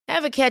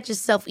Ever catch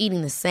yourself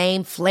eating the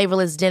same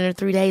flavorless dinner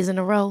 3 days in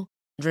a row?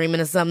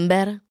 Dreaming of something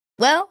better?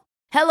 Well,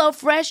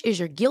 HelloFresh is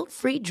your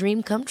guilt-free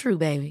dream come true,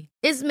 baby.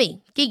 It's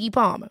me, Keke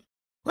Palmer.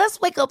 Let's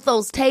wake up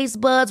those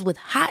taste buds with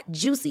hot,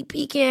 juicy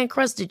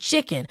pecan-crusted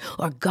chicken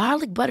or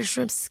garlic butter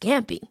shrimp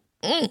scampi.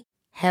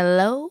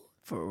 Hello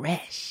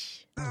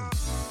Fresh.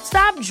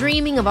 Stop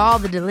dreaming of all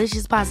the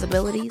delicious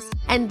possibilities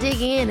and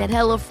dig in at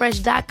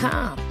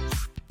HelloFresh.com.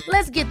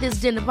 Let's get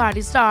this dinner party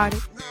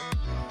started.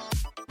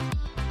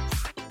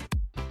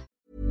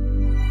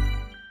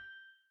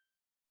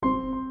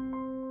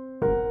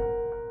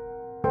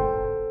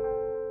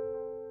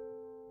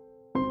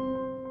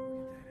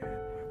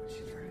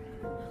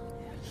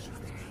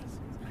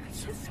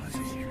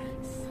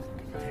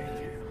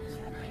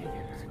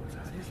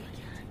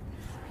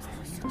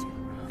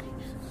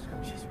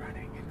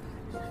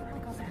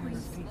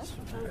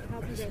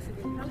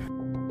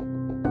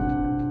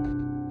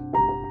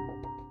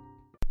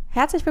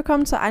 Herzlich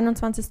willkommen zur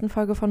 21.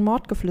 Folge von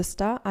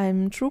Mordgeflüster,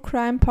 einem True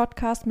Crime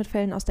Podcast mit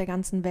Fällen aus der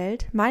ganzen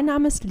Welt. Mein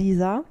Name ist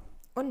Lisa.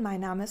 Und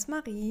mein Name ist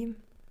Marie.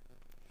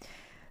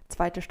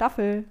 2.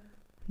 Staffel,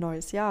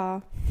 neues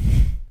Jahr,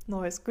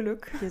 neues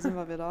Glück. Hier sind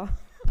wir wieder.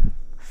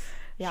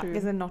 Ja, Schön.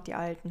 Wir sind noch die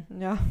Alten.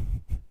 Ja.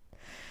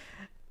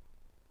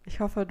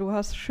 Ich hoffe, du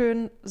hast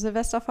schön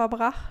Silvester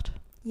verbracht.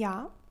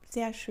 Ja,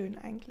 sehr schön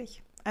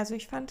eigentlich. Also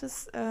ich fand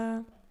es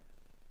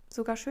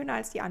sogar schöner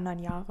als die anderen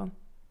Jahre,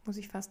 muss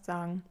ich fast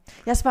sagen.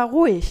 Ja, es war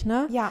ruhig,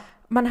 ne? Ja.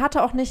 Man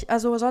hatte auch nicht,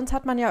 also sonst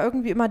hat man ja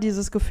irgendwie immer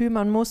dieses Gefühl,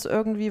 man muss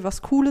irgendwie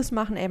was Cooles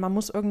machen, man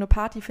muss irgendeine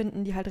Party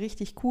finden, die halt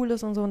richtig cool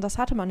ist und so, und das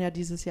hatte man ja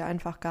dieses Jahr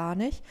einfach gar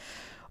nicht.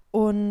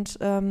 Und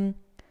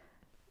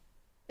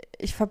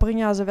ich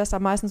verbringe ja Silvester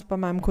meistens bei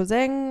meinem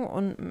Cousin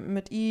und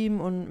mit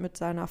ihm und mit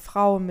seiner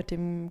Frau, mit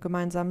dem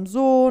gemeinsamen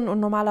Sohn, und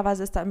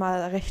normalerweise ist da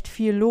immer recht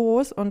viel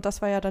los, und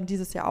das war ja dann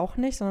dieses Jahr auch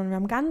nicht, sondern wir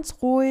haben ganz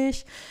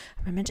ruhig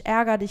Mensch,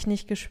 ärger dich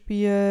nicht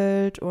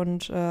gespielt,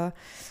 und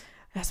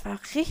es war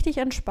richtig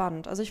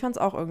entspannt. Also ich fand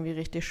es auch irgendwie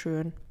richtig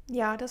schön.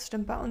 Ja, das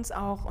stimmt bei uns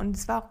auch. Und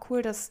es war auch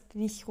cool, dass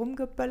nicht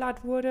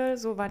rumgeböllert wurde.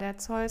 So war der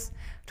Zeus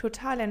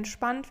total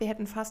entspannt. Wir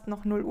hätten fast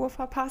noch 0 Uhr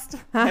verpasst,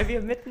 weil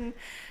wir mitten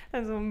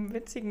an so einem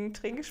witzigen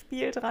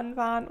Trinkspiel dran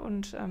waren.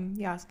 Und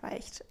ja, es war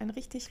echt ein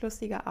richtig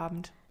lustiger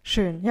Abend.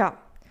 Schön, ja.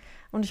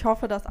 Und ich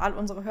hoffe, dass all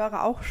unsere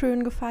Hörer auch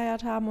schön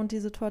gefeiert haben und die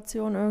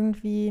Situation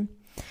irgendwie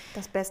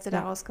das Beste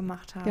daraus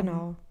gemacht haben.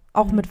 Genau.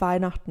 Auch mit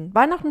Weihnachten.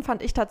 Weihnachten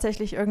fand ich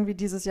tatsächlich irgendwie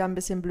dieses Jahr ein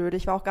bisschen blöd.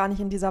 Ich war auch gar nicht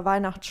in dieser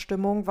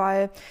Weihnachtsstimmung,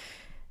 weil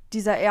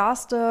dieser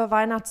erste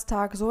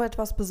Weihnachtstag so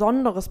etwas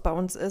Besonderes bei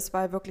uns ist,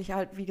 weil wirklich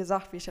halt, wie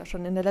gesagt, wie ich ja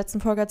schon in der letzten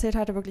Folge erzählt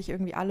hatte, wirklich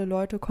irgendwie alle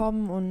Leute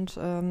kommen, und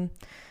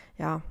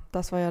ja,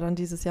 das war ja dann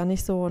dieses Jahr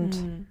nicht so,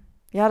 und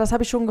ja, das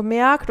habe ich schon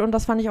gemerkt, und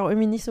das fand ich auch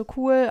irgendwie nicht so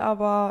cool,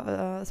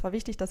 aber es war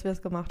wichtig, dass wir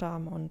es gemacht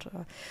haben, und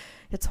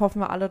jetzt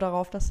hoffen wir alle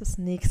darauf, dass es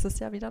nächstes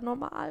Jahr wieder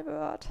normal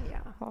wird.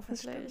 Ja,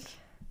 hoffentlich.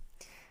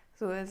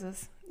 So ist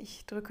es.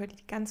 Ich drücke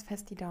ganz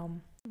fest die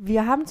Daumen.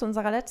 Wir haben zu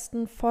unserer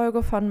letzten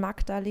Folge von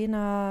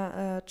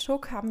Magdalena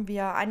Tschuk haben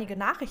wir einige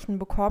Nachrichten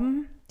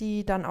bekommen,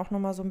 die dann auch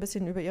nochmal so ein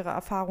bisschen über ihre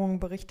Erfahrungen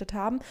berichtet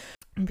haben.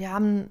 Und wir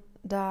haben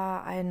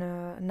da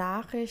eine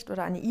Nachricht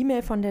oder eine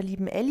E-Mail von der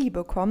lieben Elli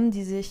bekommen,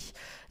 die sich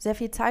sehr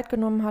viel Zeit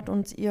genommen hat,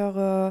 uns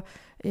ihre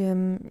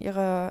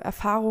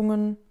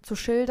Erfahrungen zu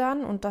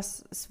schildern. Und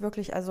das ist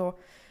wirklich, also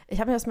ich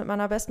habe mir das mit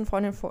meiner besten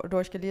Freundin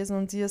durchgelesen,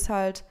 und sie ist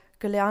halt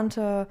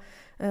gelernte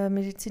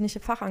medizinische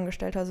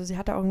Fachangestellte, also sie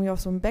hatte irgendwie auch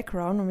so einen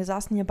Background, und wir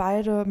saßen hier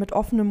beide mit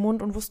offenem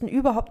Mund und wussten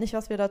überhaupt nicht,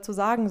 was wir dazu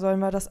sagen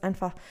sollen, weil das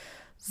einfach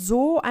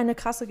so eine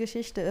krasse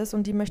Geschichte ist,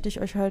 und die möchte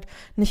ich euch halt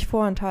nicht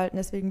vorenthalten,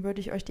 deswegen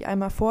würde ich euch die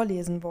einmal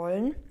vorlesen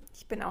wollen.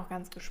 Ich bin auch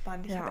ganz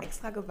gespannt, ich habe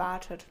extra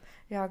gewartet.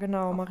 Ja,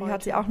 genau, Marie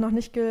hat sie auch noch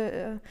nicht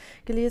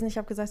gelesen, ich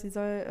habe gesagt, sie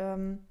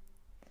soll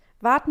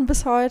warten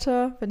bis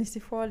heute, wenn ich sie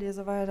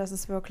vorlese, weil das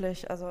ist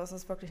wirklich, also es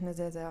ist wirklich eine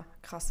sehr, sehr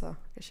krasse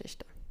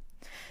Geschichte.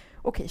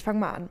 Okay, ich fange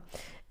mal an.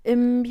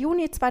 Im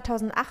Juni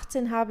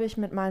 2018 habe ich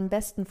mit meinem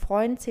besten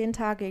Freund 10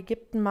 Tage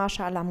Ägypten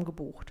Marsa Alam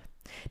gebucht.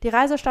 Die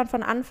Reise stand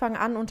von Anfang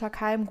an unter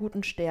keinem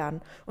guten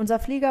Stern. Unser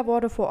Flieger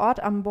wurde vor Ort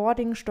am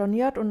Boarding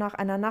storniert, und nach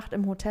einer Nacht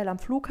im Hotel am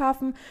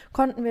Flughafen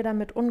konnten wir dann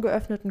mit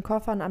ungeöffneten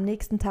Koffern am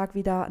nächsten Tag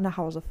wieder nach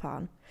Hause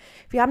fahren.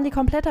 Wir haben die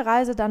komplette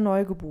Reise dann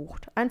neu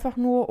gebucht, einfach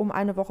nur um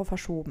eine Woche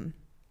verschoben.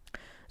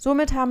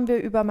 Somit haben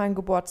wir über meinen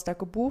Geburtstag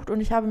gebucht,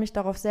 und ich habe mich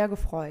darauf sehr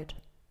gefreut.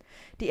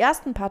 Die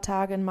ersten paar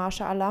Tage in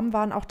Marsa Alam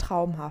waren auch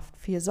traumhaft.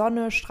 Viel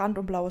Sonne, Strand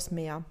und blaues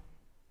Meer.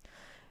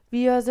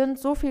 Wir sind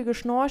so viel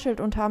geschnorchelt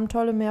und haben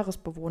tolle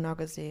Meeresbewohner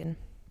gesehen.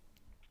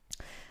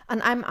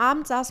 An einem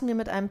Abend saßen wir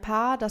mit einem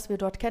Paar, das wir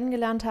dort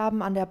kennengelernt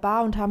haben, an der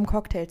Bar und haben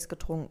Cocktails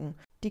getrunken.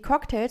 Die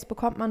Cocktails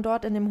bekommt man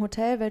dort in dem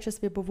Hotel,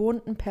 welches wir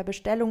bewohnten, per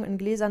Bestellung in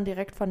Gläsern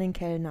direkt von den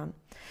Kellnern.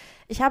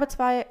 Ich habe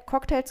 2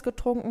 Cocktails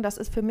getrunken, das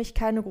ist für mich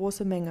keine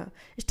große Menge.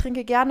 Ich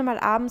trinke gerne mal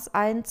abends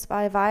 1,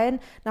 2 Wein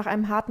nach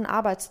einem harten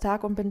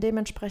Arbeitstag und bin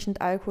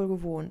dementsprechend Alkohol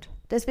gewohnt.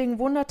 Deswegen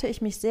wunderte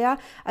ich mich sehr,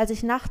 als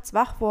ich nachts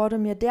wach wurde,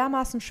 mir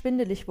dermaßen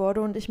schwindelig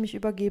wurde und ich mich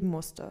übergeben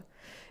musste.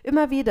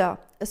 Immer wieder,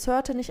 es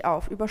hörte nicht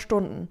auf, über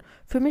Stunden.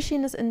 Für mich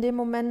schien es in dem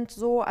Moment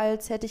so,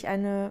 als hätte ich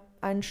einen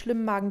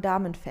schlimmen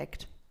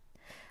Magen-Darm-Infekt.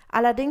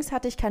 Allerdings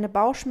hatte ich keine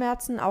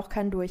Bauchschmerzen, auch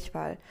keinen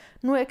Durchfall.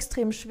 Nur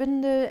extrem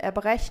Schwindel,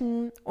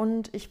 Erbrechen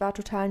und ich war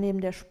total neben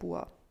der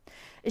Spur.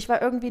 Ich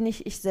war irgendwie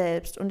nicht ich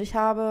selbst und ich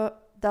habe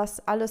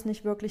das alles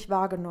nicht wirklich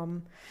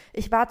wahrgenommen.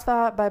 Ich war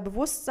zwar bei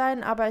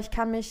Bewusstsein, aber ich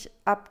kann mich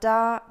ab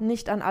da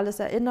nicht an alles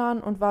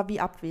erinnern und war wie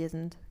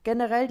abwesend.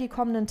 Generell die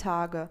kommenden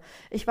Tage.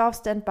 Ich war auf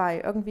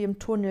Standby, irgendwie im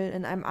Tunnel,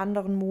 in einem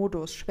anderen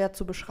Modus, schwer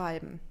zu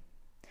beschreiben.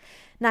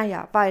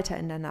 Naja, weiter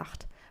in der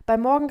Nacht.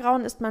 Beim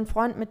Morgengrauen ist mein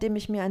Freund, mit dem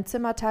ich mir ein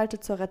Zimmer teilte,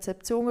 zur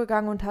Rezeption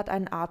gegangen und hat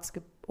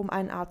um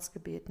einen Arzt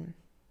gebeten.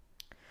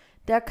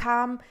 Der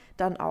kam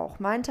dann auch,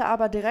 meinte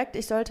aber direkt,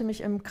 ich sollte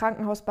mich im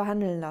Krankenhaus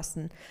behandeln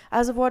lassen.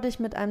 Also wurde ich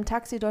mit einem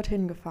Taxi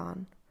dorthin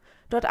gefahren.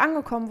 Dort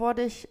angekommen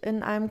wurde ich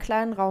in einem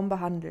kleinen Raum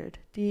behandelt.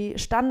 Die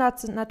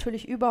Standards sind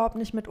natürlich überhaupt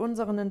nicht mit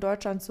unseren in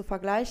Deutschland zu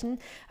vergleichen,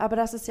 aber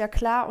das ist ja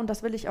klar und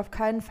das will ich auf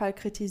keinen Fall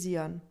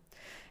kritisieren.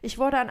 Ich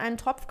wurde an einen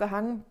Tropf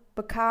gehangen,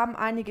 bekam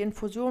einige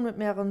Infusionen mit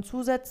mehreren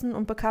Zusätzen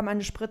und bekam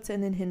eine Spritze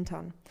in den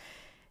Hintern.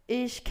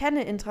 Ich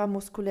kenne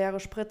intramuskuläre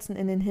Spritzen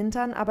in den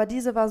Hintern, aber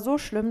diese war so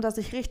schlimm, dass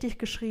ich richtig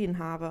geschrien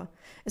habe.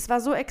 Es war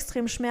so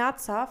extrem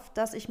schmerzhaft,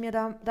 dass ich mir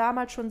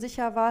damals schon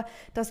sicher war,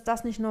 dass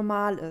das nicht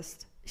normal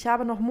ist. Ich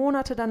habe noch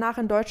Monate danach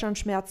in Deutschland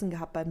Schmerzen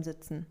gehabt beim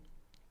Sitzen.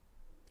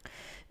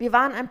 Wir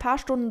waren ein paar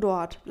Stunden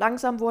dort.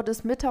 Langsam wurde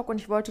es Mittag und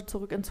ich wollte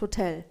zurück ins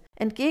Hotel.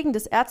 Entgegen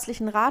des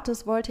ärztlichen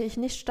Rates wollte ich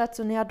nicht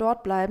stationär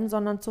dort bleiben,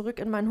 sondern zurück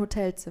in mein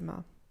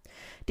Hotelzimmer.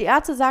 Die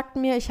Ärzte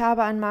sagten mir, ich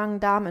habe einen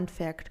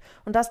Magen-Darm-Infekt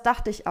und das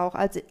dachte ich auch,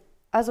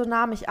 also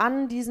nahm ich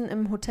an, diesen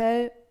im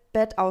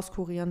Hotelbett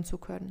auskurieren zu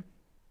können.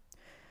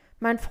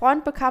 Mein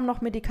Freund bekam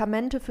noch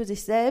Medikamente für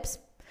sich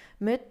selbst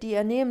mit, die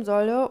er nehmen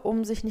solle,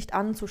 um sich nicht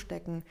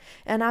anzustecken.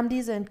 Er nahm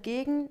diese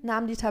entgegen,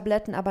 nahm die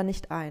Tabletten aber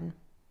nicht ein.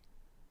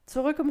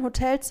 Zurück im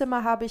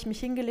Hotelzimmer habe ich mich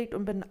hingelegt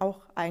und bin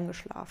auch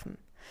eingeschlafen.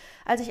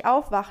 Als ich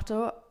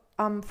aufwachte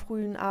am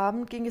frühen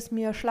Abend, ging es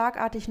mir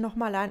schlagartig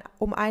nochmal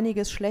um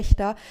einiges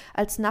schlechter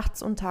als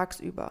nachts und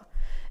tagsüber.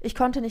 Ich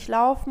konnte nicht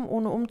laufen,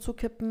 ohne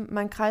umzukippen,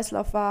 mein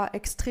Kreislauf war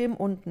extrem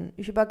unten.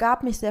 Ich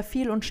übergab mich sehr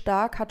viel und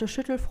stark, hatte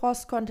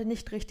Schüttelfrost, konnte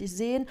nicht richtig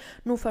sehen,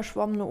 nur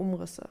verschwommene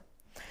Umrisse.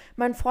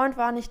 Mein Freund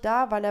war nicht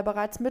da, weil er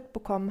bereits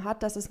mitbekommen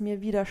hat, dass es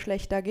mir wieder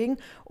schlechter ging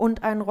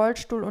und einen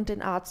Rollstuhl und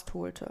den Arzt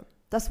holte.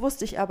 Das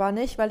wusste ich aber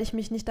nicht, weil ich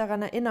mich nicht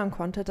daran erinnern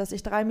konnte, dass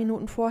ich 3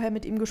 Minuten vorher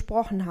mit ihm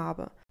gesprochen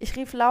habe. Ich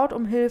rief laut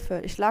um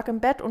Hilfe. Ich lag im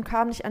Bett und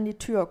kam nicht an die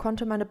Tür,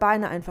 konnte meine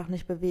Beine einfach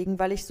nicht bewegen,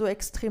 weil ich so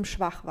extrem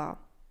schwach war.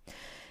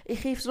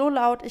 Ich rief so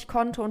laut ich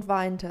konnte und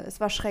weinte. Es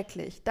war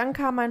schrecklich. Dann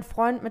kam mein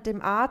Freund mit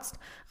dem Arzt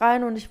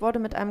rein und ich wurde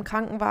mit einem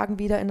Krankenwagen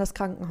wieder in das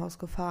Krankenhaus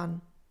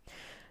gefahren.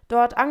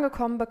 Dort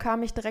angekommen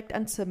bekam ich direkt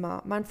ein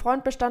Zimmer. Mein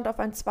Freund bestand auf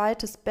ein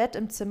zweites Bett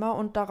im Zimmer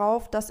und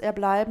darauf, dass er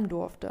bleiben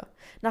durfte.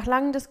 Nach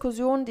langen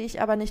Diskussionen, die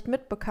ich aber nicht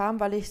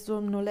mitbekam, weil ich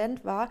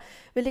somnolent war,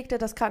 willigte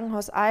das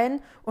Krankenhaus ein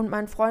und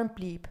mein Freund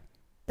blieb.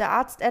 Der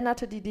Arzt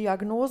änderte die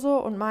Diagnose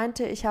und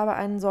meinte, ich habe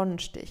einen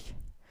Sonnenstich.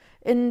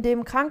 In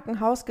dem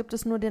Krankenhaus gibt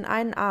es nur den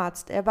einen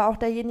Arzt. Er war auch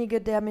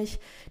derjenige, der mich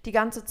die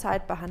ganze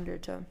Zeit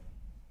behandelte.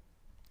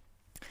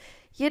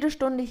 Jede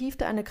Stunde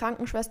hiefte eine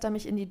Krankenschwester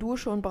mich in die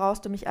Dusche und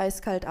brauste mich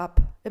eiskalt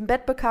ab. Im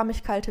Bett bekam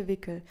ich kalte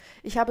Wickel.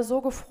 Ich habe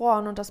so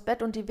gefroren und das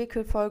Bett und die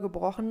Wickel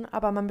vollgebrochen,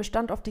 aber man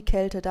bestand auf die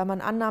Kälte, da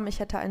man annahm, ich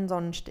hätte einen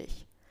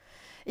Sonnenstich.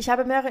 Ich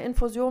habe mehrere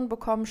Infusionen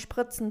bekommen,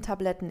 Spritzen,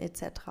 Tabletten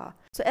etc.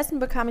 Zu essen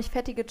bekam ich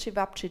fettige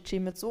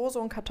Cevapcici mit Soße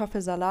und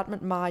Kartoffelsalat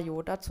mit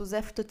Mayo, dazu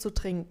Säfte zu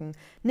trinken.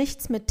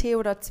 Nichts mit Tee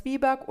oder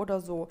Zwieback oder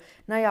so.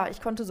 Naja,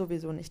 ich konnte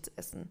sowieso nichts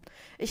essen.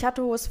 Ich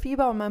hatte hohes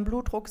Fieber und mein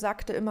Blutdruck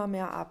sackte immer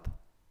mehr ab.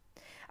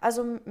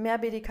 Also mehr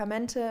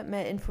Medikamente,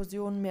 mehr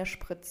Infusionen, mehr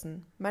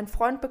Spritzen. Mein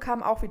Freund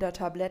bekam auch wieder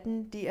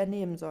Tabletten, die er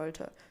nehmen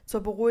sollte.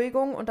 Zur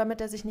Beruhigung und damit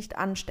er sich nicht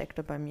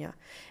ansteckte bei mir.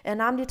 Er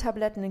nahm die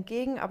Tabletten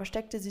entgegen, aber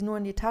steckte sie nur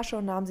in die Tasche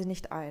und nahm sie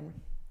nicht ein.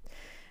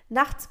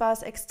 Nachts war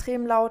es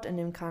extrem laut in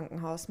dem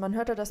Krankenhaus. Man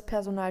hörte das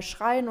Personal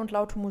schreien und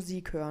laute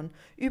Musik hören.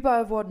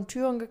 Überall wurden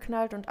Türen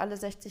geknallt und alle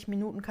 60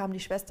 Minuten kam die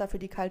Schwester für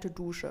die kalte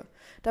Dusche.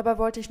 Dabei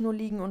wollte ich nur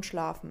liegen und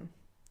schlafen.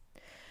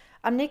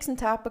 Am nächsten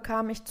Tag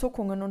bekam ich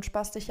Zuckungen und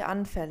spastische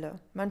Anfälle.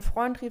 Mein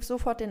Freund rief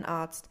sofort den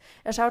Arzt.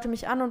 Er schaute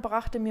mich an und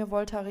brachte mir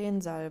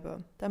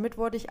Voltaren-Salbe. Damit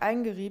wurde ich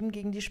eingerieben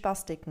gegen die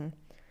Spastiken.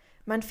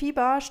 Mein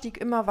Fieber stieg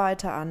immer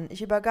weiter an.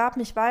 Ich übergab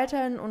mich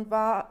weiterhin und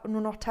war nur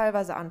noch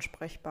teilweise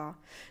ansprechbar.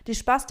 Die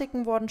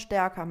Spastiken wurden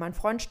stärker. Mein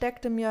Freund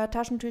steckte mir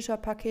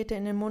Taschentücherpakete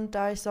in den Mund,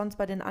 da ich sonst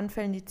bei den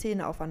Anfällen die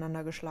Zähne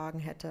aufeinander geschlagen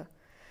hätte.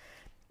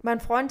 Mein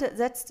Freund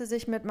setzte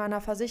sich mit meiner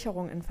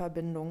Versicherung in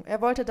Verbindung.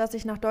 Er wollte, dass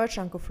ich nach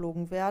Deutschland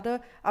geflogen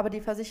werde, aber die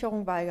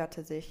Versicherung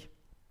weigerte sich.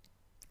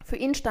 Für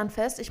ihn stand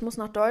fest, ich muss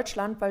nach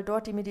Deutschland, weil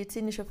dort die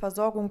medizinische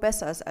Versorgung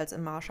besser ist als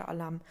in Marshall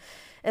Alam.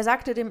 Er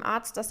sagte dem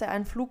Arzt, dass er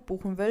einen Flug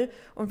buchen will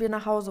und wir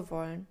nach Hause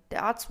wollen.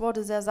 Der Arzt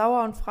wurde sehr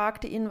sauer und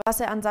fragte ihn, was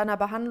er an seiner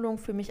Behandlung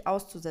für mich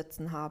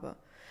auszusetzen habe.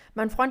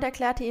 Mein Freund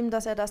erklärte ihm,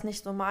 dass er das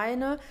nicht so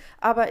meine,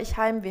 aber ich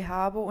Heimweh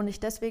habe und ich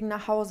deswegen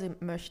nach Hause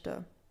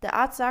möchte. Der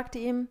Arzt sagte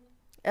ihm,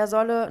 er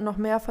solle noch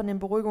mehr von den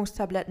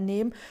Beruhigungstabletten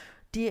nehmen,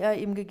 die er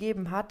ihm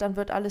gegeben hat, dann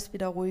wird alles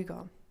wieder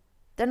ruhiger.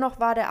 Dennoch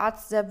war der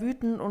Arzt sehr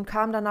wütend und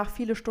kam danach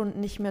viele Stunden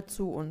nicht mehr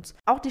zu uns.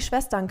 Auch die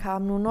Schwestern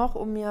kamen nur noch,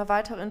 um mir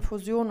weitere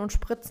Infusionen und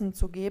Spritzen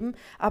zu geben,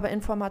 aber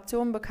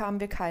Informationen bekamen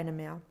wir keine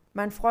mehr.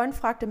 Mein Freund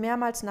fragte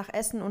mehrmals nach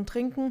Essen und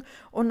Trinken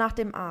und nach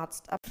dem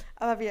Arzt,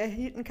 aber wir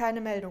erhielten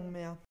keine Meldung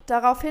mehr.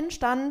 Daraufhin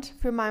stand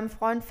für meinen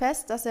Freund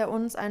fest, dass er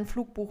uns einen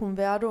Flug buchen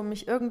werde und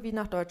mich irgendwie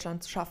nach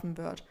Deutschland schaffen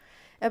wird.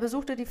 Er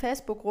besuchte die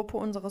Facebook-Gruppe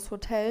unseres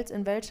Hotels,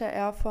 in welcher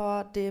er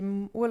vor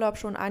dem Urlaub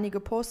schon einige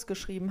Posts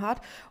geschrieben hat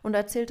und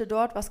erzählte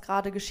dort, was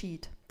gerade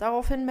geschieht.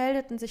 Daraufhin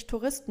meldeten sich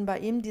Touristen bei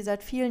ihm, die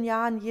seit vielen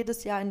Jahren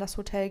jedes Jahr in das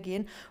Hotel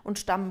gehen und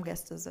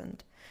Stammgäste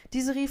sind.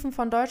 Diese riefen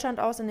von Deutschland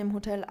aus in dem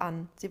Hotel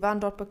an. Sie waren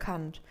dort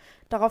bekannt.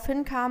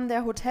 Daraufhin kam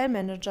der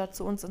Hotelmanager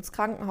zu uns ins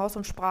Krankenhaus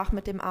und sprach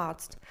mit dem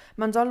Arzt.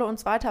 Man solle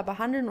uns weiter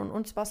behandeln und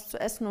uns was zu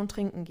essen und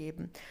trinken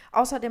geben.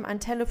 Außerdem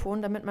ein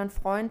Telefon, damit mein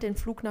Freund den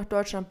Flug nach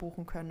Deutschland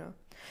buchen könne.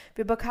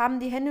 Wir bekamen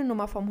die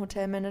Handynummer vom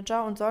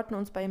Hotelmanager und sollten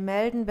uns bei ihm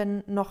melden,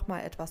 wenn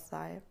nochmal etwas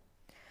sei.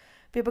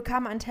 Wir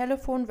bekamen ein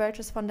Telefon,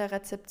 welches von der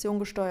Rezeption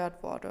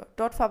gesteuert wurde.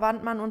 Dort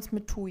verband man uns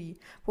mit TUI,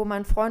 wo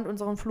mein Freund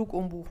unseren Flug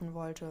umbuchen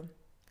wollte.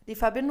 Die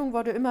Verbindung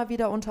wurde immer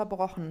wieder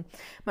unterbrochen.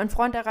 Mein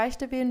Freund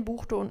erreichte wen,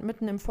 buchte und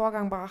mitten im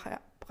Vorgang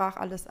brach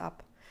alles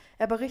ab.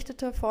 Er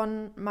berichtete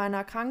von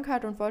meiner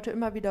Krankheit und wollte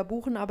immer wieder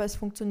buchen, aber es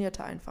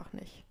funktionierte einfach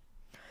nicht.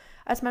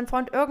 Als mein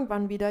Freund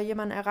irgendwann wieder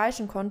jemanden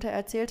erreichen konnte,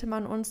 erzählte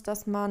man uns,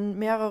 dass man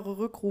mehrere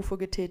Rückrufe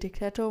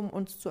getätigt hätte, um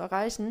uns zu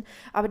erreichen,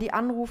 aber die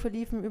Anrufe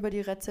liefen über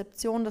die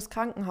Rezeption des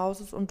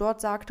Krankenhauses und dort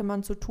sagte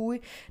man zu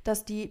TUI,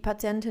 dass die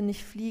Patientin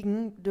nicht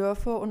fliegen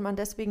dürfe und man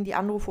deswegen die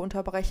Anrufe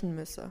unterbrechen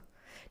müsse.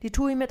 Die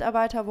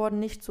TUI-Mitarbeiter wurden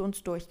nicht zu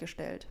uns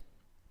durchgestellt.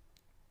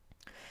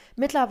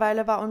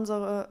 Mittlerweile war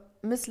unsere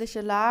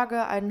missliche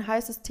Lage ein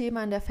heißes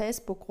Thema in der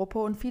Facebook-Gruppe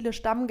und viele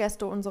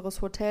Stammgäste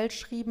unseres Hotels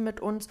schrieben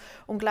mit uns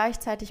und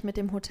gleichzeitig mit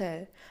dem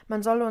Hotel.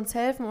 Man solle uns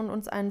helfen und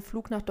uns einen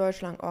Flug nach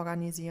Deutschland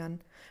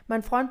organisieren.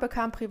 Mein Freund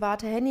bekam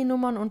private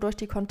Handynummern und durch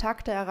die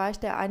Kontakte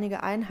erreichte er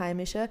einige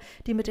Einheimische,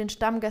 die mit den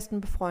Stammgästen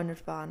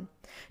befreundet waren.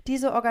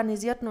 Diese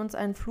organisierten uns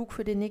einen Flug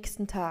für den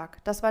nächsten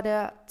Tag. Das war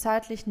der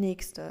zeitlich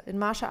nächste. In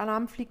Marshall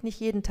Alam fliegt nicht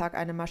jeden Tag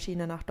eine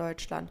Maschine nach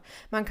Deutschland.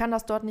 Man kann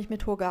das dort nicht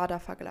mit Hurghada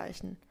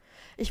vergleichen.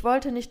 Ich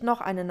wollte nicht noch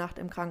eine Nacht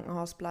im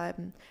Krankenhaus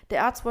bleiben.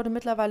 Der Arzt wurde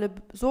mittlerweile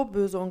so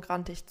böse und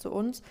grantig zu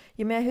uns.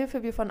 Je mehr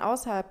Hilfe wir von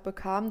außerhalb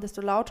bekamen,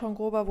 desto lauter und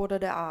grober wurde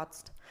der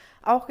Arzt.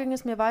 Auch ging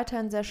es mir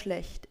weiterhin sehr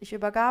schlecht. Ich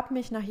übergab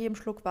mich nach jedem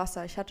Schluck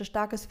Wasser. Ich hatte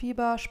starkes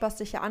Fieber,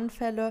 spastische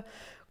Anfälle,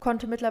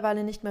 konnte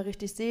mittlerweile nicht mehr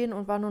richtig sehen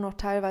und war nur noch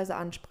teilweise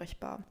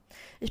ansprechbar.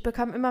 Ich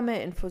bekam immer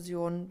mehr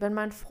Infusionen. Wenn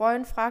mein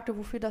Freund fragte,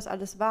 wofür das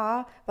alles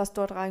war, was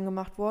dort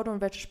reingemacht wurde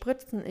und welche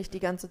Spritzen ich die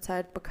ganze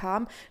Zeit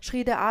bekam,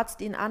 schrie der Arzt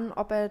ihn an,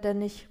 ob er denn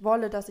nicht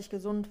wolle, dass ich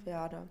gesund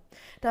werde.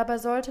 Dabei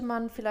sollte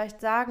man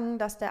vielleicht sagen,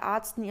 dass der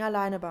Arzt nie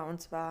alleine bei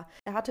uns war.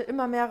 Er hatte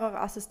immer mehrere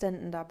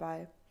Assistenten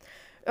dabei.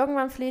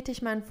 Irgendwann flehte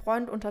ich meinen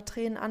Freund unter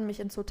Tränen an,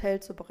 mich ins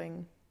Hotel zu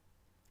bringen.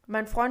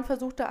 Mein Freund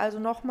versuchte also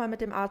nochmal mit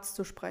dem Arzt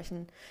zu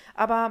sprechen,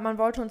 aber man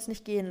wollte uns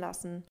nicht gehen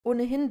lassen.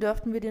 Ohnehin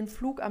dürften wir den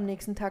Flug am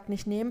nächsten Tag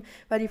nicht nehmen,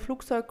 weil die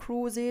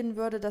Flugzeugcrew sehen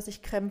würde, dass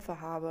ich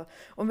Krämpfe habe.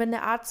 Und wenn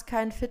der Arzt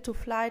keinen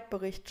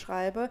Fit-to-Flight-Bericht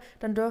schreibe,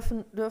 dann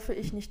dürfe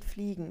ich nicht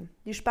fliegen.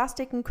 Die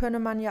Spastiken könne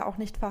man ja auch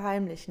nicht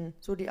verheimlichen,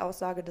 so die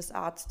Aussage des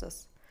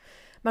Arztes.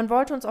 Man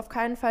wollte uns auf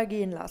keinen Fall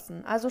gehen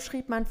lassen, also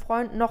schrieb mein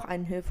Freund noch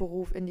einen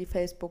Hilferuf in die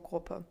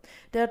Facebook-Gruppe.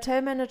 Der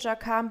Hotelmanager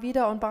kam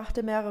wieder und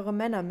brachte mehrere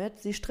Männer mit.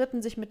 Sie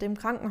stritten sich mit dem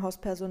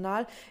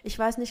Krankenhauspersonal. Ich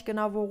weiß nicht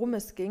genau, worum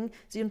es ging.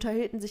 Sie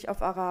unterhielten sich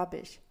auf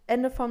Arabisch.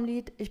 Ende vom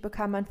Lied, ich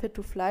bekam einen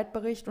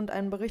Fit-to-Flight-Bericht und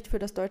einen Bericht für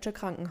das deutsche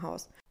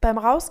Krankenhaus. Beim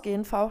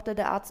Rausgehen fauchte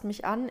der Arzt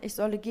mich an, ich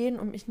solle gehen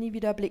und mich nie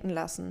wieder blicken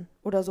lassen.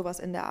 Oder sowas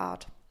in der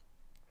Art.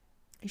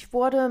 Ich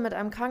wurde mit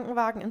einem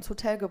Krankenwagen ins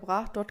Hotel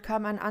gebracht. Dort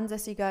kam ein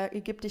ansässiger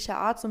ägyptischer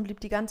Arzt und blieb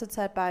die ganze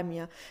Zeit bei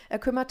mir. Er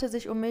kümmerte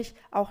sich um mich,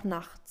 auch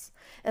nachts.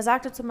 Er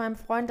sagte zu meinem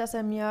Freund, dass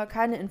er mir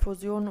keine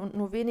Infusionen und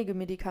nur wenige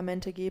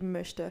Medikamente geben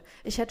möchte.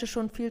 Ich hätte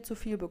schon viel zu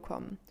viel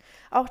bekommen.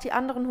 Auch die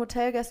anderen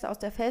Hotelgäste aus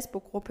der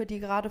Facebook-Gruppe, die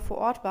gerade vor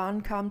Ort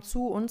waren, kamen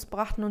zu uns,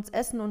 brachten uns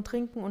Essen und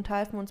Trinken und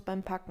halfen uns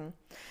beim Packen.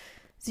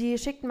 Sie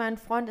schickten meinen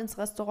Freund ins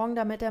Restaurant,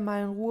 damit er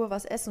mal in Ruhe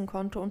was essen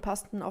konnte und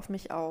passten auf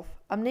mich auf.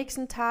 Am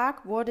nächsten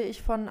Tag wurde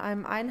ich von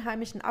einem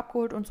Einheimischen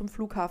abgeholt und zum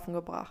Flughafen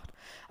gebracht.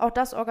 Auch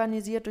das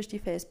organisiert durch die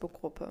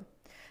Facebook-Gruppe.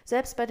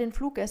 Selbst bei den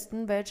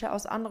Fluggästen, welche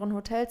aus anderen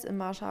Hotels in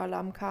Marshall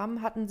Alam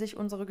kamen, hatten sich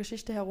unsere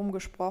Geschichte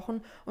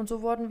herumgesprochen und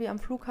so wurden wir am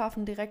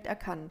Flughafen direkt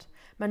erkannt.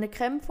 Meine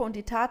Krämpfe und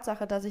die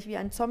Tatsache, dass ich wie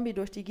ein Zombie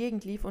durch die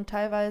Gegend lief und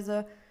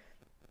teilweise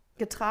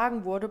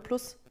getragen wurde,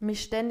 plus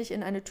mich ständig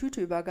in eine Tüte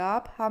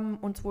übergab, haben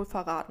uns wohl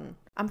verraten.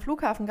 Am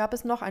Flughafen gab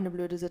es noch eine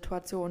blöde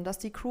Situation, dass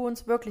die Crew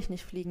uns wirklich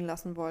nicht fliegen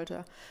lassen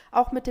wollte.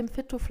 Auch mit dem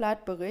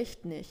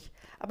Fit-to-Flight-Bericht nicht.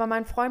 Aber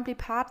mein Freund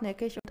blieb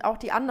hartnäckig und auch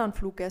die anderen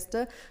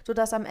Fluggäste,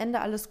 sodass am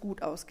Ende alles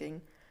gut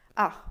ausging.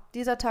 Ach,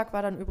 dieser Tag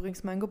war dann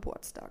übrigens mein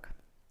Geburtstag.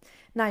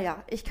 Naja,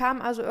 ich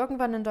kam also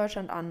irgendwann in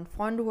Deutschland an.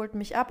 Freunde holten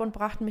mich ab und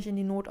brachten mich in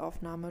die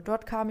Notaufnahme.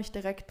 Dort kam ich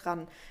direkt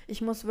dran.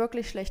 Ich muss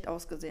wirklich schlecht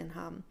ausgesehen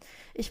haben.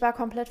 Ich war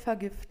komplett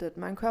vergiftet.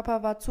 Mein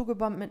Körper war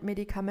zugebombt mit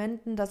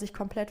Medikamenten, dass ich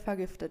komplett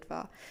vergiftet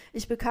war.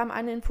 Ich bekam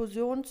eine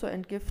Infusion zur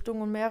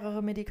Entgiftung und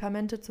mehrere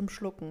Medikamente zum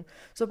Schlucken.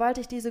 Sobald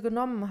ich diese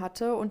genommen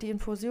hatte und die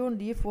Infusion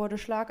lief, wurde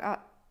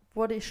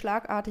ich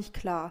schlagartig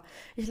klar.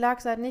 Ich lag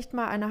seit nicht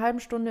mal einer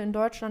halben Stunde in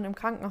Deutschland im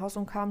Krankenhaus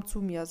und kam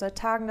zu mir, seit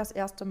Tagen das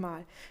erste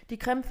Mal. Die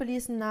Krämpfe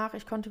ließen nach,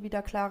 ich konnte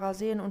wieder klarer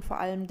sehen und vor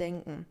allem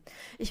denken.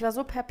 Ich war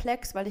so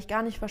perplex, weil ich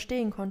gar nicht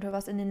verstehen konnte,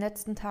 was in den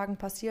letzten Tagen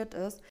passiert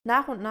ist.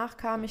 Nach und nach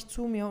kam ich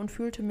zu mir und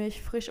fühlte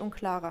mich frisch und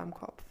klarer im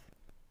Kopf.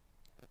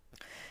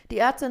 Die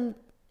Ärztin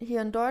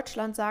hier in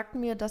Deutschland sagten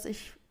mir, dass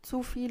ich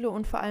zu viele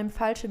und vor allem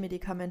falsche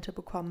Medikamente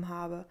bekommen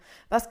habe.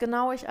 Was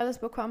genau ich alles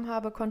bekommen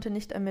habe, konnte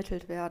nicht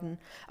ermittelt werden.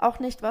 Auch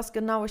nicht, was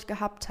genau ich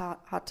gehabt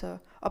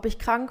hatte, ob ich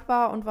krank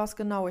war und was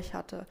genau ich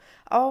hatte.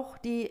 Auch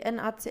die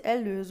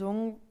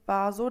NaCl-Lösung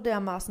war so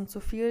dermaßen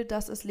zu viel,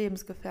 dass es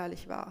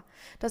lebensgefährlich war.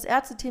 Das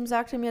Ärzteteam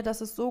sagte mir,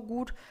 dass es so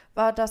gut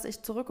war, dass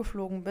ich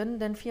zurückgeflogen bin,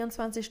 denn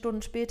 24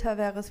 Stunden später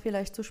wäre es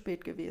vielleicht zu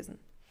spät gewesen.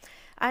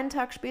 Einen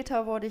Tag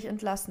später wurde ich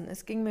entlassen.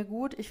 Es ging mir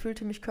gut, ich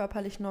fühlte mich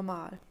körperlich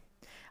normal.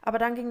 Aber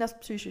dann ging das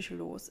Psychische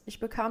los. Ich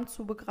bekam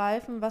zu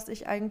begreifen, was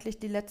ich eigentlich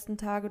die letzten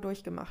Tage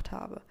durchgemacht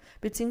habe.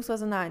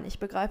 Beziehungsweise nein, ich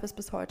begreife es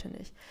bis heute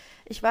nicht.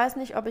 Ich weiß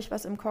nicht, ob ich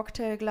was im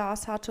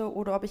Cocktailglas hatte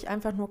oder ob ich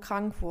einfach nur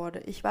krank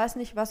wurde. Ich weiß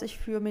nicht, was ich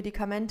für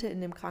Medikamente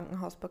in dem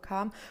Krankenhaus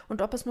bekam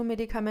und ob es nur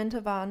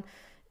Medikamente waren.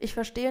 Ich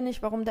verstehe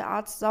nicht, warum der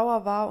Arzt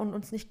sauer war und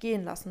uns nicht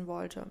gehen lassen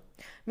wollte.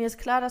 Mir ist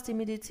klar, dass die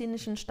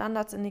medizinischen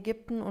Standards in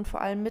Ägypten und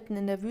vor allem mitten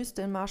in der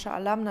Wüste in Marsa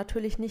Alam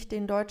natürlich nicht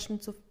den deutschen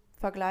zu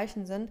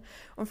vergleichen sind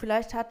und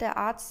vielleicht hat der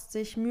Arzt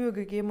sich Mühe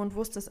gegeben und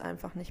wusste es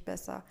einfach nicht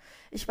besser.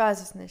 Ich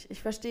weiß es nicht,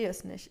 ich verstehe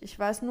es nicht. Ich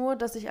weiß nur,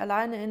 dass ich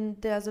alleine in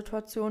der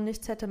Situation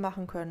nichts hätte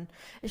machen können.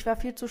 Ich war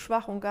viel zu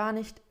schwach und gar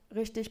nicht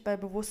richtig bei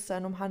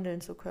Bewusstsein, um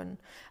handeln zu können.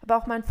 Aber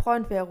auch mein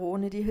Freund wäre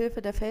ohne die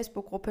Hilfe der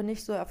Facebook-Gruppe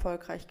nicht so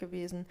erfolgreich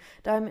gewesen,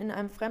 da ihm in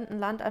einem fremden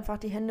Land einfach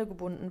die Hände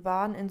gebunden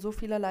waren in so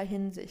vielerlei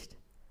Hinsicht.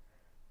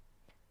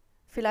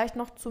 Vielleicht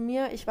noch zu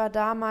mir, ich war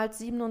damals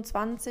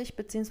 27,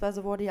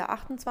 beziehungsweise wurde ja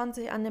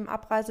 28 an dem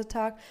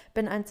Abreisetag,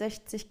 bin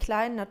 1,60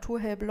 klein,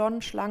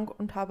 naturhellblond, schlank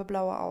und habe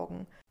blaue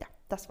Augen. Ja,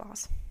 das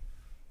war's.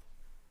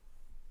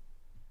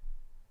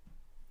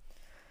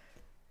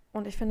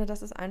 Und ich finde,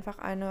 das ist einfach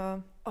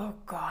eine... Oh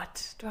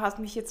Gott, du hast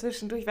mich hier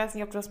zwischendurch, ich weiß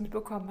nicht, ob du das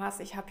mitbekommen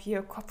hast, ich habe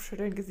hier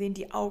Kopfschütteln gesehen,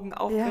 die Augen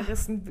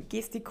aufgerissen,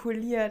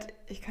 gestikuliert.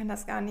 Ich kann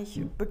das gar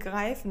nicht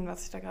begreifen,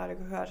 was ich da gerade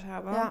gehört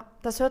habe. Ja,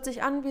 das hört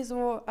sich an wie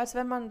so, als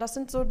wenn man, das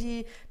sind so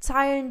die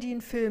Zeilen, die einen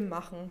Film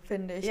machen,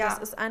 finde ich. Ja. Das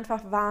ist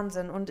einfach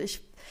Wahnsinn. Und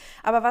ich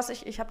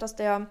habe das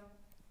der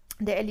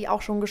Elli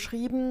auch schon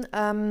geschrieben,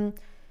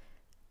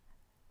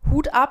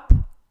 Hut ab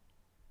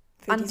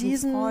an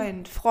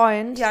diesen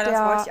Freund. Ja, das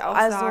wollte ich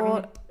auch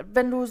sagen.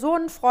 Wenn du so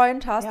einen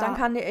Freund hast, dann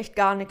kann dir echt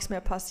gar nichts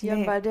mehr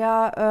passieren, weil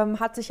der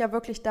hat sich ja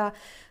wirklich da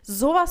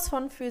sowas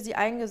von für sie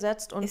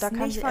eingesetzt und ist da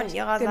kann nicht von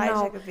ihrer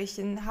Seite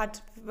gewichen,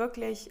 hat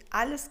wirklich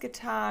alles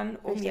getan,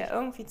 um ihr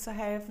irgendwie zu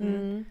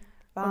helfen. Mhm.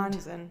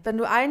 Wahnsinn. Und wenn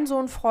du einen so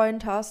einen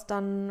Freund hast,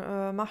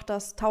 dann macht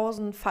das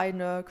 1000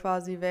 Feinde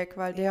quasi weg,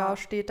 weil der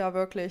steht da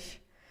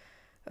wirklich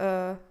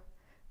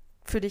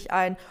für dich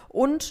ein.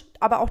 Und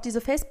aber auch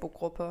diese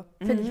Facebook-Gruppe.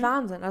 Finde ich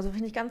Wahnsinn. Also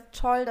finde ich ganz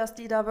toll, dass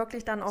die da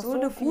wirklich dann auch so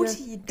eine viel, gute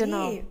Idee.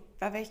 Genau.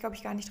 Da wäre ich, glaube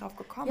ich, gar nicht drauf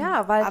gekommen.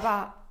 Ja, weil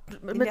aber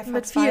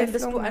mit vielen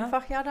bist du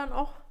einfach ja dann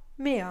auch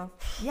mehr.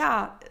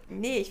 Ja,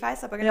 nee, ich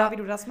weiß aber genau, wie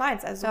du das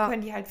meinst. Also so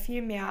können die halt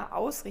viel mehr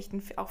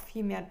ausrichten, auch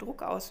viel mehr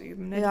Druck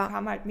ausüben. Ne? Ja. Die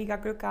haben halt mega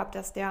Glück gehabt,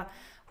 dass der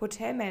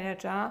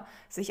Hotelmanager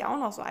sich auch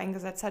noch so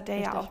eingesetzt hat, der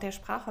ja auch der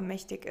Sprache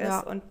mächtig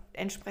ist und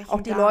entsprechend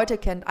auch die Leute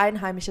kennt.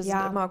 Einheimische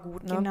sind immer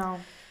gut. Ne? Genau.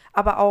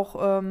 Aber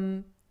auch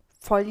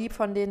voll lieb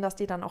von denen, dass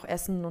die dann auch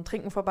Essen und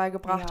Trinken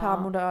vorbeigebracht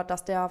haben oder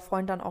dass der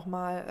Freund dann auch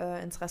mal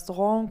ins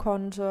Restaurant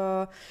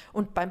konnte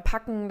und beim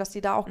Packen, dass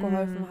die da auch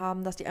geholfen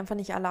haben, dass die einfach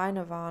nicht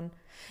alleine waren.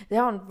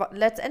 Ja, und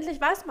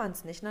letztendlich weiß man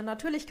es nicht. Ne?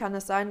 Natürlich kann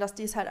es sein, dass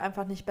die es halt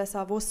einfach nicht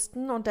besser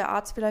wussten und der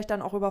Arzt vielleicht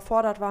dann auch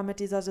überfordert war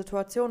mit dieser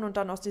Situation und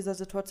dann aus dieser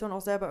Situation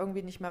auch selber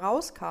irgendwie nicht mehr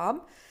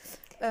rauskam.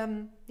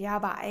 Ja,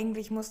 aber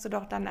eigentlich musst du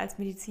doch dann als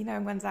Mediziner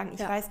irgendwann sagen, ich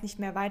weiß nicht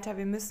mehr weiter,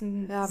 wir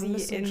müssen sie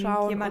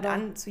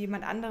zu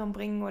jemand anderem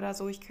bringen oder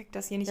so, ich kriege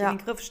das hier nicht in den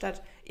Griff,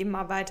 statt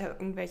immer weiter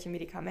irgendwelche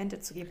Medikamente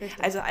zu geben.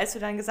 Richtig. Also als du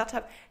dann gesagt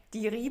hast,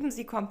 die rieben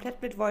sie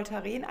komplett mit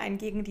Voltaren ein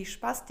gegen die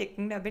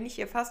Spastiken, da bin ich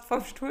hier fast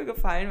vom Stuhl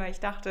gefallen, weil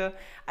ich dachte,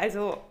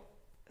 also,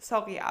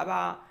 sorry,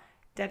 aber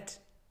das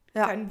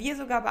können wir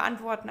sogar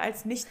beantworten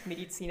als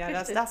Nichtmediziner,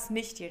 dass das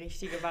nicht die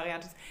richtige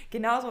Variante ist.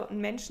 Genauso ein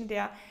Menschen,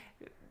 der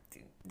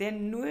der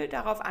null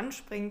darauf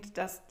anspringt,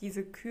 dass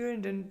diese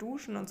kühlenden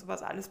Duschen und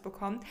sowas alles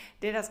bekommt,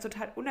 der das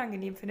total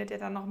unangenehm findet, der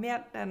dann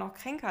noch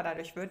kränker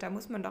dadurch wird, da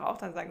muss man doch auch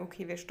dann sagen,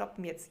 okay, wir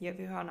stoppen jetzt hier,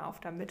 wir hören auf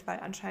damit, weil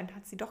anscheinend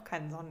hat sie doch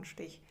keinen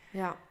Sonnenstich.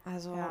 Ja,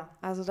 also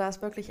da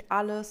ist wirklich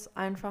alles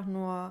einfach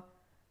nur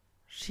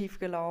schief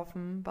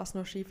gelaufen, was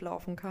nur schief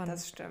laufen kann.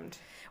 Das stimmt.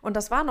 Und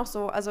das war noch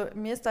so, also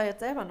mir ist da jetzt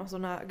selber noch so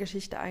eine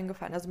Geschichte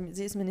eingefallen. Also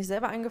sie ist mir nicht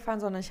selber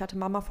eingefallen, sondern ich hatte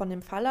Mama von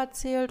dem Fall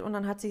erzählt und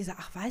dann hat sie gesagt,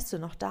 ach, weißt du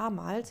noch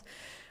damals?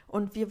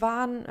 Und wir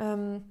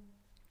waren,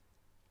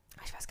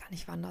 ich weiß gar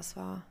nicht, wann das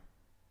war.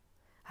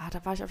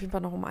 Da war ich auf jeden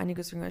Fall noch um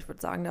einiges jünger. Ich würde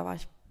sagen, da war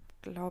ich,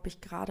 glaube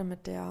ich, gerade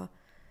mit der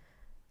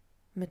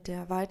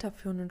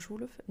weiterführenden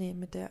Schule,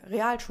 mit der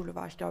Realschule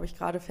war ich, glaube ich,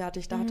 gerade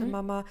fertig. Da hatte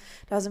Mama,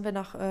 da sind wir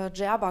nach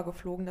Djerba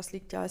geflogen. Das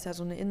ist ja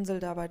so eine Insel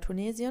da bei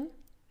Tunesien.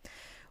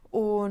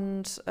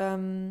 Und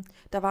da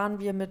waren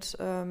wir mit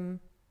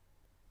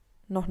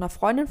noch einer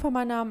Freundin von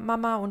meiner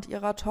Mama und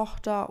ihrer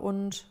Tochter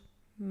und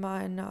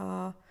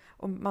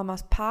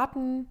Mamas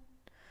Patenkind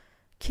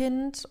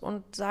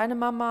und seine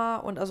Mama.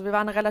 Und also wir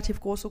waren eine relativ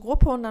große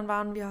Gruppe und dann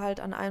waren wir halt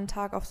an einem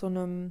Tag auf so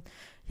einem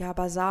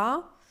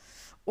Bazar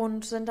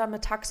und sind dann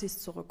mit Taxis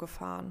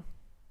zurückgefahren.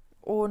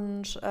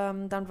 Und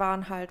dann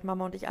waren halt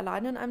Mama und ich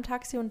alleine in einem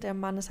Taxi und der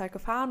Mann ist halt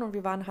gefahren und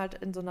wir waren halt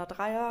in so einer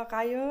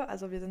Dreierreihe,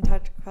 also wir sind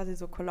halt quasi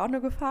so Kolonne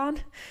gefahren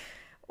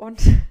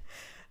und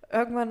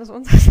irgendwann ist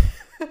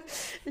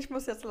ich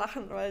muss jetzt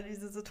lachen, weil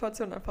diese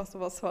Situation einfach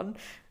sowas von,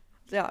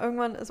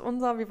 irgendwann ist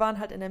wir waren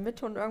halt in der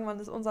Mitte und irgendwann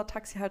ist unser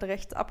Taxi halt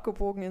rechts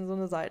abgebogen in so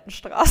eine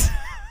Seitenstraße.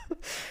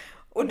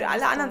 Und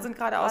alle anderen sind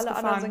gerade ausgefahren.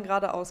 Alle anderen sind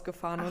gerade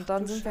ausgefahren. Und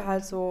dann sind wir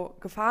halt so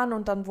gefahren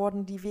und dann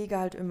wurden die Wege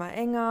halt immer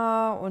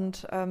enger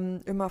und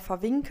immer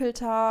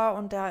verwinkelter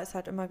und der ist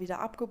halt immer wieder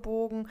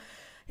abgebogen.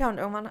 Ja, und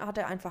irgendwann hat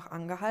er einfach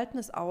angehalten,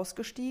 ist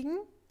ausgestiegen,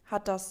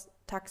 hat das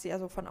Taxi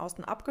also von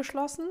außen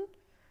abgeschlossen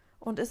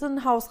und ist in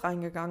ein Haus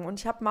reingegangen. Und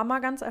ich habe Mama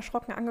ganz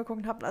erschrocken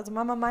angeguckt. Also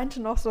Mama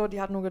meinte noch so,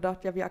 die hat nur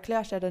gedacht, ja, wie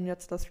erkläre ich dir denn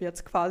jetzt, dass wir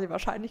jetzt quasi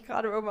wahrscheinlich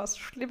gerade irgendwas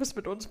Schlimmes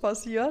mit uns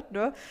passiert,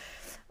 ne?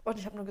 Und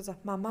ich habe nur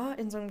gesagt, Mama,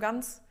 in so einem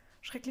ganz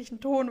schrecklichen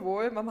Ton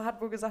wohl. Mama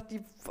hat wohl gesagt,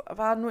 die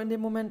war nur in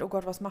dem Moment, oh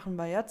Gott, was machen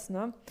wir jetzt,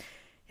 ne?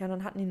 Ja, und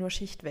dann hatten die nur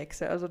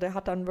Schichtwechsel. Also der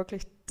hat dann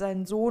wirklich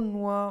seinen Sohn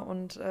nur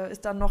und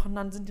ist dann noch, und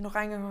dann sind die noch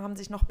reingegangen, haben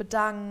sich noch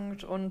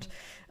bedankt und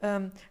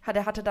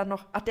der hatte dann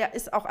noch, der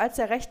ist auch, als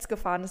der rechts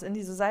gefahren ist in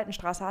diese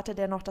Seitenstraße, hatte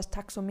der noch das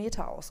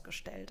Taxometer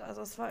ausgestellt.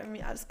 Also es war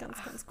irgendwie alles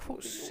ganz, ganz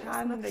cool.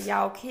 Schade.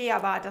 Ja, okay,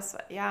 aber das,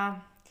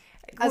 ja...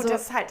 Gut, also,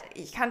 das ist halt,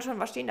 ich kann schon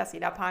verstehen, dass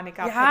jeder Panik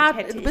hat. Ja,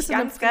 du bist in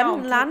einem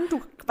fremden Land,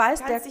 du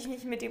weißt, kannst dich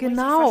nicht mit dem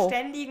richtig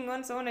verständigen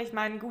und so. Und ich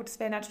meine, gut, es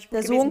wäre natürlich gut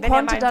gewesen, wenn der Sohn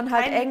konnte dann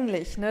halt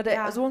Englisch, ne?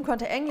 Der Sohn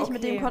konnte Englisch, okay.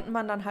 Mit dem konnte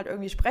man dann halt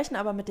irgendwie sprechen,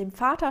 aber mit dem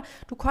Vater,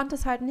 du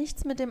konntest halt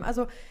nichts mit dem,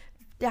 also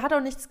der hat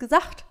auch nichts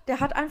gesagt. Der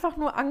hat einfach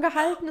nur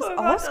angehalten, ist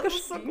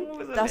ausgestiegen.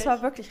 Das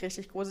war wirklich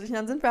richtig gruselig.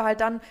 Und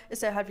dann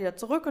ist er halt wieder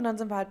zurück und dann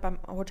sind wir halt beim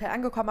Hotel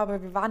angekommen,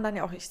 aber wir waren dann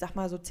ja auch, ich sag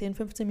mal so 10,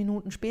 15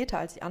 Minuten später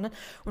als die anderen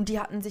und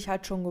die hatten sich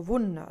halt schon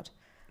gewundert.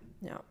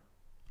 Ja.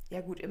 Ja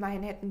gut,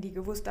 immerhin hätten die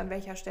gewusst, an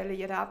welcher Stelle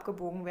ihr da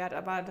abgebogen wärt,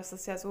 aber das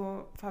ist ja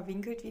so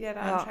verwinkelt, wie der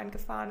da anscheinend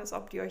gefahren ist,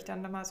 ob die euch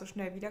dann da mal so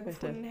schnell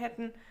wiedergefunden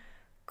hätten.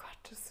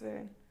 Gottes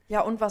Willen. Ja,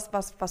 und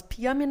was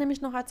Pia mir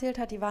nämlich noch erzählt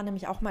hat, die war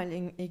nämlich auch mal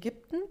in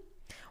Ägypten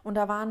und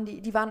da waren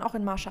die waren auch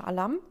in Marsa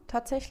Alam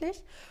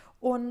tatsächlich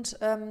und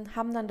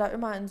haben dann da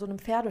immer in so einem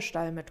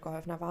Pferdestall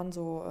mitgeholfen. Da waren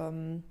so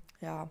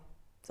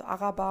so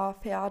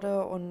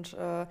Araber-Pferde und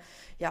da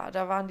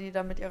waren die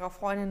dann mit ihrer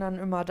Freundin dann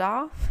immer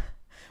da.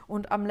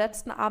 Und am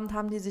letzten Abend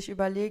haben die sich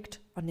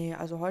überlegt, oh nee,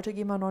 also heute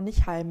gehen wir noch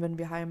nicht heim, wenn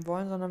wir heim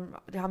wollen, sondern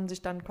die haben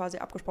sich dann quasi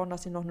abgesprochen,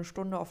 dass sie noch eine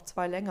Stunde auf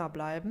 2 länger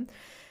bleiben.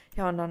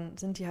 Ja, und dann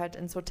sind die halt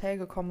ins Hotel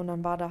gekommen und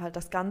dann war da halt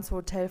das ganze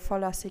Hotel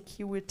voller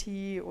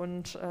Security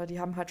und die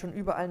haben halt schon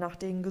überall nach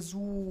denen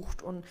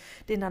gesucht und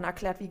denen dann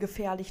erklärt, wie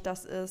gefährlich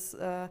das ist,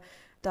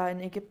 da in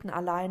Ägypten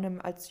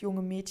alleine als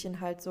junge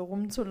Mädchen halt so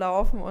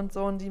rumzulaufen und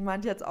so. Und die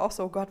meint jetzt auch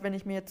so, Gott, wenn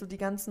ich mir jetzt so die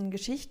ganzen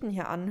Geschichten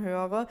hier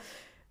anhöre,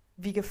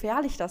 wie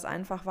gefährlich das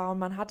einfach war. Und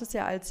man hat es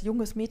ja als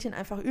junges Mädchen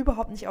einfach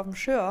überhaupt nicht auf dem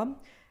Schirm,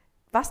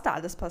 was da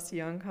alles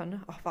passieren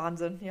kann. Ach,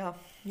 Wahnsinn, ja.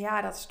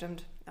 Ja, das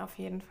stimmt, auf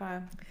jeden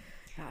Fall.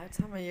 Ja, jetzt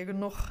haben wir hier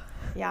genug.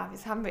 Ja,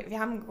 wir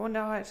haben im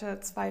Grunde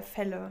heute 2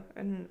 Fälle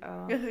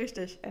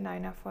richtig. In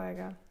einer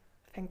Folge.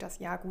 Fängt das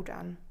Jahr gut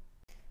an.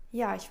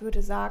 Ja, ich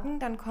würde sagen,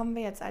 dann kommen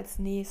wir jetzt als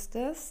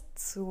nächstes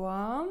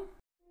zur...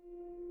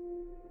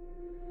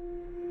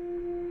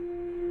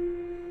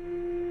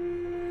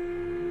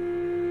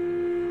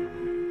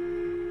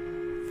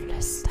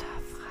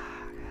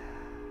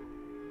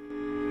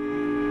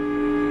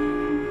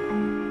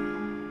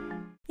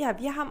 Ja,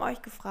 wir haben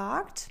euch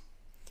gefragt,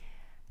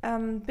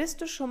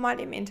 bist du schon mal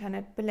im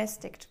Internet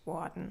belästigt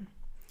worden?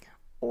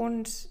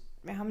 Und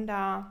wir haben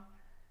da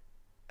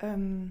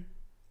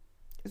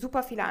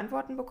super viele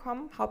Antworten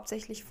bekommen,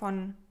 hauptsächlich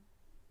von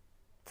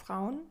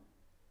Frauen.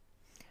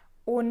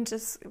 Und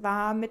es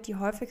war mit die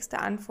häufigste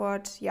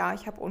Antwort, ja,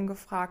 ich habe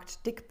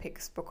ungefragt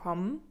Dickpics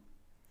bekommen.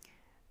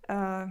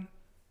 Was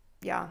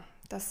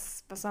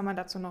soll man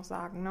dazu noch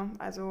sagen, ne?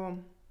 Also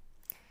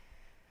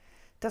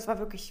Das war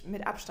wirklich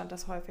mit Abstand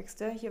das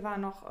häufigste. Hier war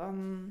noch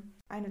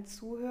eine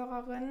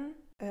Zuhörerin.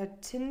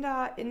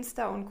 Tinder,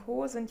 Insta und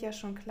Co. sind ja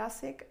schon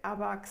Klassik,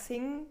 aber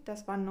Xing,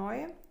 das war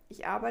neu.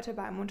 Ich arbeite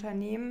bei einem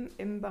Unternehmen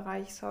im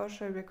Bereich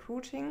Social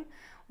Recruiting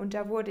und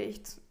da wurde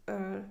ich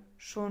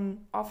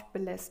schon oft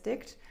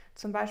belästigt.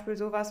 Zum Beispiel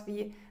sowas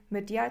wie,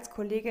 mit dir als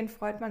Kollegin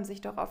freut man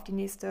sich doch auf die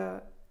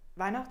nächste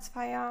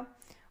Weihnachtsfeier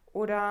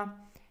oder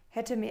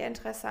hätte mehr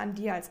Interesse an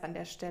dir als an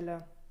der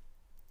Stelle.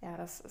 Ja,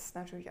 das ist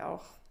natürlich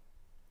auch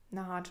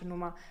eine harte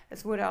Nummer.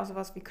 Es wurde auch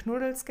sowas wie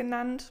Knuddels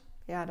genannt.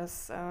 Ja,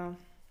 das,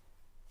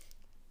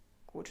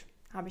 gut,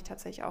 habe ich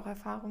tatsächlich auch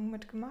Erfahrungen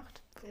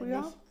mitgemacht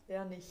früher.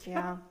 Wer nicht.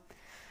 Ja.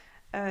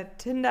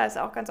 Tinder ist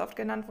auch ganz oft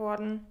genannt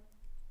worden.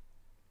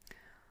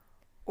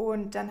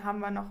 Und dann haben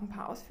wir noch ein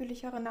paar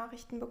ausführlichere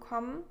Nachrichten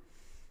bekommen.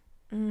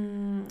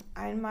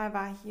 Einmal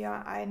war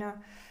hier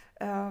eine,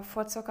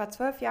 vor ca.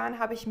 12 Jahren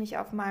habe ich mich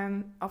auf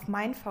mein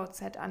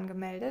VZ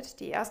angemeldet.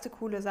 Die erste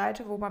coole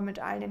Seite, wo man mit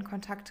allen in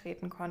Kontakt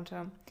treten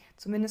konnte.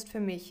 Zumindest für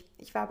mich.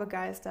 Ich war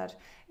begeistert.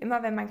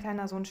 Immer wenn mein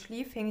kleiner Sohn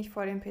schlief, hing ich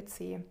vor dem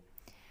PC.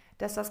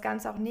 Dass das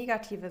Ganze auch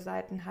negative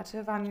Seiten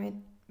hatte,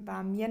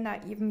 war mir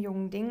naiven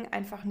jungen Dingen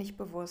einfach nicht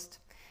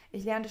bewusst.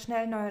 Ich lernte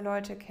schnell neue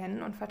Leute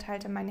kennen und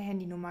verteilte meine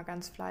Handynummer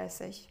ganz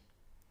fleißig.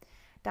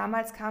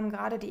 Damals kamen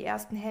gerade die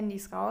ersten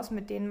Handys raus,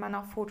 mit denen man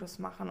auch Fotos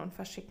machen und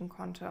verschicken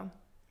konnte.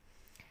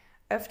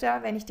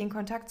 Öfter, wenn ich den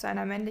Kontakt zu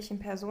einer männlichen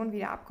Person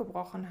wieder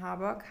abgebrochen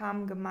habe,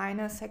 kamen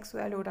gemeine,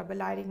 sexuelle oder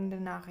beleidigende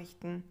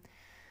Nachrichten.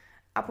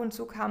 Ab und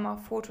zu kamen auch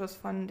Fotos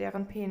von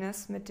deren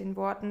Penis mit den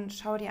Worten: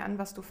 Schau dir an,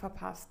 was du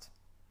verpasst.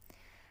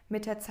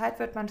 Mit der Zeit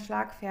wird man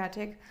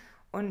schlagfertig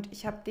und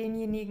ich habe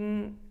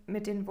denjenigen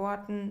mit den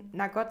Worten: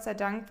 Na Gott sei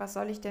Dank, was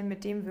soll ich denn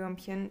mit dem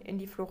Würmchen, in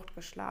die Flucht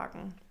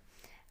geschlagen.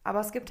 Aber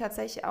es gibt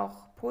tatsächlich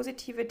auch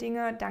positive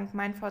Dinge. Dank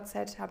mein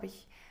VZ habe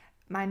ich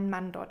meinen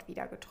Mann dort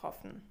wieder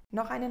getroffen.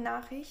 Noch eine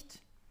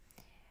Nachricht.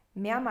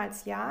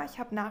 Mehrmals ja, ich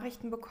habe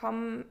Nachrichten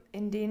bekommen,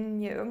 in denen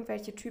mir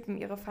irgendwelche Typen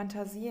ihre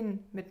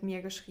Fantasien mit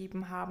mir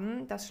geschrieben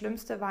haben. Das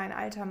Schlimmste war ein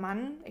alter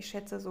Mann, ich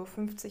schätze so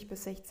 50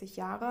 bis 60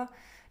 Jahre,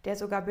 der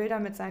sogar Bilder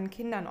mit seinen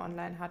Kindern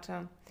online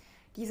hatte.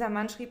 Dieser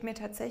Mann schrieb mir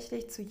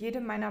tatsächlich zu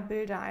jedem meiner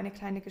Bilder eine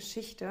kleine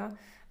Geschichte,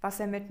 was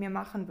er mit mir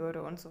machen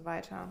würde und so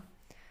weiter.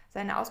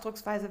 Seine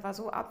Ausdrucksweise war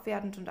so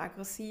abwertend und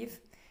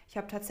aggressiv, ich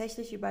habe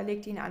tatsächlich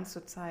überlegt, ihn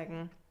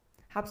anzuzeigen.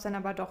 Hab's dann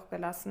aber doch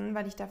gelassen,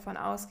 weil ich davon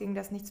ausging,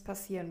 dass nichts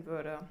passieren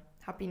würde.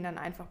 Hab ihn dann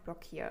einfach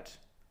blockiert.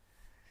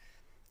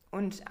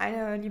 Und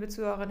eine liebe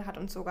Zuhörerin hat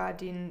uns sogar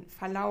den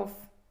Verlauf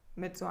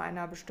mit so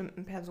einer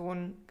bestimmten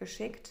Person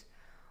geschickt.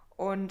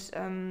 Und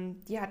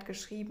die hat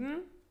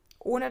geschrieben,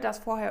 ohne dass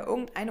vorher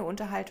irgendeine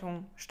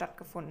Unterhaltung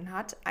stattgefunden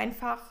hat,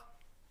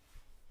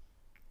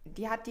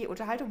 die hat die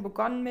Unterhaltung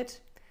begonnen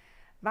mit: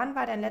 Wann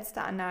war dein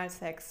letzter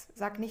Analsex?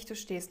 Sag nicht, du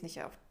stehst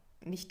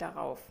nicht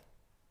darauf.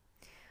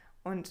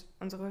 Und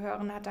unsere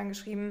Hörerin hat dann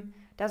geschrieben,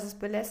 das ist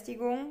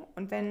Belästigung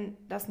und wenn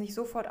das nicht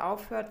sofort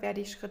aufhört,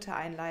 werde ich Schritte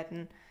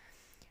einleiten,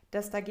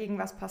 dass dagegen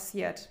was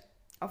passiert.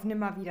 Auf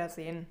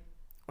Nimmerwiedersehen.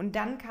 Und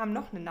dann kam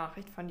noch eine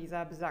Nachricht von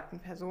dieser besagten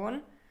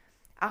Person.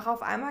 Ach,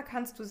 auf einmal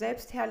kannst du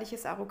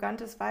selbstherrliches,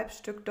 arrogantes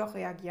Weibsstück doch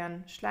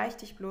reagieren. Schleich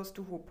dich bloß,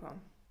 du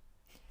Hupe.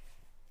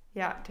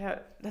 Ja,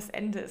 das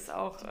Ende ist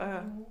auch...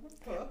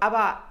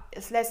 aber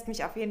es lässt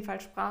mich auf jeden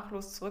Fall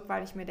sprachlos zurück,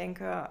 weil ich mir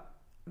denke,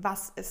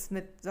 was ist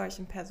mit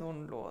solchen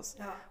Personen los?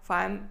 Ja. Vor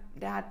allem,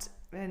 der hat,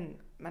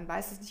 man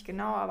weiß es nicht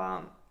genau,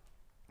 aber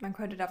man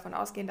könnte davon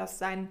ausgehen, dass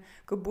sein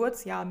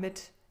Geburtsjahr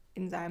mit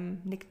in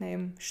seinem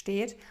Nickname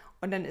steht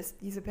und dann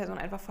ist diese Person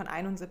einfach von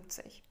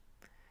 71.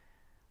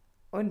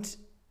 Und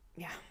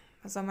ja,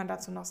 was soll man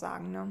dazu noch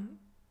sagen, ne?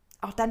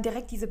 Auch dann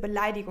direkt diese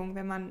Beleidigung,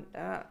 wenn man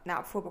eine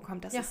Abfuhr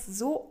bekommt, das ist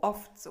so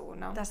oft so,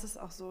 ne? Das ist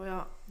auch so,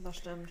 ja, das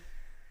stimmt.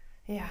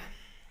 Ja.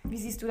 Wie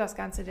siehst du das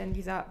Ganze denn,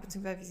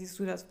 beziehungsweise wie siehst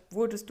du das?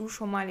 Wurdest du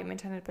schon mal im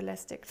Internet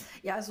belästigt?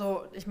 Ja,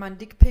 also ich meine,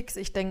 Dickpics,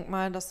 ich denke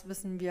mal, das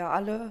wissen wir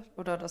alle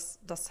oder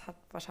das hat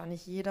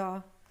wahrscheinlich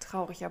jeder.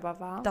 Traurig, aber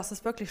wahr. Das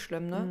ist wirklich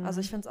schlimm, ne? Mhm.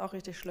 Also ich finde es auch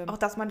richtig schlimm. Auch,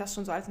 dass man das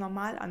schon so als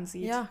normal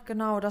ansieht. Ja,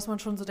 genau, dass man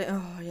schon so denkt,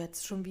 oh,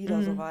 jetzt schon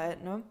wieder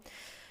soweit, ne?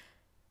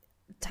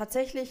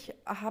 Tatsächlich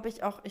habe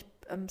ich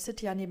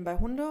sitte ja nebenbei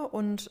Hunde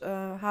und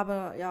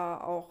habe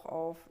ja auch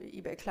auf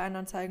eBay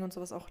Kleinanzeigen und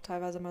sowas auch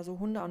teilweise mal so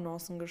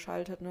Hundeannoncen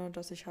geschaltet, ne,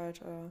 dass ich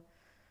halt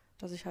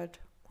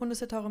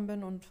Hundesitterin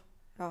bin und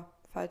ja,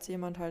 falls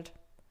jemand halt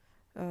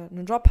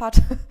einen Job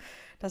hat,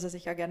 dass er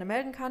sich ja gerne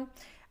melden kann.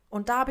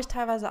 Und da habe ich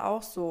teilweise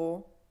auch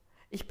so,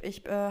 ich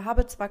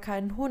habe zwar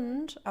keinen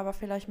Hund, aber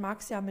vielleicht mag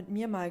es ja mit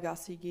mir mal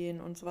Gassi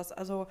gehen und sowas.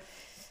 Also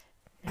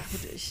ja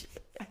gut, ich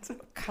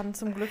kann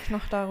zum Glück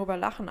noch darüber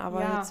lachen,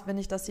 aber jetzt, wenn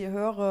ich das hier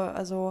höre,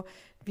 also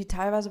wie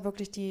teilweise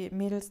wirklich die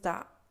Mädels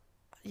da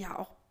ja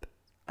auch,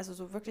 also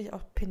so wirklich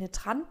auch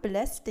penetrant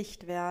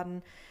belästigt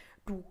werden.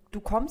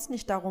 Du kommst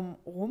nicht darum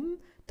rum,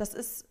 das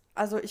ist,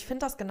 also ich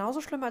finde das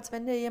genauso schlimm, als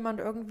wenn dir jemand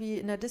irgendwie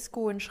in der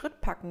Disco einen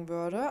Schritt packen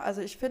würde.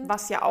 Also ich finde...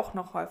 Was ja auch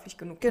noch häufig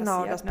genug passiert.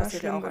 Genau, das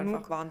passiert ja auch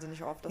einfach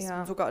wahnsinnig oft.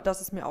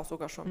 Das ist mir auch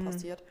sogar schon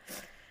passiert.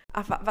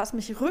 Was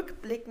mich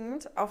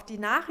rückblickend auf die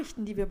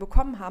Nachrichten, die wir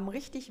bekommen haben,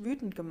 richtig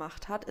wütend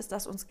gemacht hat, ist,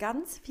 dass uns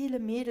ganz viele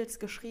Mädels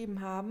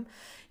geschrieben haben,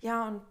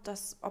 ja, und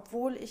das,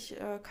 obwohl ich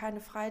keine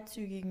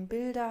freizügigen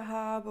Bilder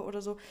habe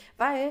oder so,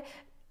 weil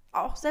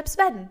auch selbst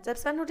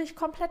wenn du dich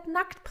komplett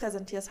nackt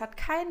präsentierst, hat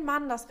kein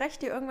Mann das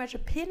Recht, dir irgendwelche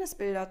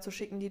Penisbilder zu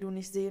schicken, die du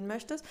nicht sehen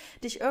möchtest,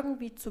 dich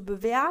irgendwie zu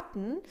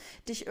bewerten,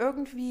 dich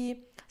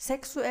irgendwie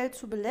sexuell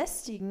zu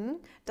belästigen.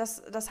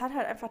 Das hat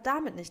halt einfach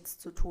damit nichts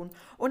zu tun.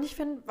 Und ich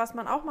finde, was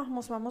man auch machen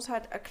muss, man muss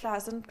halt, klar,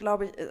 es sind,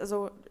 glaube ich,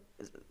 also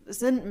es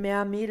sind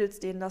mehr Mädels,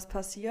 denen das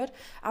passiert,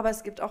 aber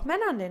es gibt auch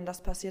Männern, denen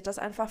das passiert, dass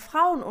einfach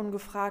Frauen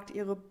ungefragt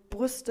ihre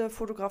Brüste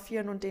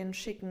fotografieren und denen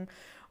schicken.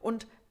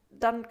 Und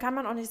dann kann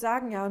man auch nicht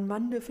sagen, ja, ein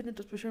Mann, der findet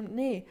das bestimmt.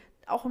 Nee,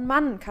 auch ein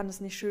Mann kann es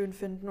nicht schön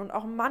finden. Und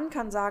auch ein Mann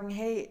kann sagen,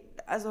 hey,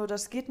 also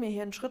das geht mir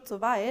hier einen Schritt zu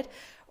weit.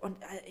 Und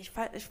ich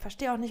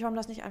verstehe auch nicht, warum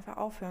das nicht einfach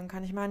aufhören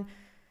kann. Ich meine,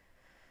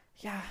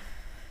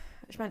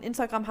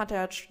 Instagram hat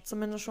ja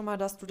zumindest schon mal,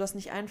 dass das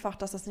nicht einfach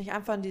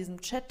in diesem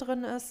Chat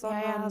drin ist,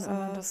 sondern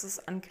dass du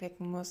es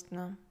anklicken musst,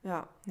 ne?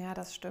 Ja. Ja,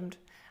 das stimmt.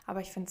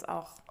 Aber ich finde es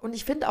auch. Und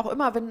ich finde auch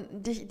immer,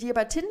 wenn dir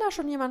bei Tinder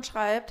schon jemand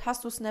schreibt,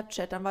 hast du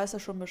Snapchat, dann weiß er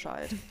schon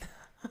Bescheid.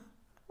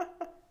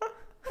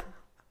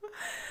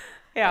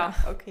 Ja,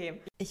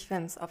 okay. Ich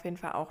finde es auf jeden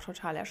Fall auch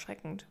total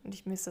erschreckend.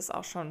 Und mir ist das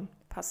auch schon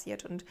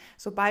passiert. Und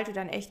sobald du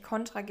dann echt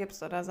Kontra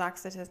gibst oder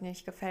sagst, dass dir das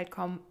nicht gefällt,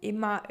 kommen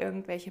immer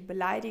irgendwelche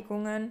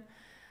Beleidigungen,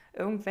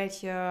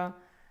 irgendwelche,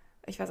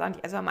 ich weiß auch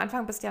nicht, also am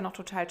Anfang bist du ja noch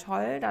total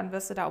toll, dann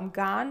wirst du da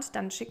umgarnt,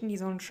 dann schicken die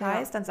so einen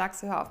Scheiß, dann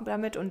sagst du, hör auf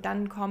damit und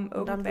dann kommen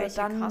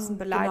irgendwelche krassen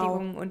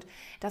Beleidigungen und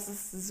das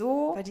ist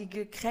so... Weil die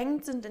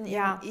gekränkt sind in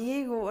ihrem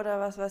Ego oder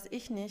was weiß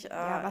ich nicht.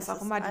 Was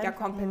auch immer, die da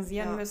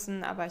kompensieren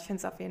müssen, aber ich finde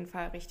es auf jeden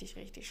Fall richtig,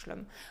 richtig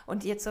schlimm.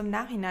 Und jetzt so im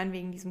Nachhinein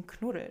wegen diesem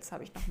Knuddels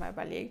habe ich nochmal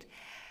überlegt.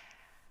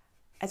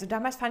 Also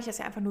damals fand ich das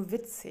ja einfach nur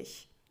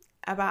witzig,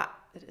 aber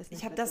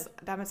ich habe das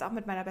damals auch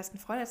mit meiner besten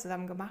Freundin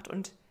zusammen gemacht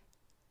und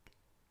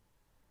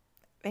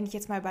wenn ich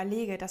jetzt mal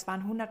überlege, das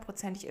waren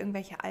 100%ig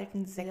irgendwelche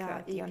alten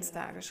Säcke, die uns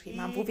da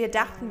geschrieben haben, wo wir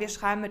dachten, wir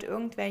schreiben mit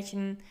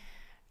irgendwelchen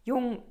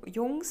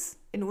Jungs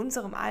in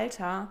unserem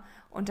Alter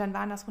und dann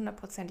waren das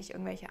 100%ig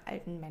irgendwelche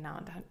alten Männer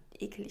und da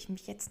ekel ich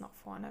mich jetzt noch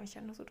vor, wenn ich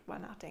ja nur so drüber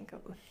nachdenke.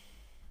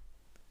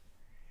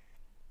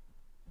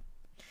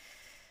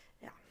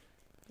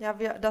 Ja,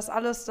 das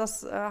alles,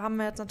 das haben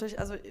wir jetzt natürlich,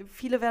 also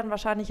viele werden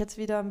wahrscheinlich jetzt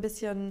wieder ein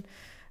bisschen,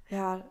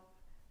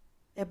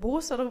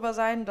 erbost darüber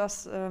sein,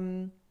 dass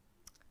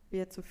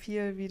wir zu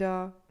viel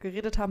wieder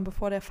geredet haben,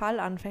 bevor der Fall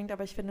anfängt.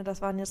 Aber ich finde,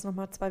 das waren jetzt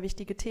nochmal 2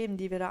 wichtige Themen,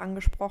 die wir da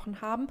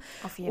angesprochen haben.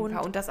 Auf jeden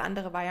Fall. Und das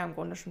andere war ja im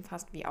Grunde schon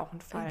fast wie auch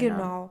ein Fall.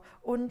 Genau. Ne?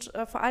 Und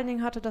vor allen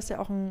Dingen hatte das ja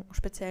auch einen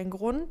speziellen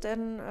Grund,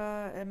 denn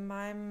in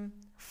meinem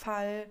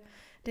Fall,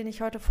 den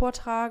ich heute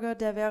vortrage,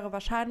 der wäre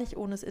wahrscheinlich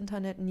ohne das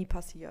Internet nie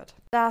passiert.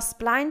 Das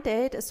Blind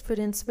Date ist für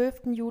den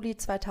 12. Juli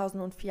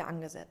 2004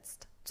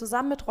 angesetzt.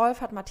 Zusammen mit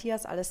Rolf hat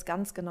Matthias alles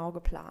ganz genau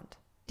geplant.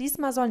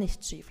 Diesmal soll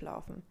nichts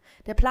schieflaufen.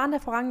 Der Plan der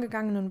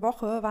vorangegangenen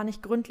Woche war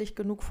nicht gründlich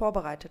genug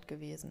vorbereitet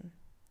gewesen.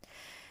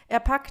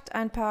 Er packt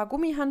ein paar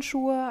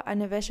Gummihandschuhe,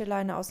 eine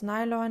Wäscheleine aus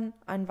Nylon,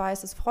 ein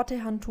weißes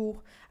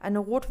Frotteehandtuch, eine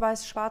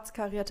rot-weiß-schwarz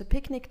karierte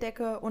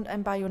Picknickdecke und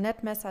ein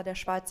Bajonettmesser der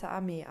Schweizer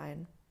Armee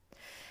ein.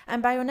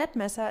 Ein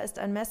Bajonettmesser ist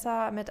ein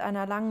Messer mit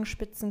einer langen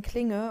spitzen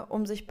Klinge,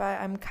 um sich bei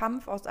einem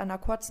Kampf aus einer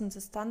kurzen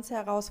Distanz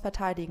heraus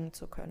verteidigen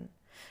zu können.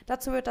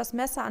 Dazu wird das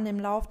Messer an dem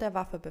Lauf der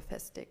Waffe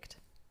befestigt.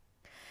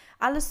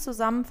 Alles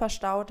zusammen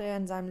verstaut er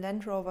in seinem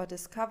Land Rover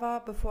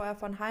Discover, bevor er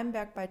von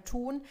Heimberg bei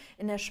Thun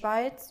in der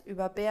Schweiz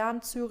über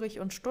Bern, Zürich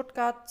und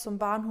Stuttgart zum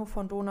Bahnhof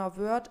von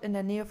Donauwörth in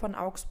der Nähe von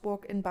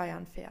Augsburg in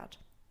Bayern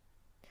fährt.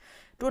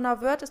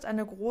 Donauwörth ist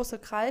eine große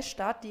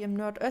Kreisstadt, die im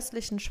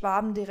nordöstlichen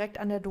Schwaben direkt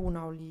an der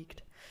Donau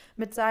liegt.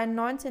 Mit seinen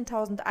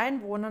 19.000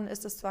 Einwohnern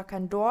ist es zwar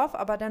kein Dorf,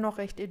 aber dennoch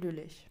recht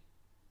idyllisch.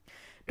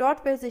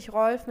 Dort will sich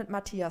Rolf mit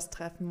Matthias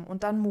treffen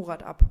und dann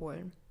Murat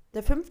abholen.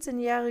 Der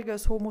 15-Jährige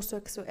ist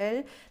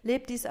homosexuell,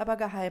 lebt dies aber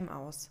geheim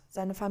aus.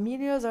 Seine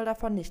Familie soll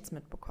davon nichts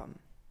mitbekommen.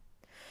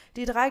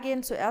 Die 3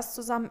 gehen zuerst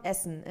zusammen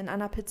essen, in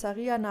einer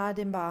Pizzeria nahe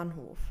dem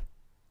Bahnhof.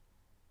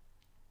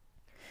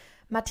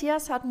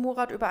 Matthias hat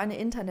Murat über eine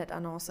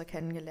Internetannonce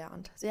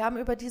kennengelernt. Sie haben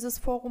über dieses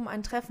Forum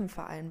ein Treffen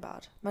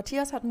vereinbart.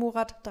 Matthias hat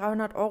Murat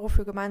 300 €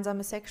 für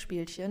gemeinsame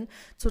Sexspielchen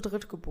zu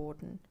dritt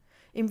geboten.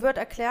 Ihm wird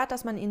erklärt,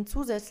 dass man ihn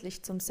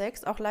zusätzlich zum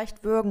Sex auch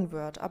leicht würgen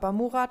wird, aber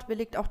Murat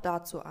willigt auch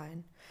dazu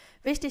ein.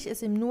 Wichtig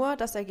ist ihm nur,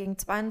 dass er gegen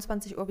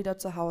 22 Uhr wieder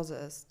zu Hause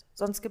ist.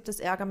 Sonst gibt es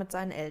Ärger mit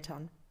seinen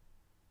Eltern.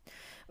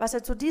 Was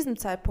er zu diesem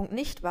Zeitpunkt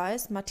nicht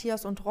weiß,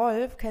 Matthias und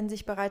Rolf kennen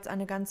sich bereits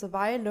eine ganze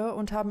Weile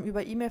und haben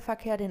über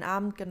E-Mail-Verkehr den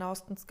Abend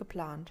genauestens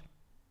geplant.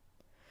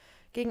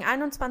 Gegen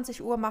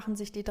 21 Uhr machen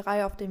sich die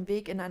 3 auf den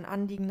Weg in ein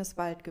anliegendes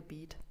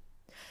Waldgebiet.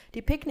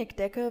 Die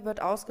Picknickdecke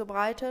wird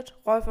ausgebreitet,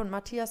 Rolf und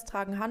Matthias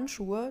tragen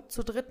Handschuhe,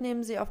 zu dritt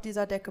nehmen sie auf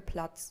dieser Decke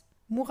Platz.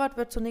 Murat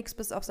wird zunächst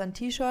bis auf sein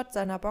T-Shirt,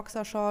 seiner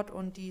Boxershort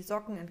und die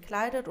Socken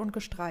entkleidet und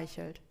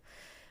gestreichelt.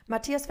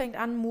 Matthias fängt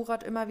an,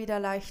 Murat immer wieder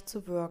leicht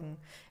zu würgen.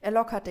 Er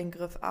lockert den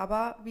Griff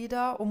aber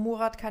wieder, um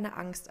Murat keine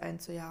Angst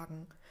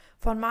einzujagen.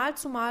 Von Mal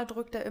zu Mal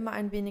drückt er immer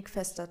ein wenig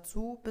fester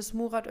zu, bis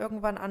Murat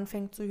irgendwann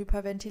anfängt zu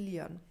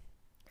hyperventilieren.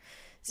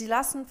 Sie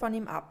lassen von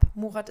ihm ab.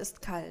 Murat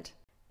ist kalt.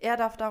 Er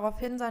darf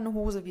daraufhin seine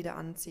Hose wieder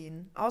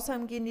anziehen.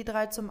 Außerdem gehen die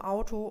drei zum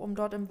Auto, um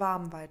dort im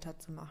Warmen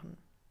weiterzumachen.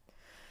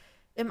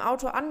 Im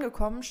Auto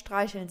angekommen,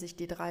 streicheln sich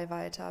die drei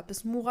weiter,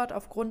 bis Murat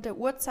aufgrund der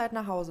Uhrzeit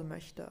nach Hause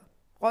möchte.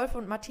 Rolf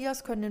und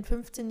Matthias können den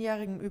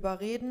 15-Jährigen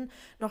überreden,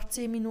 noch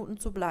 10 Minuten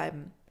zu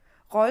bleiben.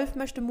 Rolf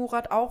möchte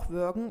Murat auch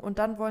würgen und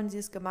dann wollen sie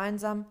es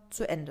gemeinsam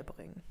zu Ende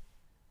bringen.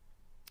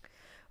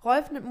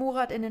 Rolf nimmt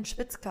Murat in den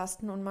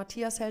Schwitzkasten und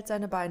Matthias hält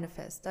seine Beine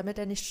fest, damit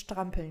er nicht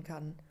strampeln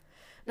kann.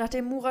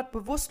 Nachdem Murat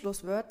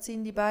bewusstlos wird,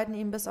 ziehen die beiden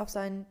ihn bis auf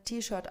sein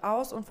T-Shirt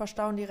aus und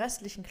verstauen die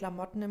restlichen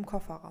Klamotten im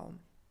Kofferraum.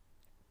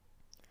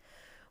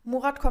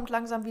 Murat kommt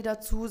langsam wieder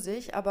zu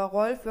sich, aber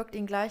Rolf wirkt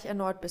ihn gleich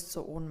erneut bis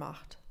zur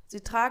Ohnmacht.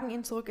 Sie tragen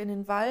ihn zurück in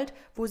den Wald,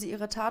 wo sie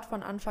ihre Tat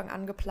von Anfang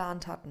an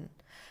geplant hatten.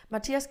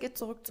 Matthias geht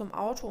zurück zum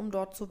Auto, um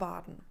dort zu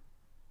warten.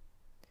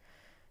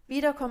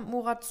 Wieder kommt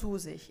Murat zu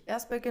sich.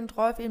 Erst beginnt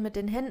Rolf ihn mit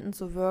den Händen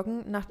zu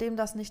würgen. Nachdem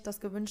das nicht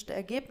das gewünschte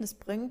Ergebnis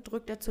bringt,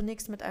 drückt er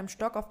zunächst mit einem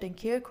Stock auf den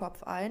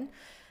Kehlkopf ein.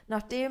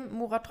 Nachdem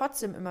Murat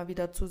trotzdem immer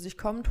wieder zu sich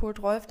kommt,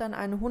 holt Rolf dann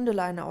eine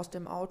Hundeleine aus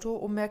dem Auto,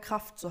 um mehr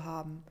Kraft zu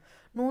haben.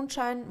 Nun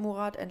scheint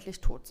Murat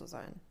endlich tot zu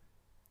sein.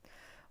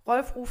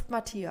 Rolf ruft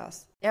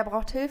Matthias. Er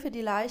braucht Hilfe,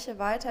 die Leiche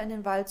weiter in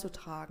den Wald zu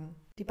tragen.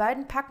 Die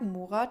beiden packen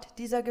Murat,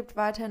 dieser gibt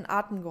weiterhin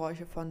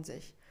Atemgeräusche von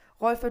sich.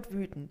 Rolf wird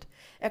wütend.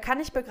 Er kann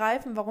nicht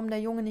begreifen, warum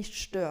der Junge nicht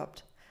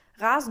stirbt.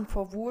 Rasend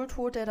vor Wut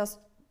holt er das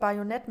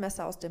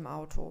Bajonettmesser aus dem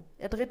Auto.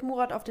 Er dreht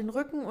Murat auf den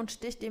Rücken und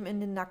sticht ihm in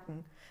den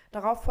Nacken.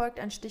 Darauf folgt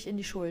ein Stich in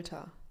die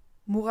Schulter.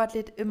 Murat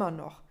lebt immer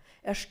noch.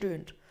 Er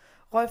stöhnt.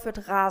 Rolf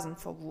wird rasend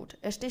vor Wut.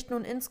 Er sticht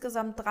nun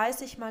insgesamt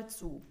 30 Mal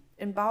zu.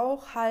 In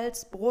Bauch,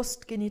 Hals,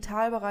 Brust,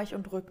 Genitalbereich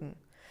und Rücken.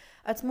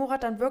 Als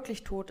Murat dann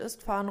wirklich tot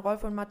ist, fahren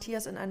Rolf und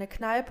Matthias in eine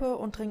Kneipe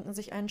und trinken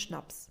sich einen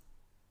Schnaps.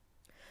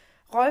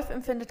 Rolf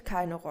empfindet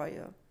keine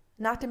Reue.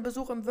 Nach dem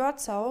Besuch im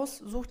Wirtshaus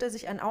sucht er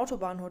sich ein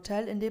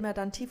Autobahnhotel, in dem er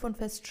dann tief und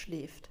fest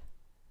schläft.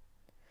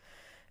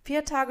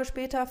 4 Tage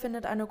später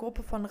findet eine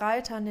Gruppe von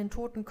Reitern den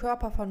toten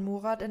Körper von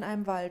Murat in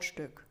einem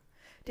Waldstück.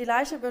 Die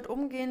Leiche wird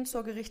umgehend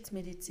zur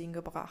Gerichtsmedizin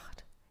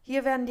gebracht.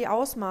 Hier werden die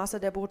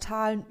Ausmaße der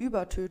brutalen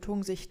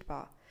Übertötung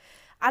sichtbar.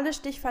 Alle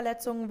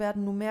Stichverletzungen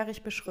werden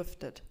numerisch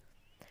beschriftet.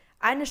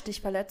 Eine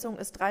Stichverletzung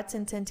ist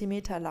 13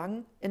 cm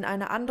lang, in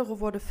eine andere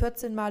wurde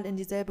 14 Mal in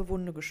dieselbe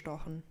Wunde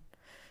gestochen.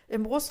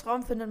 Im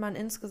Brustraum findet man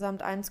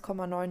insgesamt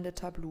 1,9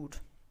 Liter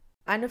Blut.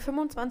 Eine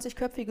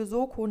 25-köpfige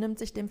Soko nimmt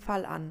sich dem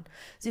Fall an.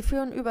 Sie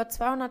führen über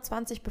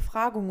 220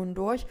 Befragungen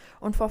durch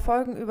und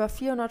verfolgen über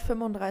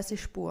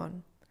 435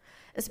 Spuren.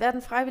 Es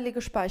werden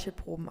freiwillige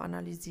Speichelproben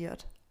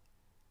analysiert.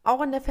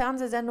 Auch in der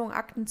Fernsehsendung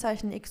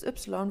Aktenzeichen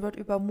XY wird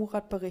über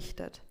Murat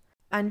berichtet.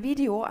 Ein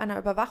Video einer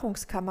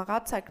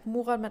Überwachungskamera zeigt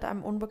Murat mit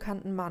einem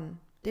unbekannten Mann,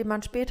 den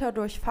man später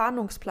durch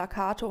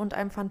Fahndungsplakate und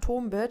einem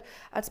Phantombild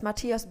als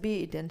Matthias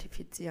B.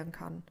 identifizieren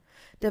kann.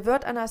 Der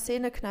Wirt einer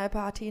Szenekneipe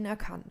hatte ihn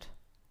erkannt.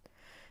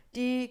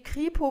 Die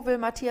Kripo will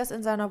Matthias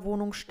in seiner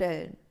Wohnung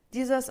stellen.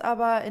 Dieser ist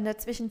aber in der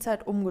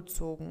Zwischenzeit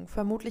umgezogen,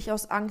 vermutlich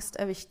aus Angst,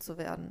 erwischt zu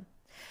werden.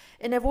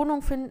 In der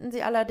Wohnung finden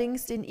sie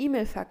allerdings den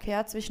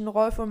E-Mail-Verkehr zwischen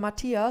Rolf und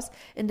Matthias,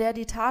 in der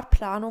die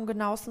Tatplanung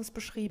genauestens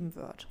beschrieben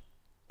wird.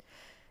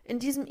 In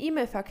diesem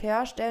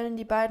E-Mail-Verkehr stellen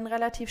die beiden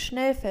relativ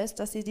schnell fest,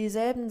 dass sie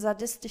dieselben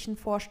sadistischen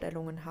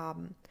Vorstellungen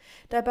haben.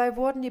 Dabei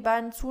wurden die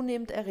beiden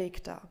zunehmend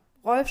erregter.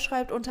 Rolf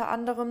schreibt unter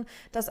anderem,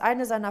 dass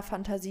eine seiner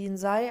Fantasien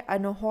sei,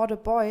 eine Horde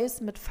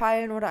Boys mit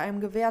Pfeilen oder einem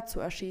Gewehr zu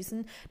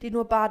erschießen, die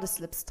nur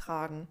Badeslips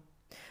tragen.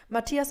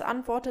 Matthias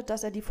antwortet,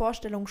 dass er die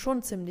Vorstellung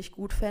schon ziemlich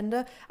gut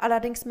fände,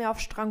 allerdings mehr auf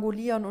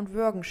Strangulieren und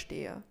Würgen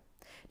stehe.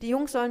 Die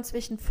Jungs sollen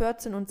zwischen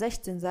 14 und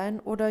 16 sein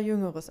oder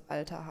jüngeres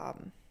Alter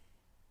haben.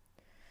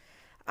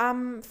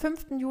 Am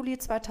 5. Juli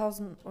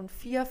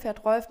 2004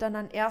 fährt Rolf dann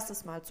ein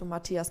erstes Mal zu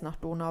Matthias nach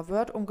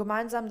Donauwörth, um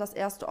gemeinsam das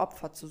erste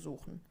Opfer zu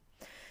suchen.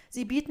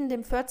 Sie bieten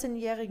dem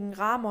 14-jährigen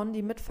Ramon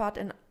die Mitfahrt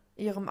in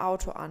ihrem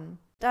Auto an.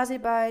 Da sie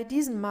bei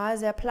diesem Mal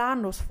sehr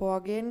planlos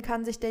vorgehen,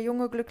 kann sich der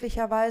Junge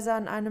glücklicherweise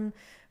an einem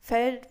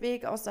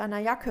Feldweg aus seiner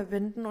Jacke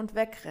winden und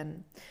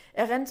wegrennen.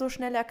 Er rennt so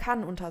schnell er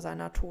kann unter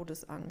seiner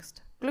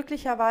Todesangst.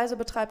 Glücklicherweise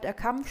betreibt er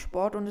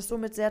Kampfsport und ist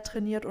somit sehr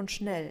trainiert und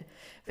schnell.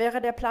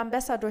 Wäre der Plan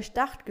besser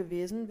durchdacht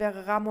gewesen,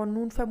 wäre Ramon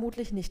nun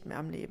vermutlich nicht mehr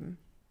am Leben.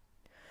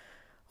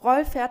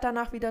 Rolf fährt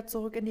danach wieder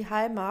zurück in die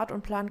Heimat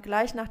und plant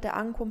gleich nach der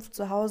Ankunft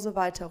zu Hause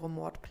weitere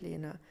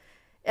Mordpläne.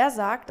 Er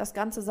sagt, das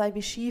Ganze sei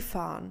wie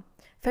Skifahren.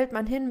 Fällt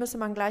man hin, müsse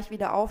man gleich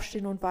wieder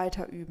aufstehen und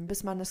weiter üben,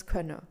 bis man es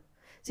könne.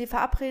 Sie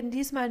verabreden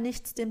diesmal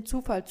nichts dem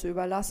Zufall zu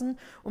überlassen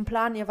und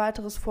planen ihr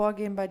weiteres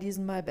Vorgehen bei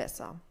diesem Mal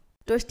besser.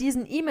 Durch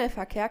diesen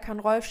E-Mail-Verkehr kann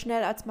Rolf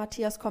schnell als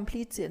Matthias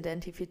Komplize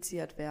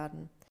identifiziert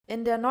werden.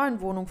 In der neuen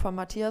Wohnung von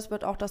Matthias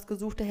wird auch das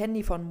gesuchte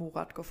Handy von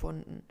Murat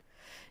gefunden.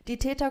 Die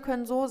Täter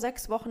können so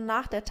 6 Wochen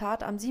nach der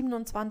Tat am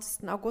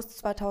 27. August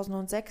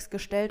 2006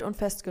 gestellt und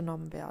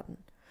festgenommen werden.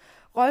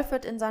 Rolf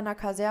wird in seiner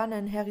Kaserne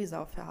in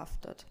Herisau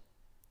verhaftet.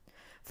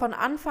 Von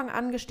Anfang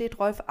an gesteht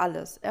Rolf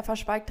alles, er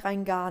verschweigt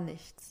rein gar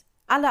nichts.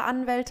 Alle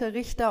Anwälte,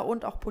 Richter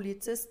und auch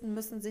Polizisten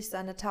müssen sich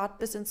seine Tat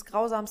bis ins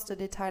grausamste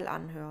Detail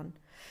anhören.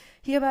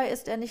 Hierbei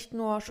ist er nicht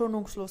nur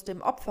schonungslos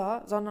dem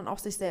Opfer, sondern auch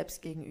sich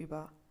selbst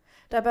gegenüber.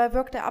 Dabei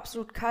wirkt er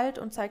absolut kalt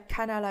und zeigt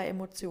keinerlei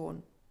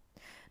Emotion.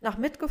 Nach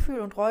Mitgefühl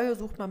und Reue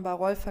sucht man bei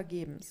Rolf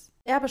vergebens.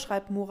 Er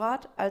beschreibt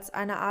Murat als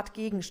eine Art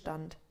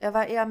Gegenstand. Er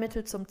war eher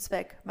Mittel zum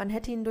Zweck. Man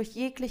hätte ihn durch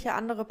jegliche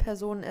andere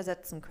Personen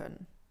ersetzen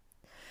können.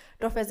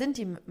 Doch wer sind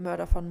die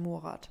Mörder von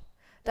Murat?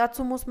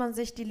 Dazu muss man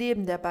sich die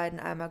Leben der beiden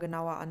einmal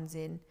genauer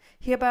ansehen.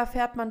 Hierbei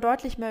erfährt man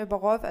deutlich mehr über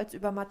Rolf als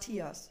über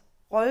Matthias.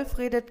 Rolf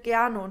redet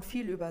gerne und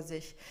viel über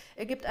sich.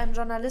 Er gibt einem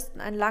Journalisten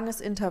ein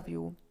langes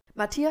Interview.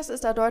 Matthias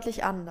ist da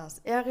deutlich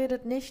anders. Er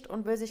redet nicht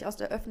und will sich aus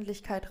der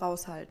Öffentlichkeit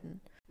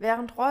raushalten.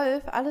 Während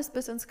Rolf alles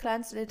bis ins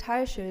kleinste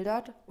Detail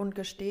schildert und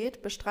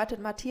gesteht,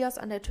 bestreitet Matthias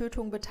an der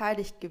Tötung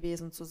beteiligt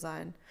gewesen zu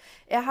sein.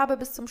 Er habe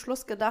bis zum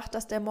Schluss gedacht,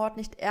 dass der Mord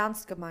nicht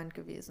ernst gemeint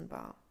gewesen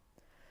war.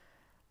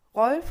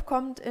 Rolf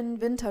kommt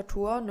in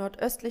Winterthur,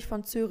 nordöstlich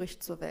von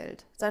Zürich, zur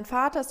Welt. Sein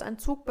Vater ist ein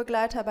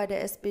Zugbegleiter bei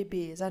der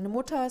SBB. Seine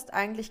Mutter ist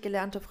eigentlich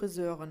gelernte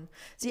Friseurin.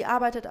 Sie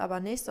arbeitet aber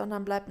nicht,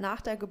 sondern bleibt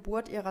nach der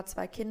Geburt ihrer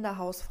 2 Kinder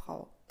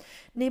Hausfrau.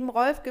 Neben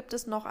Rolf gibt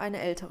es noch eine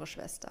ältere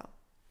Schwester.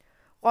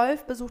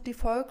 Rolf besucht die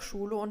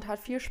Volksschule und hat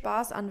viel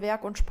Spaß an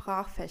Werk- und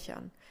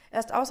Sprachfächern.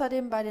 Er ist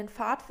außerdem bei den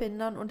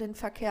Pfadfindern und den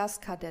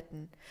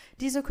Verkehrskadetten.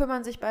 Diese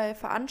kümmern sich bei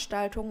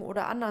Veranstaltungen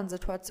oder anderen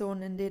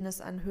Situationen, in denen es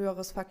ein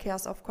höheres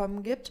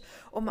Verkehrsaufkommen gibt,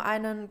 um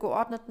einen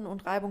geordneten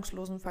und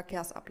reibungslosen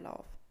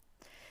Verkehrsablauf.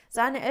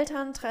 Seine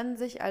Eltern trennen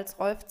sich, als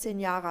Rolf 10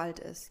 Jahre alt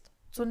ist.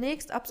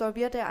 Zunächst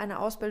absolviert er eine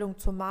Ausbildung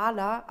zum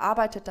Maler,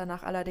 arbeitet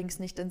danach allerdings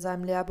nicht in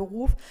seinem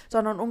Lehrberuf,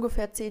 sondern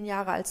ungefähr 10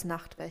 Jahre als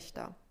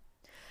Nachtwächter.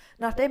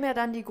 Nachdem er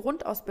dann die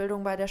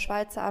Grundausbildung bei der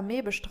Schweizer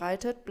Armee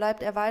bestreitet,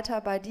 bleibt er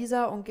weiter bei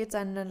dieser und geht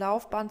seine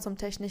Laufbahn zum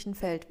technischen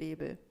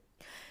Feldwebel.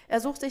 Er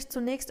sucht sich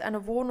zunächst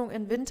eine Wohnung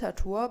in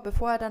Winterthur,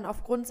 bevor er dann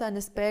aufgrund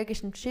seines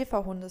belgischen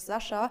Schäferhundes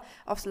Sascha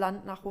aufs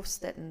Land nach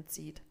Hofstetten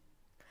zieht.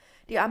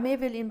 Die Armee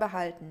will ihn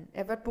behalten.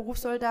 Er wird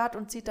Berufssoldat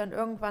und zieht dann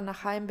irgendwann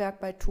nach Heimberg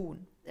bei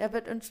Thun. Er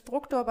wird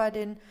Instruktor bei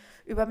den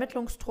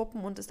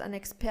Übermittlungstruppen und ist ein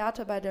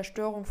Experte bei der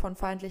Störung von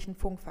feindlichem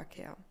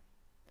Funkverkehr.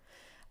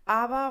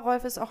 Aber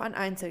Rolf ist auch ein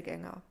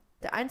Einzelgänger.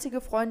 Der einzige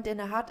Freund, den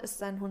er hat, ist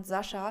sein Hund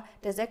Sascha,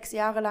 der 6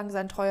 Jahre lang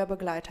sein treuer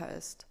Begleiter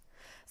ist.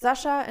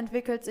 Sascha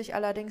entwickelt sich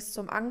allerdings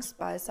zum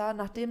Angstbeißer.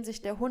 Nachdem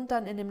sich der Hund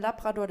dann in dem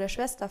Labrador der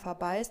Schwester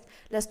verbeißt,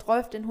 lässt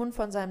Rolf den Hund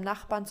von seinem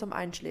Nachbarn zum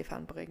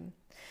Einschläfern bringen.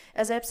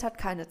 Er selbst hat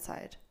keine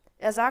Zeit.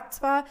 Er sagt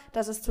zwar,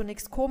 dass es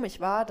zunächst komisch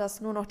war, dass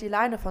nur noch die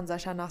Leine von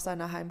Sascha nach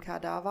seiner Heimkehr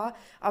da war,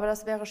 aber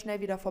das wäre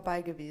schnell wieder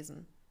vorbei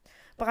gewesen.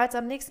 Bereits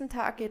am nächsten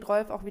Tag geht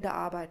Rolf auch wieder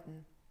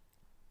arbeiten.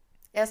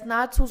 Er ist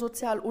nahezu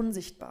sozial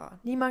unsichtbar.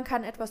 Niemand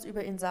kann etwas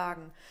über ihn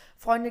sagen.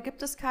 Freunde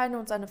gibt es keine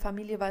und seine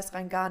Familie weiß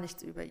rein gar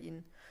nichts über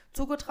ihn.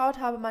 Zugetraut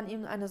habe man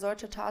ihm eine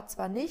solche Tat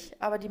zwar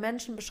nicht, aber die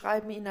Menschen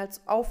beschreiben ihn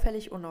als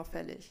auffällig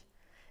unauffällig.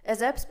 Er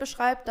selbst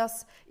beschreibt,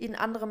 dass ihn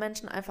andere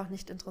Menschen einfach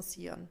nicht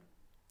interessieren.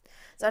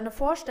 Seine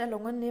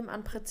Vorstellungen nehmen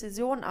an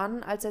Präzision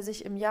an, als er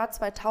sich im Jahr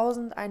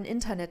 2000 einen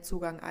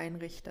Internetzugang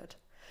einrichtet.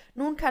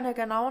 Nun kann er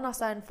genau nach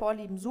seinen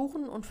Vorlieben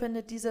suchen und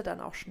findet diese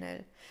dann auch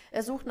schnell.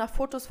 Er sucht nach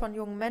Fotos von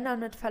jungen Männern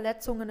mit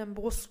Verletzungen im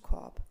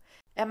Brustkorb.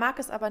 Er mag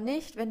es aber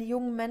nicht, wenn die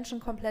jungen Menschen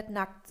komplett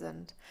nackt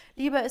sind.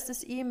 Lieber ist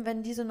es ihm,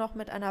 wenn diese noch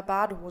mit einer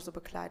Badehose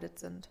bekleidet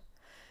sind.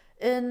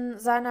 In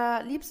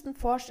seiner liebsten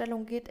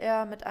Vorstellung geht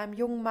er mit einem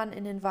jungen Mann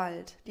in den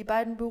Wald. Die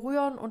beiden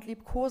berühren und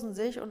liebkosen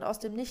sich und aus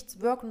dem Nichts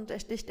wirkend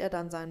ersticht er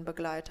dann seinen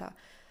Begleiter.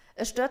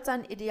 Es stört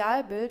sein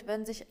Idealbild,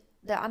 wenn sich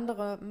der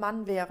andere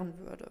Mann wehren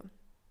würde.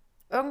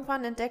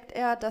 Irgendwann entdeckt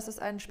er, dass es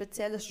ein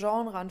spezielles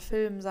Genre an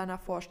Filmen seiner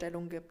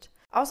Vorstellung gibt.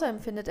 Außerdem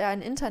findet er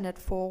ein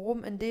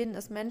Internetforum, in dem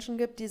es Menschen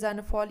gibt, die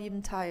seine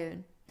Vorlieben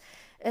teilen.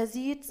 Er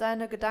sieht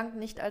seine Gedanken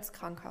nicht als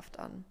krankhaft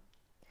an.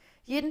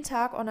 Jeden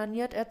Tag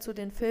onaniert er zu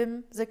den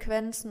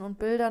Filmsequenzen und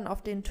Bildern,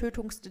 auf denen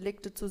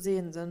Tötungsdelikte zu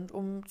sehen sind,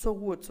 um zur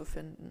Ruhe zu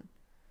finden.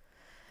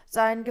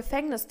 Sein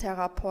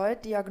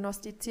Gefängnistherapeut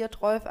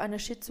diagnostiziert Rolf eine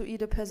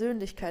schizoide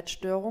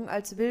Persönlichkeitsstörung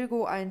als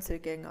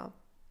Wilgo-Einzelgänger.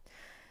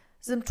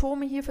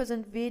 Symptome hierfür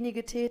sind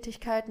wenige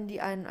Tätigkeiten, die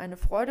einen eine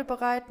Freude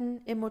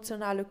bereiten,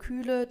 emotionale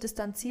Kühle,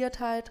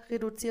 Distanziertheit,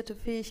 reduzierte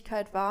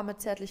Fähigkeit, warme,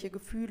 zärtliche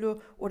Gefühle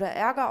oder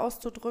Ärger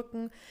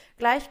auszudrücken,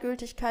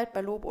 Gleichgültigkeit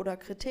bei Lob oder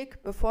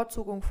Kritik,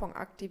 Bevorzugung von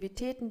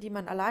Aktivitäten, die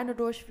man alleine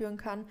durchführen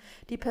kann,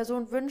 die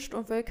Person wünscht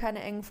und will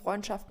keine engen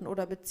Freundschaften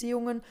oder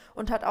Beziehungen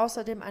und hat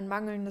außerdem ein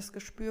mangelndes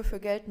Gespür für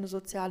geltende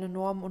soziale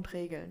Normen und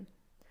Regeln.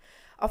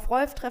 Auf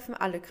Rolf treffen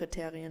alle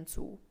Kriterien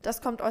zu.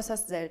 Das kommt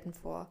äußerst selten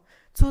vor.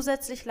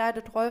 Zusätzlich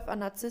leidet Rolf an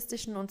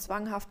narzisstischen und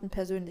zwanghaften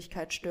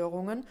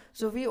Persönlichkeitsstörungen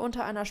sowie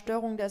unter einer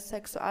Störung der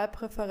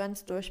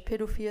Sexualpräferenz durch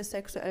pädophil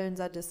sexuellen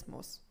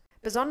Sadismus.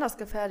 Besonders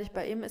gefährlich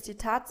bei ihm ist die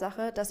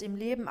Tatsache, dass ihm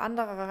Leben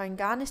anderer rein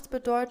gar nichts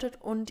bedeutet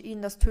und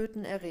ihn das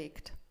Töten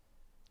erregt.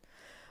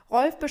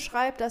 Rolf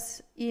beschreibt,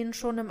 dass ihn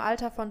schon im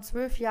Alter von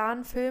 12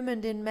 Jahren Filme,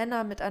 in denen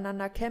Männer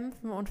miteinander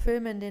kämpfen und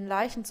Filme, in denen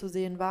Leichen zu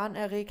sehen waren,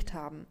 erregt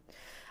haben.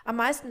 Am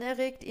meisten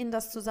erregt ihn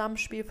das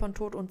Zusammenspiel von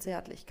Tod und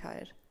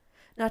Zärtlichkeit.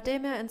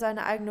 Nachdem er in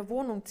seine eigene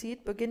Wohnung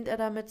zieht, beginnt er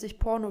damit, sich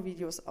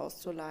Pornovideos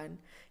auszuleihen.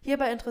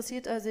 Hierbei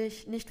interessiert er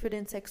sich nicht für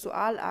den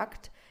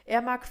Sexualakt,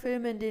 er mag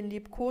Filme, in denen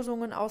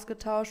Liebkosungen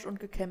ausgetauscht und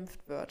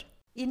gekämpft wird.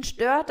 Ihn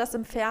stört, dass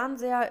im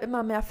Fernseher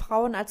immer mehr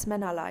Frauen als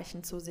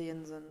Männerleichen zu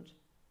sehen sind.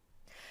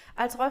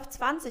 Als Rolf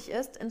 20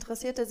 ist,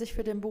 interessiert er sich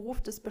für den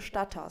Beruf des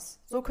Bestatters.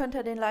 So könnte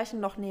er den Leichen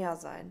noch näher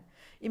sein.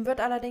 Ihm wird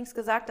allerdings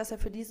gesagt, dass er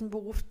für diesen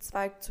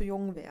Berufszweig zu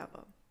jung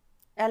wäre.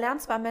 Er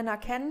lernt zwar Männer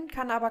kennen,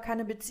 kann aber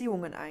keine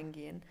Beziehungen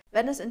eingehen.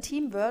 Wenn es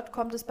intim wird,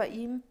 kommt es bei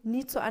ihm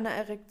nie zu einer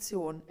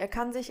Erektion. Er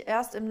kann sich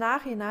erst im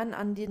Nachhinein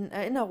an den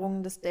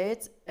Erinnerungen des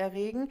Dates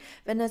erregen,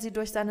 wenn er sie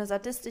durch seine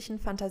sadistischen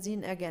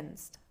Fantasien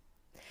ergänzt.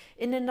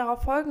 In den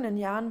darauf folgenden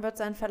Jahren wird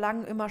sein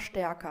Verlangen immer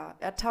stärker.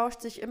 Er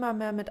tauscht sich immer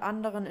mehr mit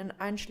anderen in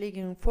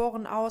einschlägigen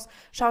Foren aus,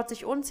 schaut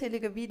sich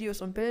unzählige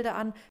Videos und Bilder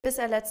an, bis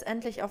er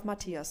letztendlich auf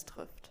Matthias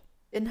trifft.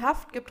 In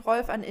Haft gibt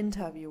Rolf ein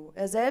Interview.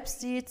 Er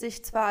selbst sieht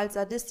sich zwar als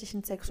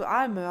sadistischen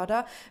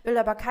Sexualmörder, will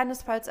aber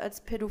keinesfalls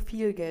als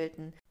pädophil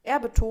gelten.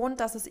 Er betont,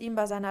 dass es ihm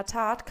bei seiner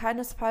Tat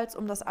keinesfalls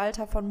um das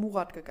Alter von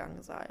Murat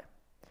gegangen sei.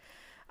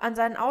 An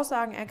seinen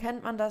Aussagen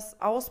erkennt man das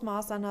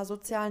Ausmaß seiner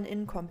sozialen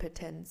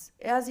Inkompetenz.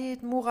 Er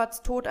sieht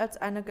Murats Tod als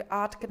eine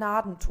Art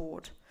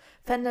Gnadentod.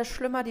 Fände es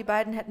schlimmer, die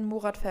beiden hätten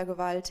Murat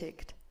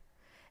vergewaltigt.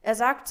 Er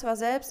sagt zwar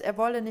selbst, er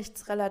wolle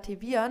nichts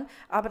relativieren,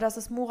 aber dass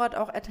es Murat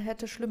auch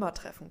hätte schlimmer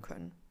treffen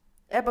können.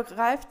 Er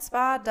begreift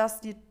zwar,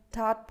 dass die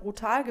Tat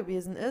brutal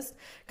gewesen ist,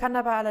 kann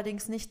dabei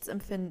allerdings nichts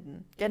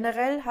empfinden.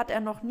 Generell hat er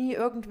noch nie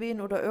irgendwen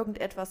oder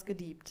irgendetwas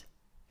geliebt.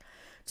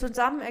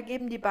 Zusammen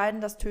ergeben die beiden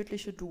das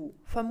tödliche Du.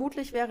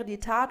 Vermutlich wäre die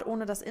Tat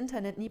ohne das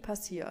Internet nie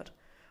passiert.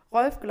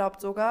 Rolf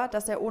glaubt sogar,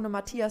 dass er ohne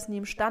Matthias nie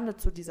imstande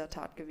zu dieser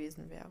Tat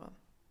gewesen wäre.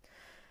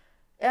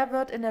 Er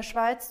wird in der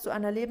Schweiz zu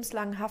einer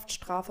lebenslangen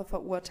Haftstrafe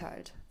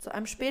verurteilt. Zu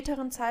einem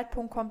späteren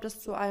Zeitpunkt kommt es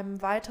zu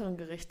einem weiteren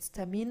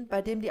Gerichtstermin,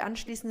 bei dem die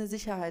anschließende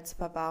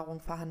Sicherheitsverwahrung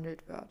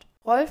verhandelt wird.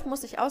 Rolf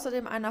muss sich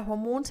außerdem einer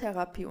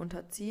Hormontherapie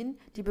unterziehen,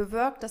 die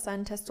bewirkt, dass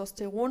sein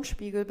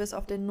Testosteronspiegel bis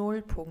auf den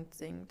Nullpunkt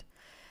sinkt.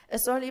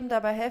 Es soll ihm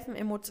dabei helfen,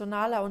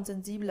 emotionaler und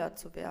sensibler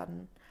zu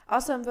werden.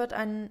 Außerdem wird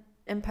ein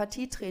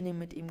Empathietraining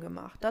mit ihm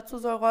gemacht. Dazu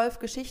soll Rolf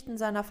Geschichten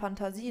seiner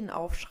Fantasien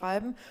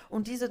aufschreiben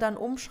und diese dann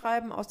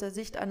umschreiben aus der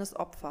Sicht eines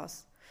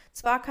Opfers.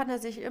 Zwar kann er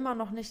sich immer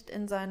noch nicht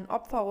in sein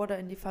Opfer oder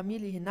in die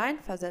Familie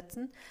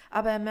hineinversetzen,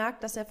 aber er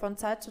merkt, dass er von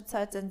Zeit zu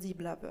Zeit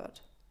sensibler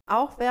wird.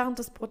 Auch während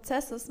des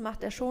Prozesses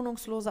macht er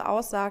schonungslose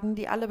Aussagen,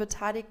 die alle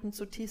Beteiligten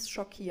zutiefst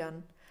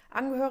schockieren.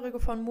 Angehörige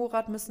von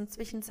Murat müssen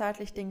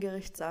zwischenzeitlich den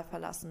Gerichtssaal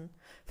verlassen.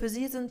 Für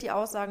sie sind die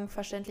Aussagen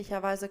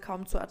verständlicherweise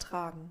kaum zu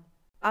ertragen.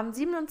 Am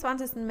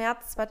 27.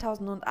 März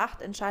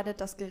 2008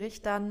 entscheidet das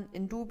Gericht dann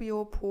in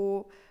dubio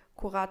pro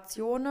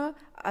curatione,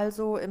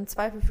 also im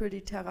Zweifel für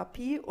die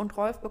Therapie, und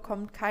Rolf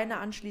bekommt keine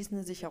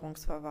anschließende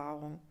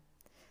Sicherungsverwahrung.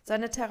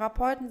 Seine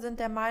Therapeuten sind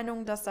der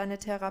Meinung, dass seine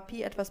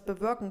Therapie etwas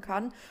bewirken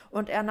kann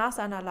und er nach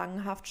seiner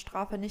langen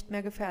Haftstrafe nicht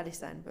mehr gefährlich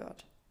sein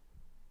wird.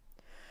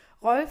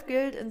 Rolf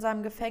gilt in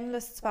seinem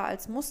Gefängnis zwar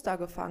als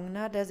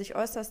Mustergefangener, der sich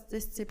äußerst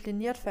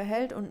diszipliniert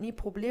verhält und nie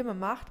Probleme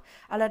macht,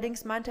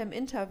 allerdings meint er im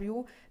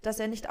Interview, dass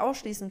er nicht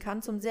ausschließen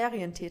kann, zum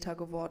Serientäter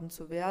geworden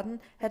zu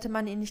werden, hätte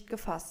man ihn nicht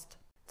gefasst.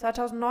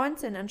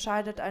 2019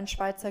 entscheidet ein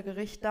Schweizer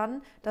Gericht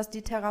dann, dass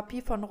die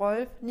Therapie von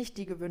Rolf nicht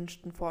die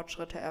gewünschten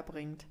Fortschritte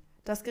erbringt.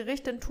 Das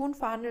Gericht in Thun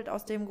verhandelt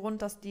aus dem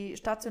Grund, dass die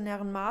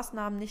stationären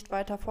Maßnahmen nicht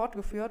weiter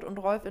fortgeführt und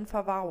Rolf in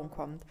Verwahrung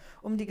kommt,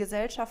 um die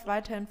Gesellschaft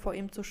weiterhin vor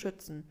ihm zu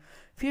schützen.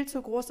 Viel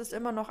zu groß ist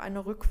immer noch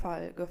eine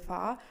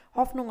Rückfallgefahr.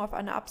 Hoffnung auf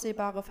eine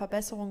absehbare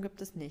Verbesserung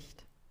gibt es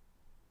nicht.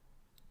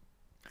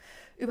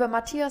 Über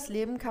Matthias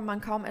Leben kann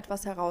man kaum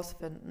etwas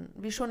herausfinden.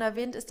 Wie schon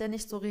erwähnt, ist er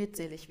nicht so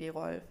redselig wie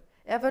Rolf.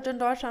 Er wird in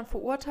Deutschland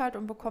verurteilt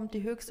und bekommt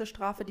die höchste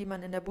Strafe, die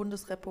man in der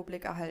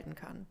Bundesrepublik erhalten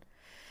kann.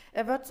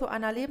 Er wird zu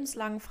einer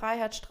lebenslangen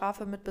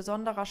Freiheitsstrafe mit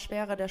besonderer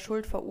Schwere der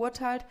Schuld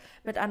verurteilt,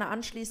 mit einer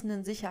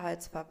anschließenden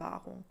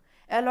Sicherheitsverwahrung.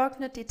 Er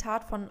leugnet die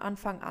Tat von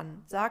Anfang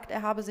an, sagt,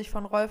 er habe sich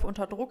von Rolf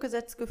unter Druck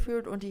gesetzt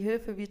gefühlt und die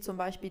Hilfe, wie zum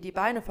Beispiel die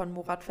Beine von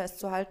Murat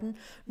festzuhalten,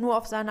 nur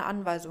auf seine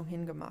Anweisung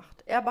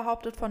hingemacht. Er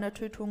behauptet, von der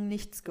Tötung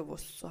nichts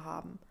gewusst zu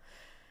haben.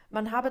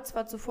 Man habe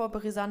zwar zuvor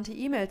brisante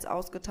E-Mails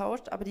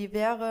ausgetauscht, aber die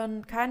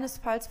wären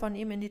keinesfalls von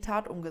ihm in die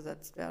Tat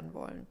umgesetzt werden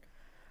wollen.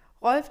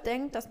 Rolf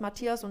denkt, dass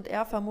Matthias und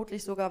er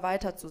vermutlich sogar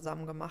weiter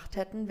zusammen gemacht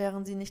hätten,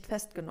 wären sie nicht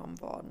festgenommen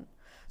worden.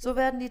 So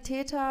werden die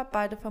Täter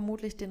beide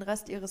vermutlich den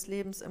Rest ihres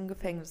Lebens im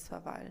Gefängnis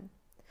verweilen.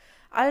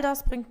 All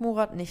das bringt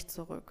Murat nicht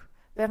zurück.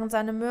 Während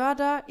seine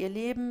Mörder ihr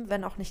Leben,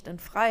 wenn auch nicht in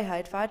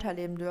Freiheit,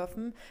 weiterleben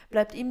dürfen,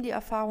 bleibt ihm die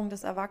Erfahrung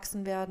des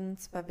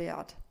Erwachsenwerdens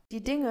verwehrt.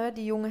 Die Dinge,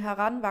 die junge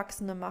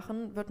Heranwachsende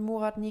machen, wird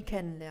Murat nie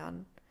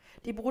kennenlernen.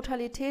 Die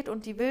Brutalität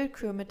und die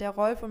Willkür, mit der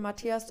Rolf und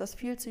Matthias das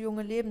viel zu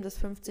junge Leben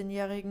des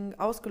 15-Jährigen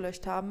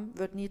ausgelöscht haben,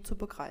 wird nie zu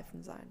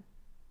begreifen sein.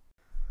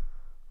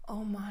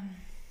 Oh Mann.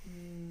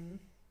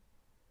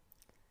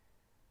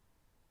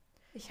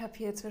 Ich habe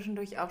hier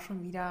zwischendurch auch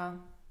schon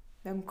wieder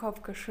mit dem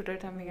Kopf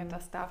geschüttelt, habe mir gedacht,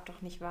 das darf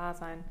doch nicht wahr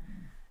sein.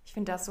 Ich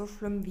finde das so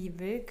schlimm, wie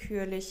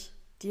willkürlich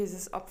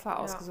dieses Opfer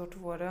ausgesucht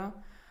wurde.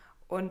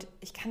 Und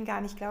ich kann gar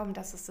nicht glauben,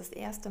 dass es das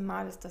erste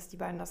Mal ist, dass die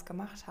beiden das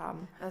gemacht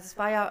haben. Also es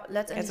war ja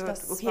letztendlich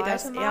das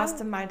zweite Mal.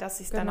 Erste Mal, dass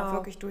sie es dann auch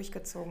wirklich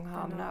durchgezogen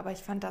haben. Ne? Aber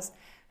ich fand, das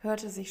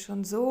hörte sich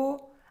schon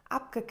so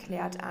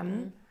abgeklärt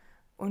an.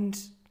 Und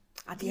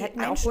die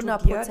hätten auch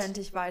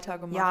 100%ig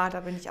weitergemacht. Ja, da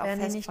bin ich auch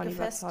fest von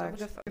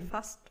überzeugt.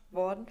 gefasst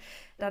worden,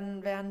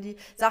 dann wären die,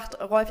 sagt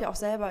Rolf ja auch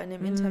selber in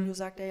dem Interview,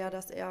 sagt er ja,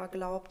 dass er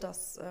glaubt,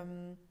 dass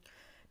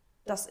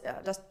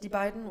die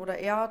beiden oder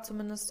er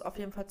zumindest auf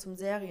jeden Fall zum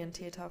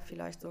Serientäter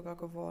vielleicht sogar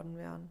geworden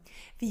wären.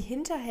 Wie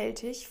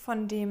hinterhältig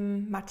von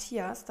dem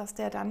Matthias, dass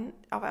der dann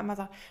auf einmal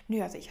sagt,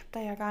 nö, also ich habe da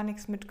ja gar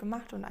nichts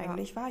mitgemacht und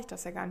eigentlich war ich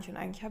das ja gar nicht und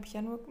eigentlich habe ich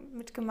ja nur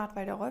mitgemacht,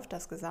 weil der Rolf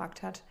das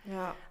gesagt hat.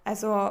 Ja.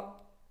 Also...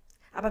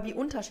 Aber wie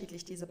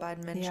unterschiedlich diese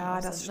beiden Menschen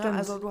auch sind. Das stimmt. Ne?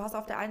 Also du hast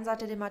auf der einen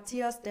Seite den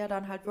Matthias, der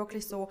dann halt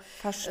wirklich so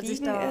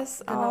verschwiegen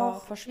ist. Genau,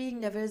 verschwiegen,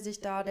 der will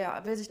sich da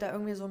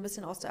irgendwie so ein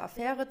bisschen aus der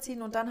Affäre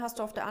ziehen. Und dann hast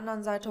du auf der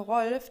anderen Seite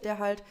Rolf, der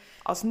halt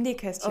aus dem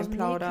Nähkästchen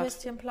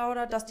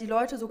plaudert, dass die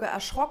Leute sogar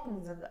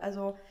erschrocken sind.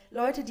 Also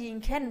Leute, die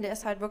ihn kennen, der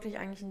ist halt wirklich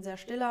eigentlich ein sehr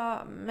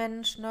stiller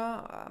Mensch,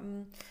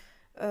 ne?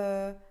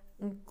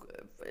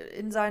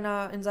 In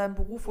seinem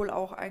Beruf wohl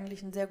auch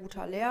eigentlich ein sehr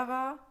guter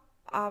Lehrer.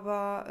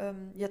 Aber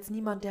jetzt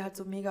niemand, der halt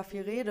so mega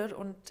viel redet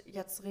und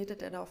jetzt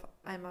redet er da auf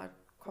einmal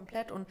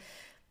komplett und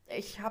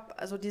ich habe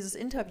also dieses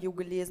Interview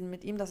gelesen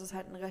mit ihm, das ist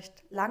halt ein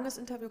recht langes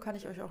Interview, kann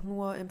ich euch auch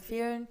nur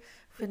empfehlen,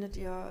 findet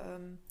ihr,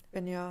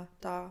 wenn ihr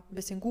da ein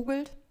bisschen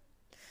googelt.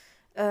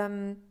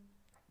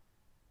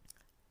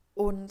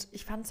 Und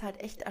ich fand es halt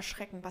echt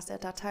erschreckend, was er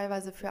da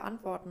teilweise für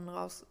Antworten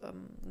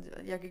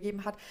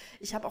gegeben hat.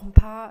 Ich habe auch ein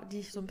paar, die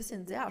ich so ein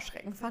bisschen sehr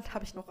erschreckend fand,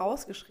 habe ich noch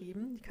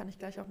rausgeschrieben, die kann ich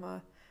gleich auch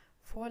mal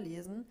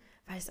vorlesen,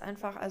 weil es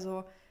einfach,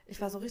 also ich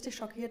war so richtig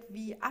schockiert,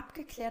 wie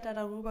abgeklärt er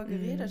darüber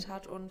geredet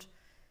hat und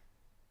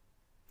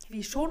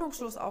wie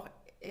schonungslos auch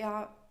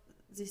er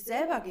sich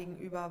selber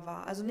gegenüber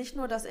war. Also nicht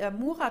nur, dass er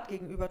Murat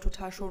gegenüber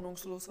total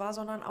schonungslos war,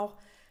 sondern auch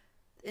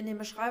in den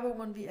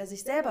Beschreibungen, wie er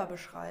sich selber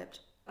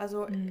beschreibt.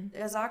 Also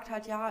er sagt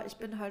halt, ja, ich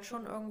bin halt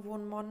schon irgendwo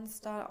ein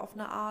Monster auf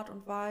eine Art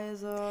und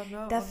Weise.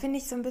 Ne? Da finde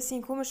ich so ein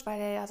bisschen komisch,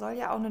 weil er soll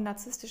ja auch eine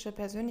narzisstische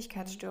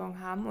Persönlichkeitsstörung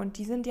haben und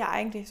die sind ja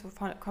eigentlich so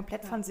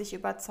komplett von sich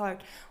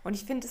überzeugt. Und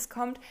ich finde, es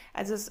kommt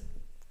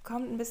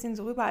ein bisschen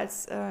so rüber,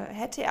 als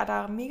hätte er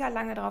da mega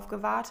lange drauf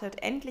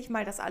gewartet, endlich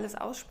mal das alles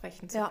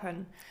aussprechen zu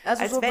können.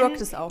 Also so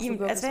wirkt es auch.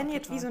 Als wenn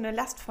jetzt wie so eine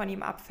Last von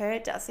ihm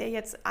abfällt, dass er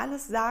jetzt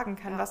alles sagen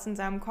kann, was in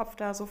seinem Kopf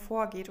da so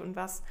vorgeht und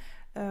was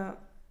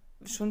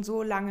schon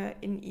so lange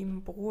in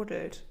ihm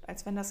brodelt,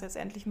 als wenn das jetzt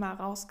endlich mal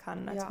raus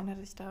kann, wenn er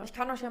sich da... Ich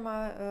kann euch ja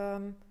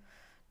mal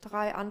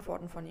 3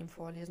 Antworten von ihm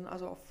vorlesen,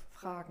 also auf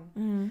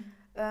Fragen.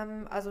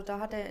 Also da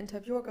hat der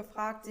Interviewer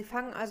gefragt, Sie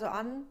fangen also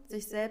an,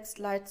 sich selbst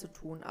leid zu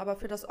tun, aber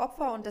für das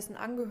Opfer und dessen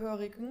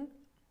Angehörigen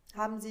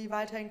haben Sie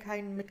weiterhin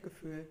kein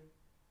Mitgefühl.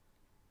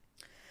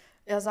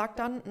 Er sagt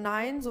dann,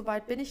 nein, so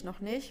weit bin ich noch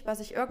nicht. Was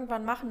ich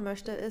irgendwann machen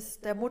möchte,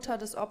 ist der Mutter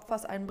des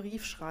Opfers einen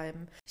Brief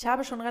schreiben. Ich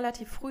habe schon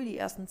relativ früh die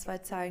ersten 2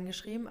 Zeilen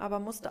geschrieben, aber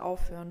musste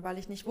aufhören, weil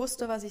ich nicht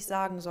wusste, was ich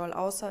sagen soll,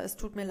 außer es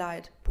tut mir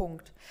leid.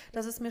 Punkt.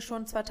 Das ist mir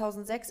schon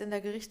 2006 in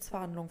der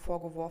Gerichtsverhandlung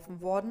vorgeworfen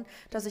worden,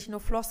 dass ich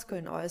nur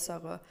Floskeln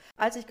äußere.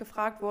 Als ich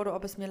gefragt wurde,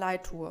 ob es mir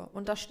leid tue,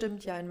 und das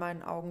stimmt ja in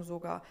meinen Augen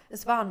sogar,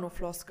 es waren nur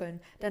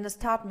Floskeln, denn es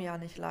tat mir ja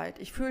nicht leid,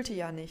 ich fühlte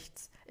ja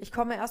nichts. Ich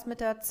komme erst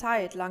mit der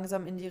Zeit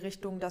langsam in die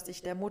Richtung, dass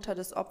ich der Mutter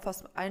des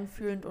Opfers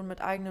einfühlend und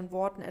mit eigenen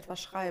Worten etwas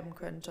schreiben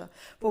könnte.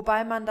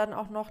 Wobei man dann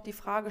auch noch die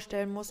Frage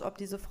stellen muss, ob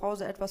diese Frau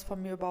so etwas von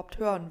mir überhaupt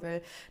hören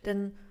will.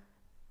 Denn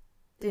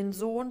den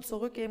Sohn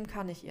zurückgeben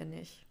kann ich ihr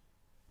nicht.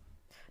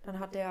 Dann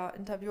hat der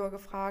Interviewer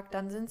gefragt,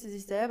 dann sind Sie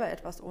sich selber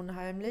etwas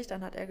unheimlich.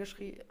 Dann hat er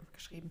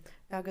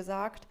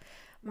gesagt,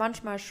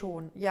 manchmal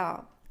schon,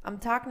 ja. Am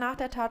Tag nach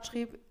der Tat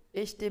schrieb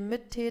ich dem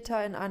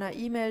Mittäter in einer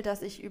E-Mail,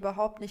 dass ich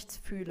überhaupt nichts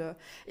fühle.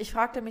 Ich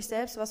fragte mich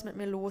selbst, was mit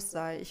mir los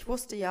sei. Ich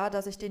wusste ja,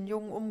 dass ich den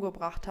Jungen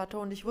umgebracht hatte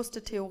und ich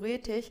wusste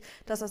theoretisch,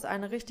 dass es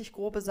eine richtig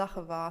grobe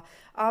Sache war.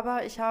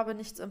 Aber ich habe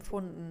nichts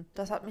empfunden.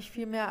 Das hat mich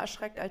viel mehr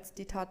erschreckt als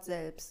die Tat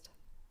selbst.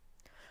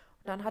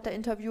 Und dann hat der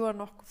Interviewer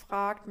noch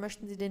gefragt,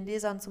 möchten Sie den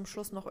Lesern zum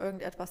Schluss noch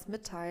irgendetwas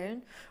mitteilen?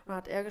 Und dann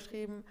hat er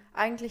geschrieben,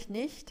 eigentlich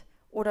nicht.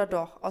 Oder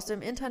doch? Aus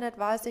dem Internet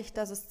weiß ich,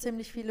 dass es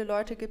ziemlich viele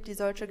Leute gibt, die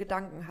solche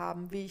Gedanken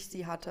haben, wie ich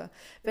sie hatte.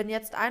 Wenn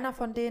jetzt einer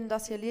von denen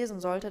das hier lesen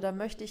sollte, dann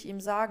möchte ich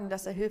ihm sagen,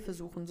 dass er Hilfe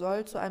suchen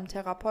soll, zu einem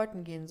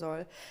Therapeuten gehen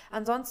soll.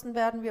 Ansonsten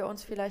werden wir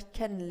uns vielleicht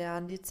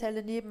kennenlernen. Die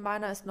Zelle neben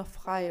meiner ist noch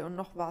frei und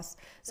noch was.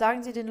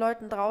 Sagen Sie den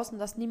Leuten draußen,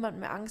 dass niemand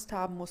mehr Angst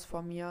haben muss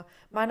vor mir.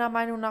 Meiner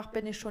Meinung nach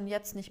bin ich schon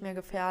jetzt nicht mehr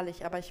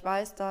gefährlich, aber ich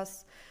weiß,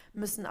 das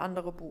müssen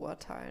andere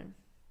beurteilen.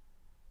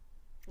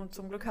 Und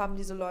zum Glück haben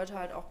diese Leute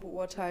halt auch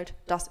beurteilt,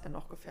 dass er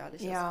noch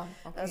gefährlich ist. Ja,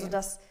 okay. Also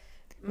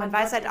man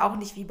weiß halt auch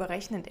nicht, wie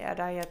berechnend er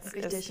da jetzt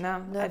ist.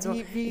 Ne? Also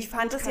ich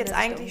fand es jetzt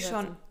eigentlich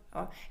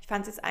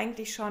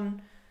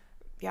schon,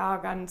 ja,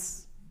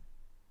 ganz,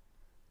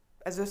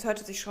 also es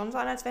hörte sich schon so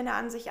an, als wenn er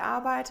an sich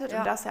arbeitet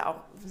und dass er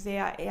auch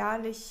sehr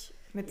ehrlich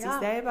mit sich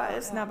selber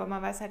ist, ne? Aber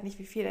man weiß halt nicht,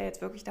 wie viel er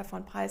jetzt wirklich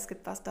davon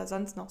preisgibt, was da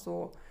sonst noch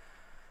so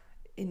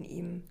in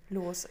ihm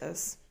los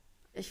ist.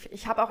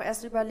 Ich habe auch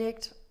erst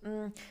überlegt,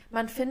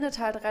 man findet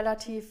halt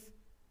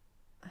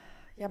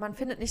man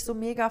findet nicht so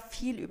mega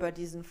viel über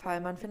diesen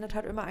Fall. Man findet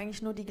halt immer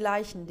eigentlich nur die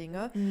gleichen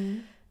Dinge.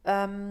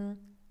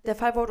 Der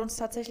Fall wurde uns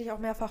tatsächlich auch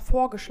mehrfach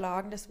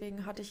vorgeschlagen,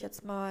 deswegen hatte ich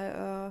jetzt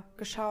mal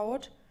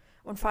geschaut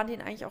und fand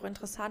ihn eigentlich auch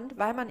interessant,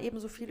 weil man eben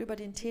so viel über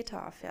den Täter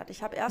erfährt.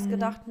 Ich habe erst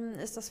gedacht,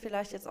 ist das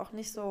vielleicht jetzt auch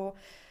nicht so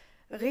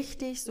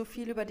richtig, so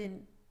viel über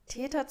den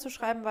Täter zu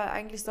schreiben, weil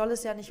eigentlich soll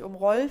es ja nicht um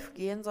Rolf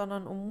gehen,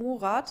 sondern um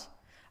Murat.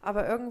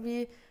 Aber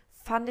irgendwie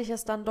fand ich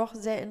es dann doch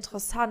sehr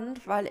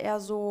interessant, weil er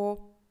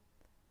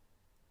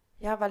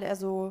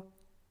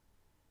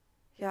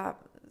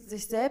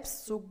sich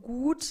selbst so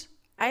gut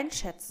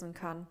einschätzen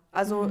kann.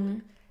 Also,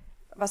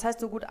 was heißt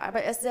so gut?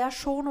 Aber er ist sehr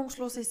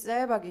schonungslos sich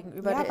selber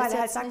gegenüber. Ja, Der weil ist er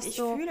halt jetzt sagt, nicht ich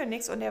so, fühle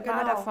nichts und er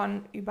war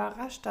davon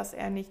überrascht, dass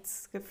er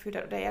nichts gefühlt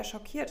hat oder eher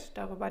schockiert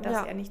darüber,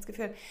 dass er nichts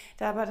gefühlt hat.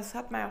 Aber das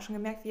hat man ja auch schon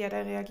gemerkt, wie er da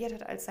reagiert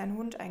hat, als sein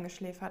Hund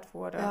eingeschläfert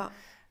wurde. Ja.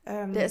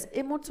 Der ist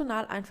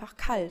emotional einfach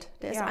kalt.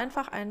 Der ist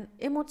einfach ein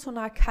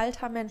emotional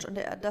kalter Mensch und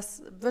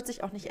das wird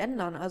sich auch nicht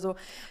ändern. Also,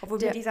 obwohl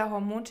mit dieser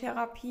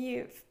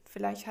Hormontherapie,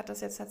 vielleicht hat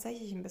das jetzt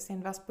tatsächlich ein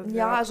bisschen was bewirkt.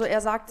 Ja, also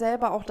er sagt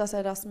selber auch, dass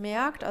er das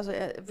merkt. Also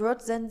er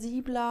wird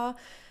sensibler.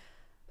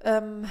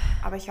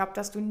 Aber ich glaube,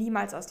 dass du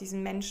niemals aus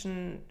diesen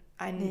Menschen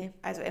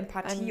also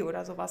Empathie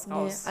oder sowas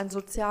raus... einen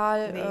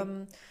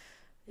sozial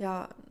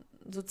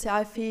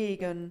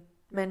fähigen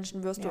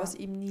Menschen wirst du aus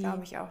ihm nie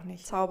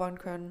zaubern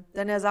können.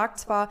 Denn er sagt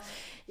zwar,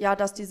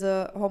 dass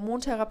diese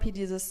Hormontherapie,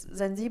 dieses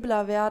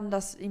sensibler werden,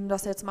 dass ihm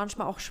das jetzt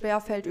manchmal auch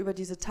schwerfällt, über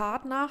diese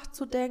Tat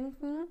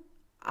nachzudenken,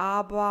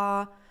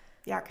 aber...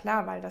 Ja,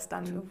 klar, weil das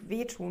dann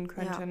wehtun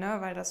könnte, ne?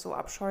 Weil das so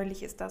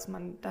abscheulich ist, dass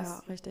man das... Ja,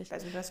 richtig.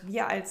 Also, dass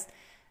wir als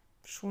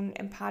schon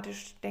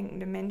empathisch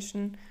denkende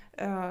Menschen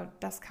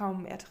das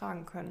kaum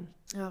ertragen können.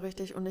 Ja,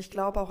 richtig. Und ich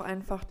glaube auch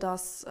einfach,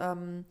 dass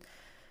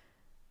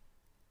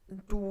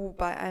du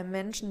bei einem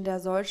Menschen, der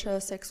solche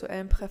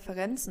sexuellen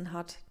Präferenzen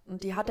hat,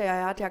 und er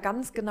hat ja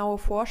ganz genaue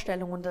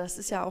Vorstellungen, und das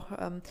ist ja auch,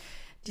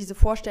 diese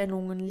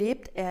Vorstellungen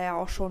lebt er ja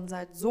auch schon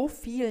seit so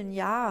vielen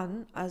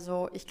Jahren,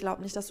 also ich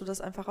glaube nicht, dass du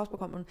das einfach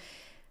rausbekommst.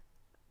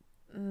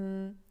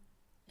 Und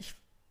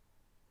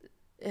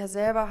er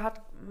selber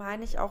hat,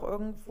 meine ich, auch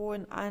irgendwo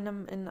in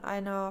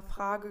einer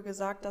Frage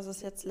gesagt, dass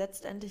es jetzt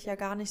letztendlich ja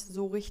gar nicht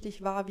so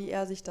richtig war, wie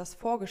er sich das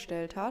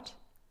vorgestellt hat.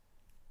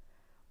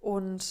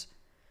 Und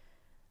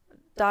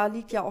da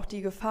liegt ja auch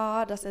die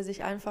Gefahr, dass er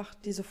sich einfach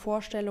diese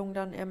Vorstellung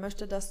dann, er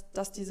möchte,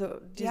 dass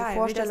diese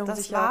Vorstellung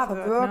sich ja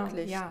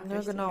verwirklicht. Wird, ne? Ja,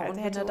 ne? Genau. Also und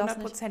er hätte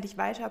hundertprozentig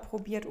weiter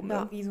probiert, um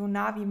irgendwie so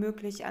nah wie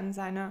möglich an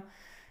seine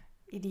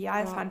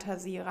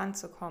Idealfantasie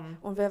ranzukommen.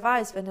 Und wer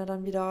weiß, wenn er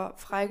dann wieder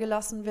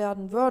freigelassen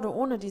werden würde,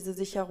 ohne diese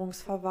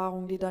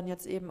Sicherungsverwahrung, die dann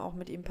jetzt eben auch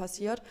mit ihm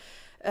passiert,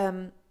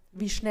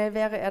 wie schnell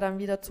wäre er dann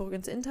wieder zurück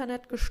ins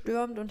Internet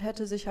gestürmt und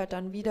hätte sich halt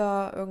dann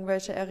wieder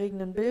irgendwelche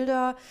erregenden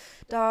Bilder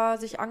da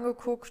sich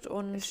angeguckt.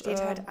 Und es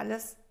steht halt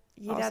alles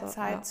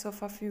jederzeit zur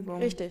Verfügung.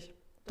 Richtig.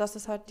 Das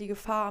ist halt die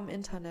Gefahr am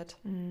Internet.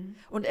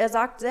 Und er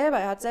hat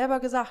selber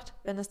gesagt,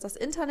 wenn es das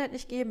Internet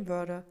nicht geben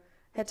würde,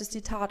 hätte es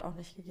die Tat auch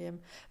nicht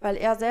gegeben. Weil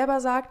er selber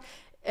sagt,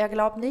 er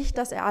glaubt nicht,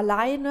 dass er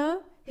alleine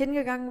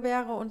hingegangen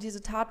wäre und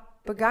diese Tat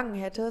begangen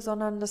hätte,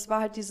 sondern das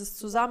war halt dieses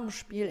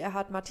Zusammenspiel. Er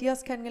hat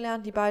Matthias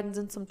kennengelernt, die beiden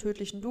sind zum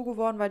tödlichen Du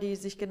geworden, weil die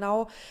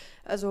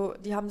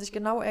haben sich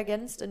genau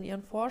ergänzt in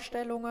ihren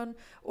Vorstellungen,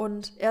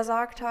 und er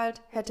sagt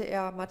halt, hätte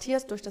er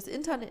Matthias durch das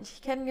Internet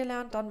nicht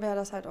kennengelernt, dann wäre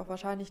das halt auch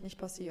wahrscheinlich nicht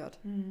passiert.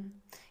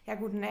 Ja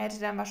gut, und er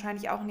hätte dann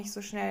wahrscheinlich auch nicht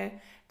so schnell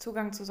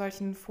Zugang zu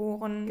solchen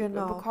Foren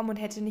bekommen und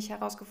hätte nicht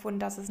herausgefunden,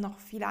 dass es noch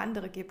viele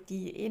andere gibt,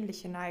 die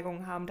ähnliche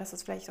Neigungen haben, dass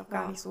es vielleicht auch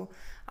gar nicht so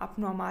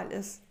abnormal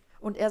ist.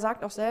 Und er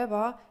sagt auch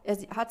selber, er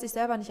hat sich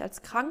selber nicht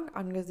als krank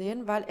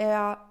angesehen, weil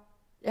er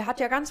hat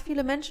ja ganz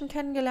viele Menschen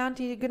kennengelernt,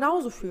 die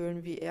genauso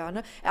fühlen wie er.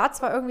 Ne? Er hat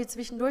zwar irgendwie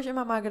zwischendurch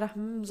immer mal gedacht,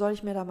 soll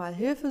ich mir da mal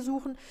Hilfe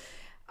suchen?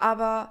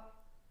 Aber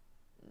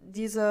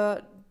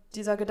dieser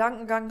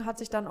Gedankengang hat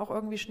sich dann auch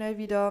irgendwie schnell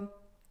wieder...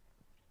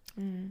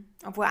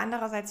 Obwohl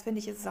andererseits finde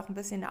ich, ist es auch ein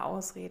bisschen eine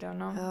Ausrede.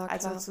 Ne? Ja,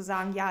 also zu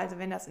sagen, also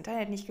wenn das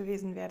Internet nicht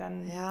gewesen wäre,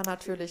 dann... Ja,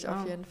 natürlich,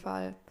 auf jeden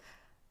Fall.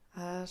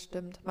 Ja,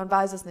 stimmt. Man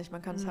weiß es nicht,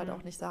 man kann es halt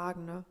auch nicht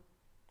sagen, ne?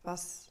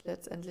 Was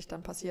letztendlich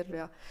dann passiert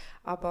wäre.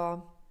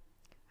 Aber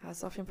es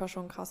ist auf jeden Fall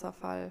schon ein krasser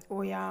Fall.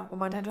 Oh ja. Und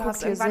man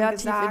guckt hier sehr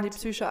tief in die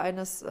Psyche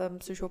eines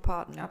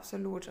Psychopathen.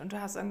 Absolut. Und du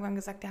hast irgendwann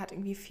gesagt, der hat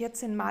irgendwie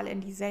 14 Mal in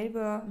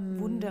dieselbe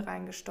Wunde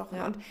reingestochen.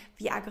 Ja. Und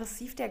wie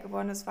aggressiv der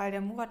geworden ist, weil der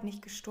Murat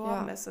nicht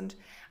gestorben ist. Und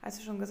als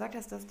du schon gesagt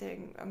hast, dass der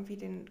irgendwie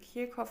den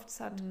Kehlkopf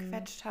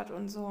zerquetscht hat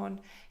und so. Und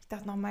ich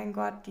dachte noch, mein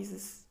Gott,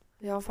 dieses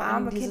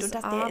arme Kind. Und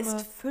der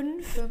ist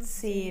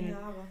 15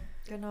 Jahre.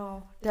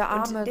 Genau. Der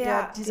Arme,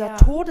 dieser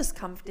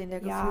Todeskampf, den der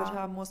geführt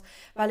haben muss.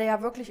 Weil er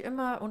ja wirklich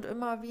immer und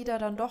immer wieder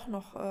dann doch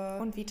noch...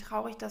 und wie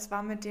traurig das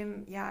war mit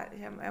dem,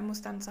 er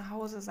muss dann zu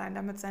Hause sein,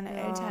 damit seine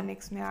Eltern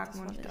nichts merken. Das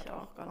fand ich dachte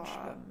auch ganz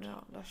schlimm.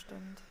 Ja, das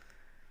stimmt.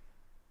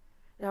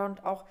 Ja,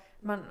 und auch,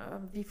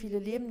 wie viele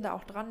Leben da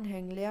auch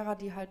dranhängen. Lehrer,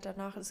 die halt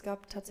danach... Es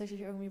gab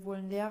tatsächlich irgendwie wohl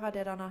einen Lehrer,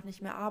 der danach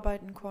nicht mehr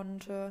arbeiten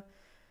konnte.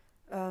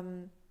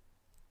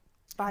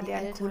 War Die der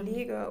ein Eltern-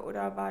 Kollege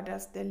oder war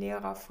das der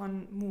Lehrer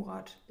von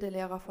Murat? Der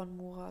Lehrer von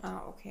Murat.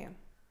 Ah, okay.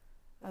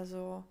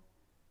 Also,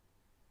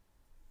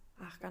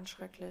 ganz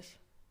schrecklich.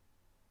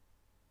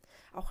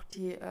 Auch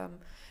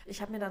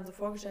ich habe mir dann so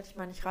vorgestellt, ich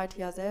meine, ich reite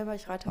ja selber,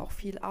 ich reite auch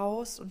viel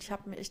aus und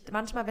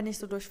manchmal, wenn ich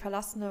so durch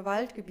verlassene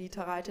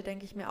Waldgebiete reite,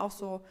 denke ich mir auch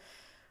so,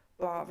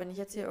 boah, wenn ich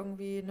jetzt hier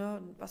irgendwie,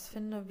 ne, was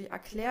finde,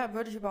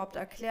 würde ich überhaupt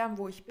erklären,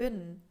 wo ich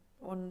bin?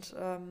 Und,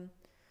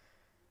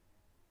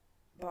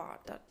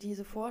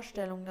 diese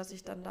Vorstellung, dass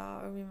ich dann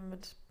da irgendwie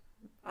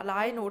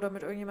alleine oder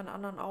mit irgendjemand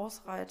anderen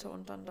ausreite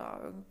und dann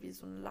da irgendwie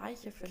so eine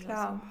Leiche finde.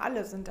 Klar,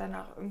 alle sind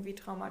danach irgendwie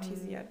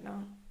traumatisiert,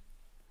 ne?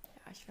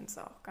 Ja, ich finde es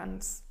auch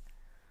ganz,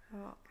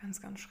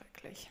 ganz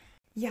schrecklich.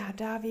 Ja,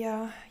 da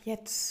wir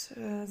jetzt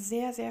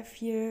sehr, sehr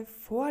viel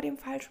vor dem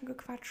Falschen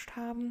gequatscht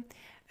haben,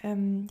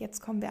 jetzt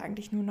kommen wir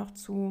eigentlich nur noch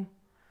zu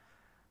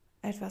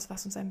etwas,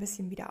 was uns ein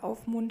bisschen wieder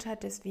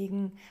aufmuntert.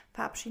 Deswegen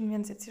verabschieden wir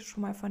uns jetzt hier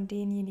schon mal von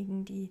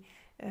denjenigen, die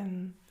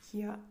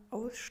hier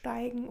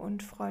aussteigen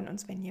und freuen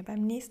uns, wenn ihr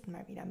beim nächsten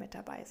Mal wieder mit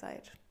dabei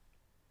seid.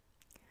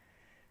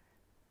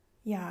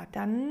 Ja,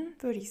 dann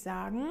würde ich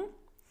sagen,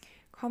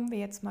 kommen wir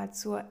jetzt mal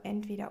zur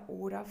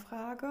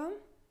Entweder-oder-Frage.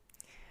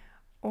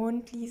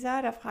 Und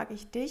Lisa, da frage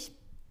ich dich,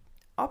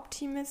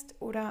 Optimist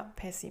oder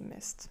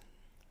Pessimist?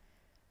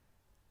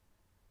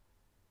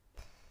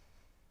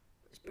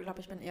 Ich glaube,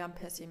 ich bin eher ein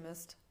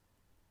Pessimist.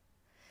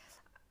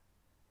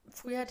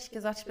 Früher hätte ich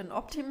gesagt, ich bin ein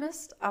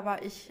Optimist, aber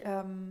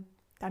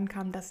dann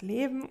kam das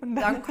Leben und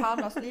dann kam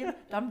das Leben,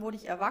 dann wurde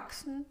ich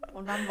erwachsen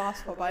und dann war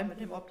es vorbei mit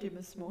dem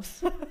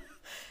Optimismus.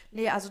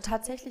 Nee, also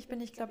tatsächlich bin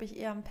ich, glaube ich,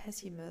 eher ein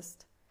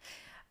Pessimist.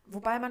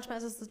 Wobei manchmal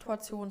ist es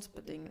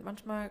situationsbedingt.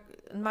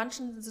 In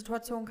manchen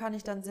Situationen kann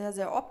ich dann sehr,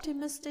 sehr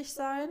optimistisch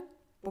sein,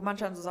 wo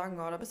manche dann so sagen,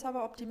 da bist du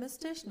aber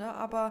optimistisch, ne?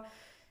 Aber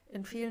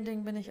in vielen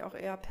Dingen bin ich auch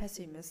eher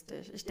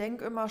pessimistisch. Ich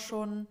denke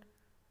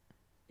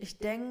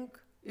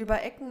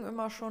über Ecken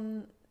immer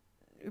schon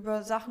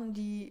über Sachen,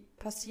 die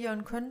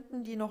passieren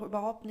könnten, die noch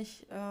überhaupt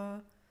nicht,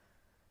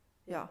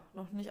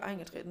 noch nicht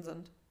eingetreten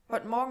sind.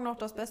 Heute Morgen noch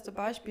das beste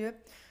Beispiel.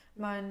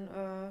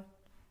 Mein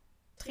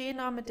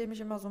Trainer, mit dem ich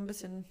immer so ein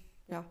bisschen,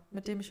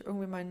 mit dem ich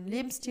irgendwie meinen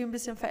Lebensstil ein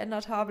bisschen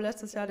verändert habe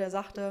letztes Jahr, der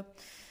sagte,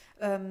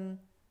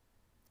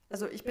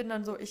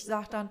 ich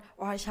sage dann,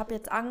 ich habe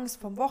jetzt Angst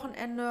vom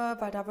Wochenende,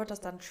 weil da wird das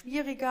dann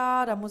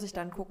schwieriger, da muss ich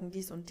dann gucken,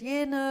 dies und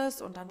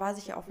jenes und dann weiß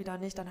ich ja auch wieder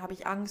nicht, dann habe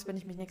ich Angst, wenn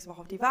ich mich nächste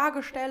Woche auf die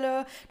Waage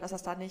stelle, dass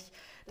das dann nicht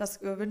das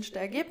gewünschte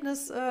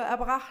Ergebnis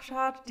erbracht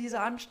hat, diese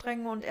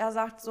Anstrengung und er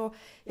sagt so,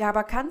 ja,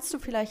 aber kannst du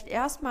vielleicht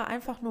erstmal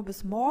einfach nur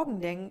bis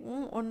morgen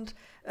denken und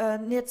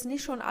jetzt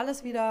nicht schon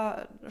alles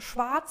wieder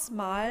schwarz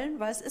malen,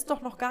 weil es ist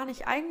doch noch gar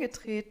nicht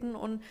eingetreten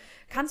und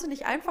kannst du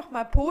nicht einfach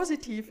mal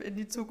positiv in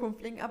die Zukunft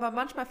blicken, aber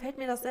manchmal fällt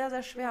mir das sehr,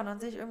 sehr schwer und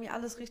dann sehe ich irgendwie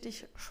alles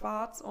richtig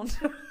schwarz und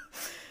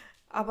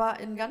aber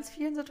in ganz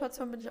vielen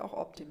Situationen bin ich auch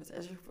Optimist.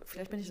 Also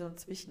vielleicht bin ich so ein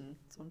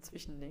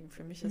Zwischending.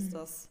 Für mich ist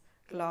das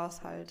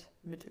Glas halt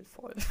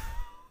mittelvoll.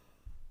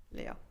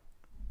 Leer.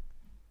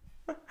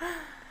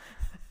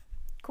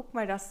 Guck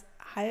mal, das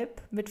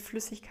halb mit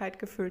Flüssigkeit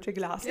gefüllte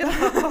Glas. Ja.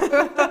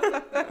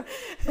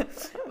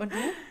 Und du?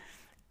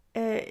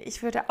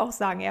 Ich würde auch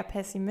sagen, eher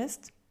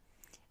Pessimist.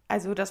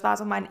 Also das war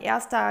so mein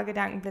erster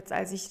Gedankenblitz,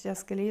 als ich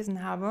das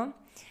gelesen habe.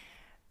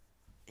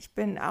 Ich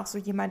bin auch so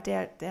jemand,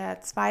 der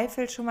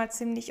zweifelt schon mal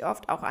ziemlich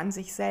oft, auch an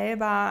sich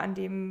selber,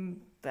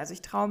 also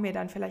ich traue mir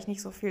dann vielleicht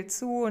nicht so viel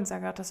zu und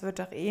sage, das wird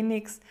doch eh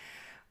nichts.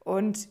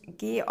 Und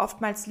gehe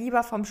oftmals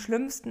lieber vom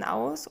Schlimmsten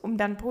aus, um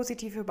dann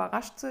positiv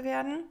überrascht zu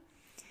werden.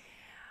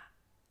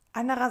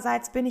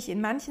 Andererseits bin ich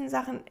in manchen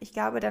Sachen, ich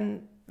glaube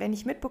dann, wenn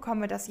ich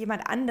mitbekomme, dass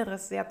jemand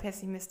anderes sehr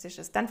pessimistisch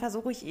ist, dann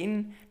versuche ich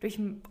ihn durch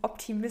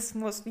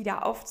Optimismus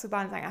wieder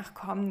aufzubauen und sagen, ach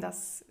komm,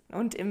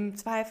 und im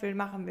Zweifel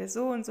machen wir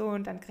so und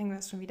dann kriegen wir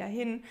es schon wieder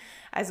hin.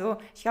 Also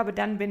ich glaube,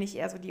 dann bin ich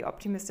eher so die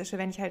Optimistische,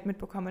 wenn ich halt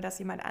mitbekomme, dass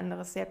jemand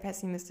anderes sehr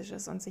pessimistisch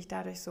ist und sich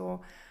dadurch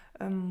so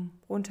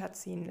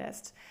runterziehen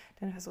lässt.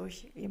 Dann versuche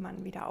ich,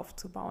 jemanden wieder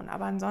aufzubauen.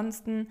 Aber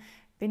ansonsten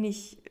bin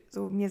ich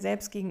so mir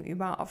selbst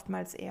gegenüber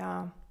oftmals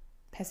eher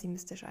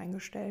pessimistisch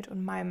eingestellt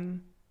und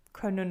meinem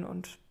Können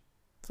und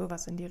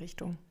sowas in die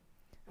Richtung.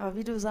 Aber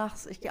wie du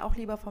sagst, ich gehe auch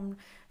lieber vom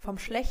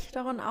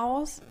Schlechteren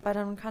aus, weil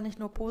dann kann ich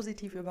nur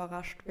positiv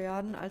überrascht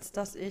werden, als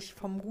dass ich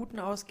vom Guten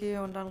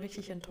ausgehe und dann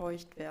richtig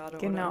enttäuscht werde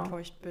oder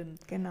enttäuscht bin.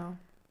 Genau.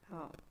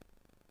 Ja.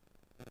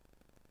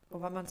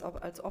 Wobei man es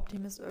als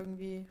Optimist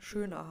irgendwie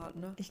schöner hat,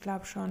 ne? Ich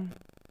glaube schon.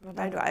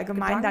 Weil du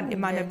allgemein dann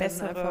immer eine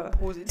bessere...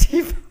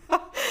 Positiv.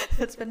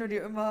 Als wenn du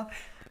dir immer...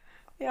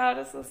 Ja,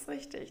 das ist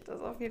richtig. Das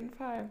auf jeden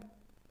Fall.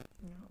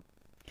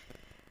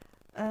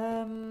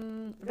 Ja.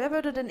 Wer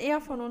würde denn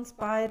eher von uns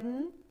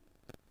beiden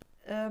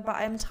bei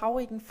einem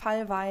traurigen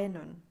Fall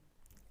weinen?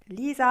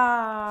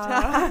 Lisa!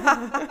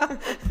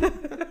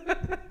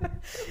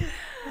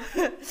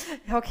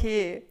 Ja,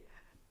 okay.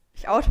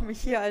 Ich oute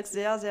mich hier als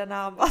sehr, sehr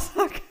nah am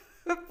Wasser.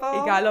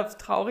 Egal, ob es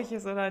traurig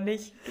ist oder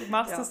nicht. Du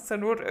machst es zur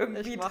Not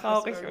irgendwie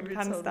traurig und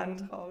kannst dann...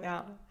 Traurig.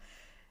 Ja.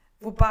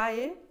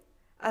 Wobei,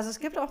 Also es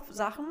gibt auch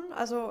Sachen,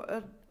 also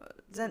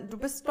du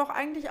bist doch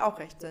eigentlich auch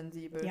recht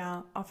sensibel.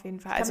 Ja, auf jeden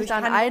Fall. Ich kann Also mich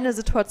an eine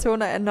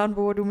Situation erinnern,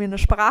 wo du mir eine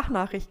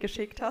Sprachnachricht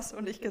geschickt hast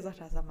und ich gesagt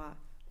habe, sag mal,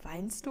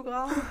 weinst du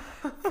gerade?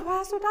 Wo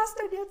hast du das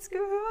denn jetzt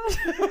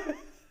gehört?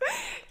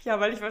 Ja,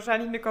 weil ich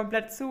wahrscheinlich eine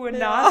komplett zuhe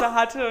Nase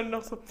hatte und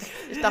noch so.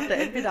 Ich dachte,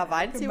 entweder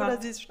weint sie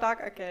oder sie ist stark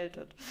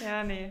erkältet.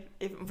 Ja, nee.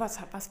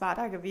 Was war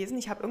da gewesen?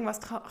 Ich habe irgendwas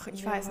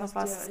ich weiß noch,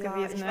 was es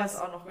gewesen ist. Ich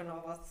weiß auch noch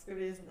genau, was es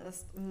gewesen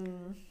ist.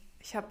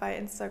 Ich habe bei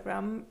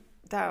Instagram,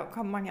 da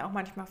kommt man ja auch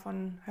manchmal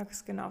von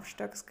Höcksken auf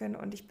Stöcksken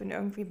und ich bin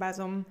irgendwie bei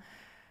so einem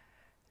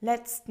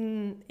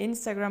letzten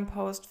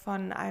Instagram-Post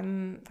von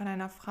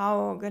einer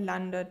Frau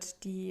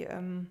gelandet, die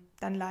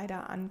dann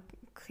leider an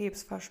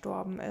Krebs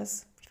verstorben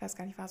ist. Ich weiß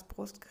gar nicht, war es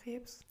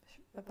Brustkrebs? Ich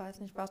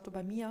weiß nicht, warst du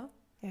bei mir?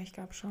 Ja, ich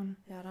glaube schon.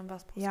 Ja, dann war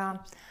es Brustkrebs.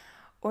 Ja,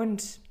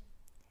 und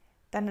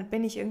dann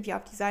bin ich irgendwie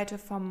auf die Seite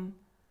vom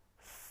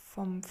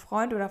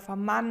Freund oder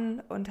vom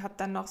Mann und habe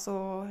dann noch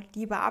so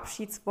liebe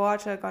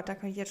Abschiedsworte, Gott, da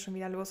könnte ich jetzt schon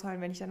wieder losheulen,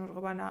 wenn ich da nur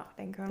drüber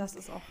nachdenke. Das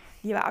ist auch.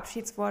 Liebe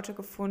Abschiedsworte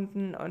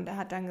gefunden und er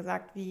hat dann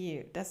gesagt,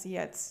 dass sie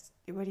jetzt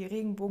über die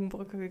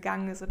Regenbogenbrücke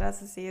gegangen ist oder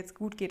dass es ihr jetzt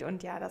gut geht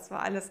und ja, das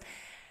war alles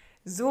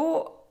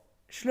so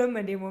schlimm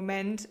in dem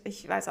Moment.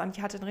 Ich weiß auch nicht,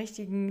 ich hatte einen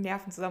richtigen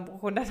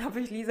Nervenzusammenbruch und dann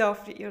habe ich Lisa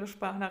auf ihre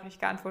Sprachnachricht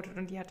geantwortet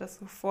und die hat das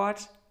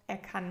sofort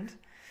erkannt.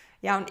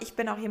 Ja, und ich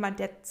bin auch jemand,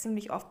 der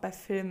ziemlich oft bei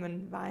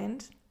Filmen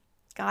weint.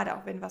 Gerade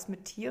auch wenn was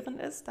mit Tieren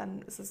ist,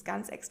 dann ist es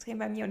ganz extrem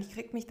bei mir und ich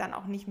kriege mich dann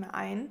auch nicht mehr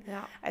ein.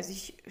 Ja. Also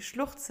ich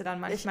schluchze dann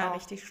manchmal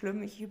richtig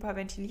schlimm. Ich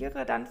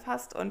hyperventiliere dann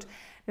fast und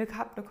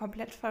habe eine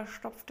komplett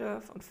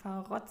verstopfte und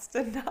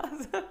verrotzte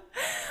Nase.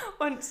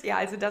 Und ja,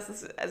 also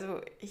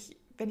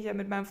wenn ich dann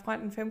mit meinem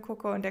Freund einen Film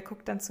gucke und der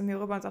guckt dann zu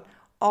mir rüber und sagt,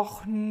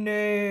 ach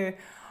nee,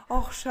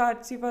 ach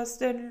Schatzi, was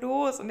ist denn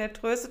los? Und er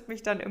tröstet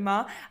mich dann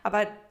immer.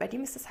 Aber bei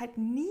dem ist das halt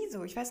nie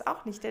so. Ich weiß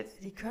auch nicht.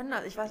 Die können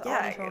das, ich weiß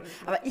auch nicht.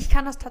 Aber ich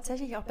kann das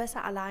tatsächlich auch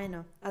besser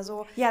alleine.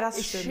 Also ja,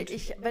 das stimmt.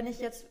 Wenn ich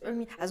jetzt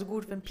irgendwie, also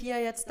gut, wenn Pia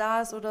jetzt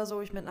da ist oder so,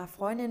 ich mit einer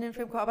Freundin den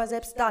Film gucke, aber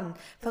selbst dann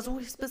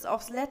versuche ich es bis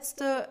aufs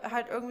Letzte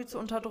halt irgendwie zu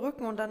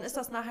unterdrücken und dann ist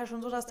das nachher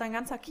schon so, dass dein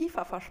ganzer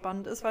Kiefer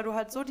verspannt ist, weil du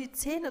halt so die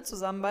Zähne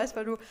zusammenbeißt,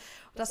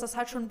 dass das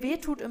halt schon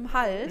wehtut im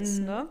Hals,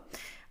 ne?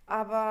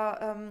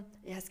 Aber,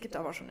 es gibt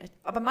aber schon echt.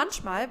 Aber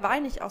manchmal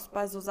weine ich auch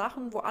bei so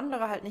Sachen, wo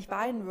andere halt nicht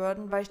weinen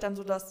würden, weil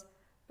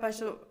ich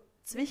so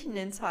zwischen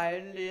den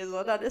Zeilen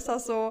lese. Dann ist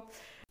das so.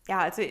 Ja,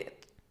 also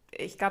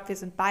ich glaube, wir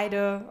sind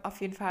beide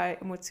auf jeden Fall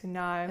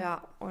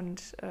emotional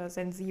und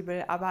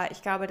sensibel. Aber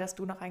ich glaube, dass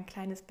du noch ein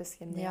kleines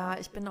bisschen mehr. Ja,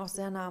 ich bin auch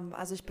sehr nah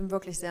ich bin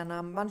wirklich sehr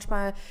nah.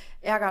 Manchmal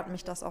ärgert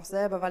mich das auch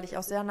selber, weil ich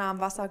auch sehr nah am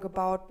Wasser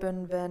gebaut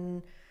bin,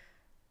 wenn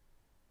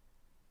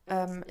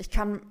ich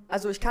kann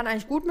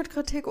eigentlich gut mit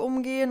Kritik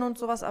umgehen und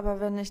sowas, aber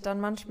wenn ich dann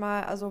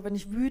manchmal, also wenn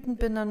ich wütend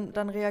bin,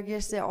 dann reagiere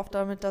ich sehr oft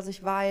damit, dass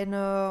ich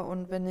weine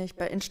und wenn ich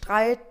in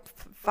Streit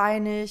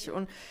weine ich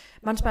und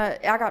manchmal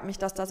ärgert mich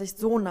das, dass ich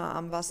so nah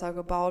am Wasser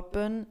gebaut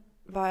bin,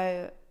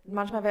 weil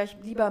manchmal wäre ich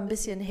lieber ein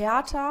bisschen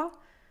härter.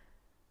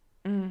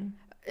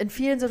 In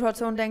vielen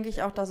Situationen denke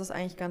ich auch, dass es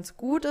eigentlich ganz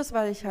gut ist,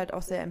 weil ich halt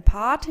auch sehr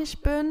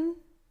empathisch bin.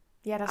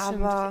 Ja,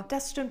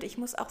 das stimmt. Ich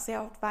muss auch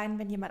sehr oft weinen,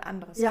 wenn jemand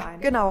anderes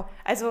weint. Genau.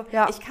 Also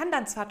ich kann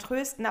dann zwar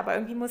trösten, aber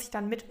irgendwie muss ich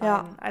dann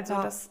mitweinen. Ja, also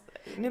das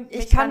nimmt mich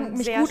Ich kann dann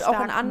mich sehr gut auch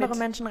in stark andere mit.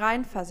 Menschen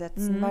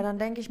reinversetzen, weil dann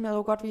denke ich mir,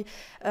 oh Gott, wie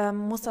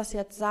muss das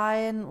jetzt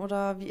sein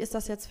oder wie ist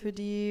das jetzt für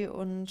die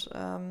und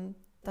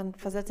dann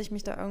versetze ich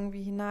mich da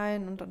irgendwie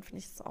hinein und dann finde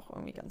ich es auch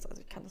irgendwie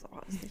ich kann das auch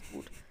alles nicht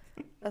gut.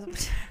 Also,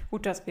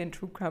 gut, dass wir einen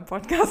True Crime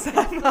Podcast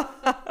haben.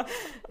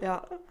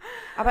 Ja,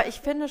 aber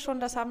ich finde schon,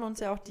 das haben uns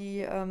ja auch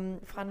die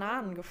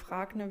Frananen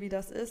gefragt, ne, wie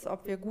das ist,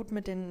 ob wir gut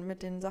mit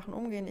den Sachen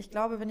umgehen. Ich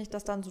glaube, wenn ich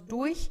das dann so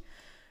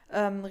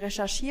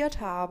recherchiert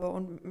habe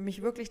und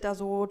mich wirklich da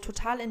so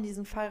total in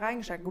diesen Fall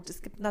reingesteigert. Gut,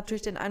 es gibt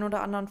natürlich den einen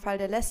oder anderen Fall,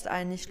 der lässt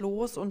einen nicht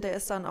los und der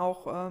ist dann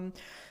auch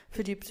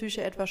für die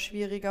Psyche etwas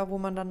schwieriger, wo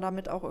man dann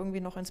damit auch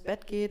irgendwie noch ins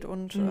Bett geht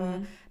und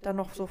dann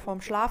noch so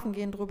vorm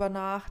Schlafengehen drüber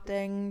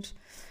nachdenkt.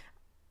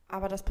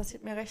 Aber das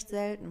passiert mir recht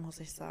selten, muss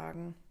ich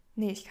sagen.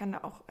 Nee, ich kann da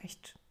auch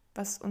echt,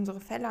 was unsere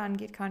Fälle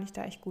angeht, kann ich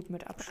da echt gut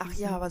mit abschließen. Ach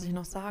ja, was ich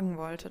noch sagen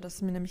wollte,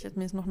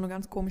 mir ist noch eine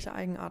ganz komische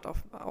Eigenart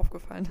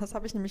aufgefallen. Das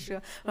habe ich nämlich,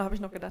 da habe ich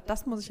noch gedacht,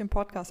 das muss ich im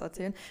Podcast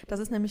erzählen. Das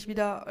ist nämlich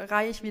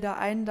reihe ich wieder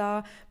ein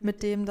da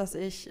mit dem, dass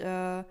ich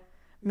mir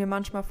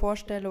manchmal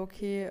vorstelle,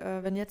 okay,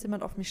 wenn jetzt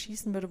jemand auf mich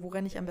schießen würde, wo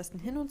renne ich am besten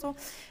hin und so.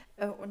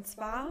 Und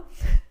zwar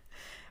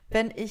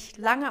wenn ich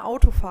lange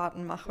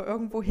Autofahrten mache,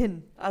 irgendwo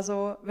hin.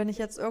 Also wenn ich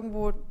jetzt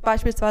irgendwo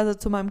beispielsweise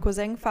zu meinem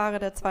Cousin fahre,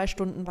 der 2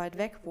 Stunden weit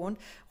weg wohnt,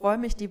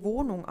 räume ich die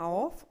Wohnung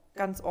auf,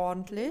 ganz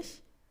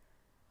ordentlich.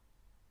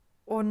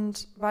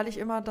 Und weil ich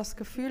immer das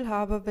Gefühl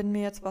habe, wenn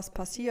mir jetzt was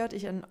passiert,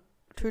 ich einen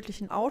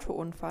tödlichen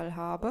Autounfall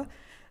habe,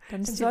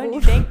 dann ist sollen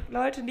die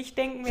Leute nicht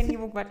denken, wenn die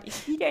was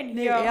ist die denn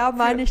hier? Nee, eher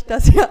meine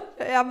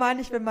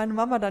ich, wenn meine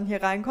Mama dann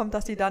hier reinkommt,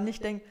 dass die dann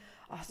nicht denkt,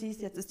 ach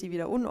siehst, jetzt ist die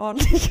wieder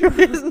unordentlich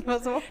gewesen oder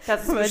so.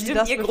 Das ist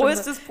bestimmt ihr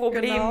größtes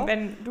Problem,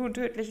 wenn du einen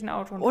tödlichen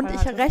Autounfall Und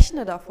ich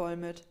rechne da voll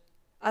mit.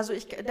 Also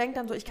ich denke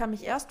dann so, ich kann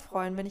mich erst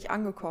freuen, wenn ich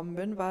angekommen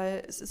bin,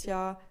 weil es ist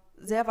ja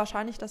sehr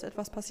wahrscheinlich, dass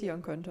etwas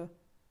passieren könnte.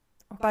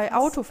 Oh, Bei krass.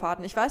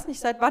 Autofahrten. Ich weiß nicht,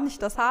 seit wann ich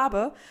das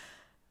habe,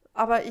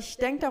 aber ich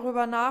denke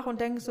darüber nach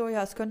und denke so,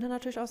 ja, es könnte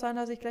natürlich auch sein,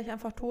 dass ich gleich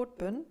einfach tot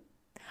bin.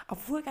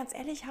 Obwohl, ganz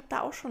ehrlich, ich habe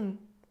da auch schon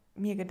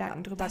mir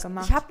Gedanken drüber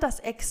gemacht. Ich habe das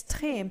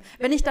extrem.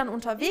 Wenn ich dann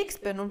unterwegs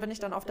bin und wenn ich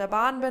dann auf der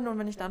Bahn bin und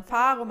wenn ich dann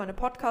fahre, meine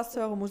Podcasts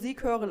höre,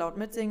 Musik höre, laut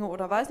mitsinge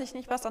oder weiß ich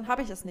nicht was, dann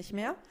habe ich es nicht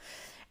mehr.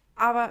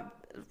 Aber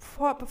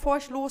bevor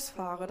ich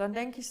losfahre, dann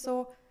denke ich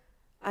so,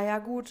 ah ja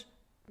gut,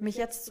 mich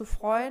jetzt zu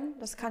freuen,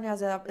 das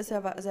ist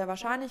ja sehr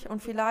wahrscheinlich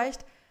und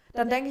vielleicht,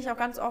 dann denke ich auch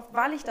ganz oft,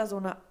 weil ich da so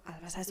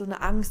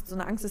eine Angst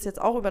ist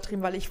jetzt auch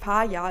übertrieben, weil ich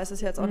fahre ja, es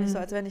ist jetzt auch nicht so,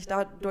 als wenn ich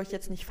dadurch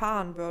jetzt nicht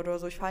fahren würde oder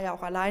so, ich fahre ja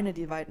auch alleine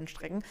die weiten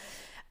Strecken,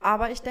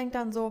 aber ich denke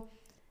dann so,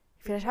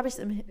 vielleicht habe ich es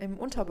im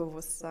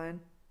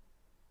Unterbewusstsein,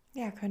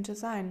 Ja, könnte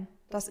sein.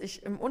 dass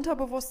ich im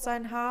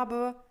Unterbewusstsein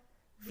habe,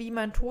 wie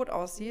mein Tod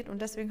aussieht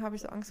und deswegen habe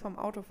ich so Angst vorm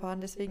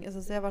Autofahren, deswegen ist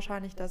es sehr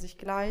wahrscheinlich, dass ich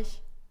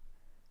gleich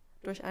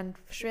durch einen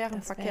schweren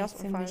Das wär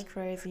Verkehrsunfall ziemlich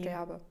crazy.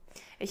 sterbe.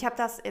 Ich habe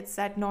das jetzt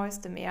seit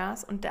neuestem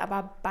erst und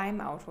aber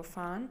beim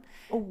Autofahren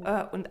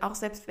und auch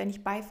selbst wenn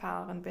ich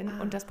Beifahrerin bin.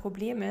 Und das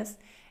Problem ist,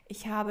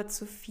 ich habe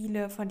zu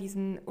viele von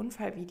diesen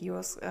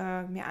Unfallvideos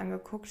mir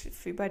angeguckt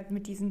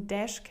mit diesen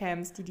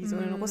Dashcams, die so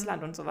in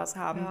Russland und sowas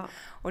haben. Ja.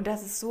 Und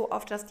das ist so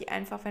oft, dass die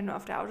einfach, wenn du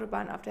auf der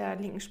Autobahn auf der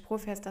linken Spur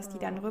fährst, dass die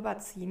dann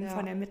rüberziehen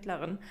von der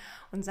mittleren.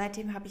 Und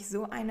seitdem habe ich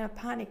so eine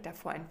Panik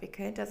davor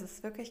entwickelt. Das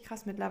ist wirklich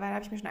krass. Mittlerweile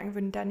habe ich mir schon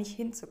angewöhnt, da nicht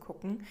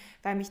hinzugucken,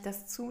 weil mich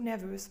das zu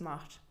nervös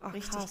macht. Ach,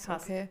 Richtig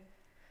krass. Okay.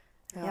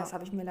 Ja, das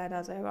habe ich mir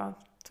leider selber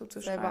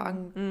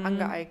zuzuschreiben. Selber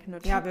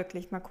angeeignet. Ja,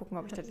 wirklich. Mal gucken,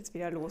 ob ich das jetzt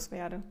wieder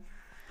loswerde.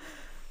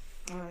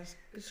 Das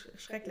ist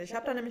schrecklich. Ich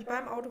habe da nämlich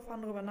beim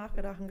Autofahren drüber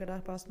nachgedacht und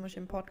gedacht, was muss ich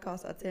im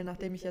Podcast erzählen,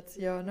 nachdem ich jetzt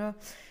hier, ne?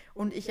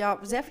 Und ich ja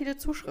sehr viele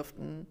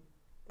Zuschriften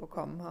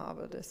bekommen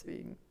habe,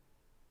 deswegen,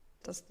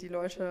 dass die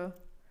Leute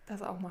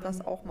Das auch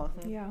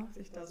machen. Ja.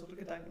 sich da so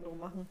Gedanken drum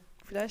machen.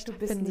 Vielleicht Du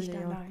bist nicht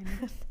alleine.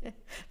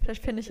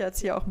 Vielleicht finde ich jetzt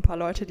hier auch ein paar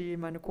Leute, die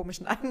meine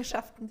komischen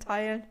Eigenschaften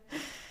teilen.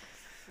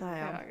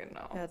 Naja, Ja,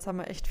 genau. ja, jetzt haben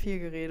wir echt viel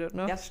geredet,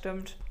 ne? Das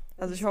stimmt.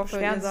 Also ich hoffe,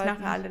 beschweren ihr sich seid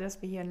nachher alle,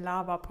 dass wir hier einen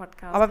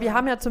Laber-Podcast Aber wir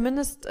haben ja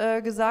zumindest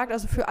gesagt,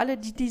 also für alle,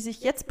 die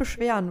sich jetzt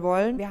beschweren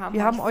wollen, Wir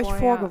haben euch euch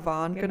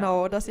vorgewarnt,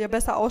 genau. genau, dass ihr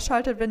besser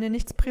ausschaltet, wenn ihr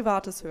nichts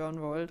Privates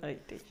hören wollt.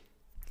 Richtig.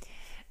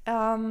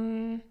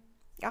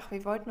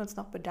 Wir wollten uns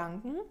noch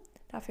bedanken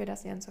dafür,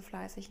 dass ihr uns so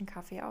fleißig einen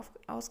Kaffee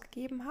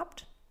ausgegeben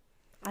habt.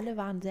 Alle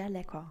waren sehr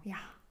lecker. Ja,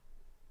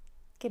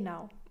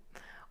 genau.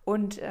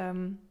 Und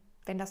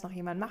wenn das noch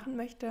jemand machen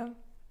möchte,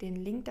 den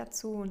Link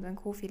dazu, unseren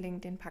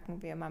Kofi-Link, den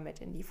packen wir immer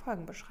mit in die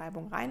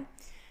Folgenbeschreibung rein.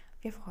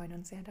 Wir freuen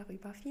uns sehr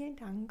darüber. Vielen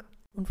Dank.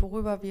 Und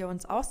worüber wir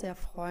uns auch sehr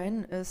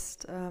freuen,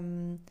 ist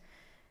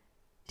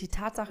die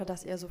Tatsache,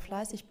 dass ihr so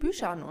fleißig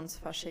Bücher an uns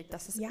verschickt.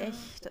 Das ist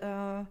echt,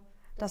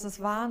 das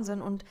ist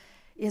Wahnsinn. Und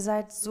ihr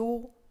seid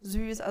so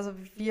süß. Also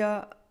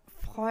wir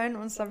freuen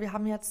uns da. Wir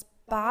haben jetzt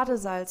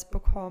Badesalz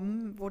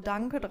bekommen, wo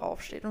Danke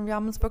draufsteht. Und wir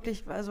haben uns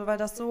wirklich, also weil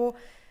das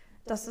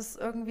ist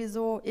irgendwie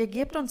so, ihr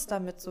gebt uns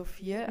damit so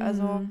viel.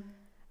 Also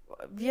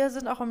wir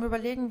sind auch am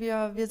Überlegen,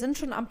 wir sind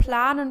schon am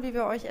Planen, wie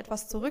wir euch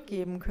etwas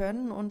zurückgeben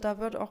können und da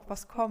wird auch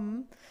was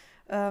kommen,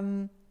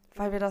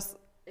 weil wir das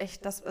es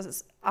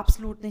ist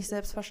absolut nicht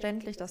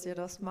selbstverständlich, dass ihr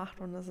das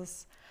macht und es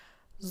ist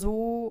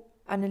so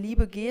eine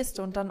liebe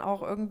Geste und dann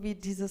auch irgendwie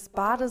dieses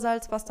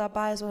Badesalz, was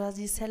dabei ist oder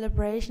die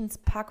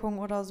Celebrations-Packung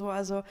oder so,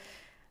 also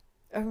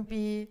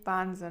irgendwie...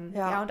 Wahnsinn.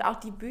 Ja. Ja, und auch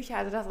die Bücher,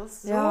 also das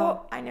ist so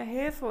eine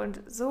Hilfe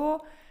und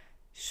so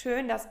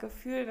schön das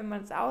Gefühl, wenn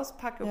man es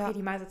auspackt. Okay,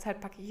 die meiste Zeit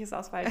packe ich es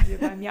aus, weil wir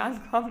bei mir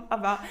ankommen,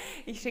 aber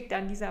ich schicke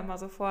dann dieser mal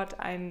sofort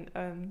ein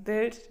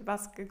Bild,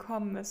 was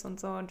gekommen ist und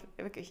so und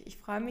wirklich, ich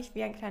freue mich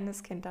wie ein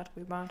kleines Kind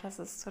darüber. Das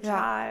ist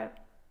total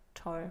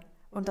toll.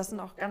 Und das sind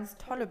auch ganz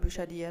tolle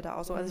Bücher, die ihr da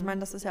aussucht. Also ich meine,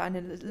 das ist ja eine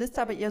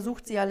Liste, aber ihr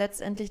sucht sie ja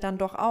letztendlich dann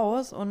doch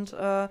aus und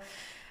das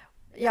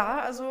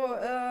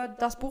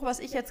Buch, was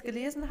ich jetzt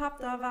gelesen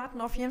habe, da warten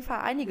auf jeden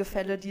Fall einige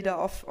Fälle, die da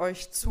auf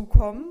euch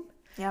zukommen.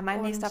 Ja,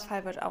 mein nächster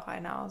Fall wird auch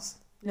einer aus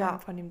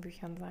von den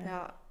Büchern sein.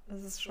 Ja,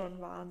 das ist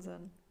schon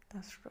Wahnsinn.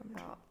 Das stimmt.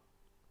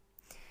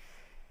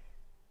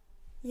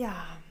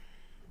 Ja,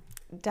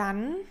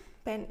 dann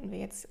beenden wir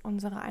jetzt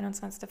unsere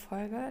 21.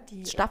 Folge.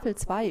 Die Staffel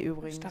 2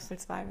 übrigens. Staffel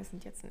 2, wir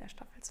sind jetzt in der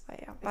Staffel 2.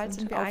 Ja, Bald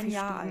sind wir ein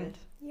Jahr alt.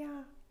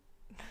 Ja.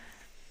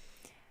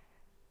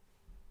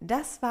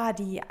 Das war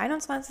die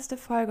 21.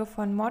 Folge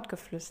von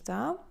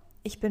Mordgeflüster.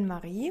 Ich bin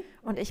Marie.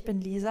 Und ich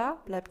bin Lisa.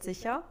 Bleibt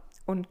sicher.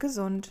 Und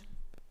gesund.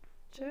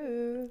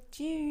 Tschüss.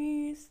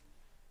 Tschüss.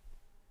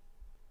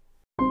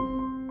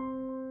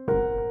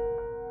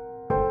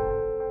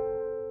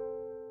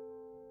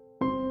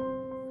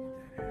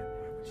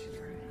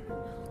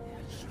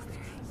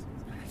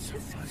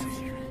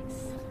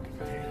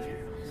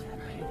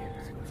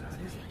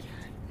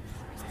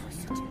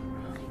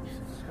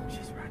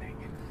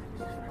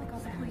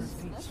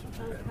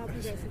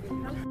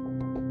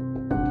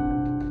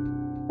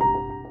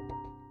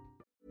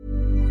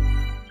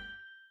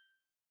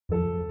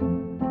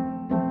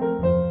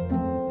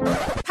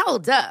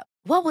 Hold up.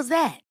 What was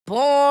that?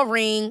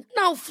 Boring.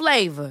 No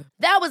flavor.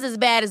 That was as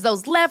bad as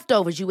those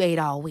leftovers you ate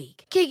all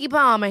week. Keke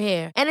Palmer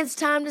here, and it's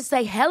time to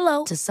say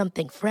hello to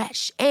something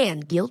fresh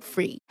and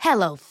guilt-free.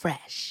 Hello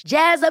Fresh.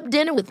 Jazz up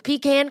dinner with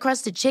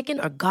pecan-crusted chicken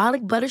or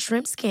garlic butter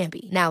shrimp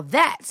scampi. Now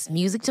that's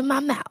music to my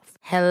mouth.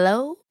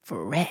 Hello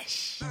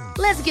Fresh.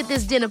 Let's get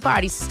this dinner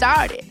party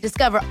started.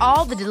 Discover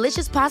all the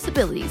delicious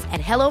possibilities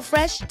at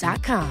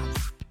hellofresh.com.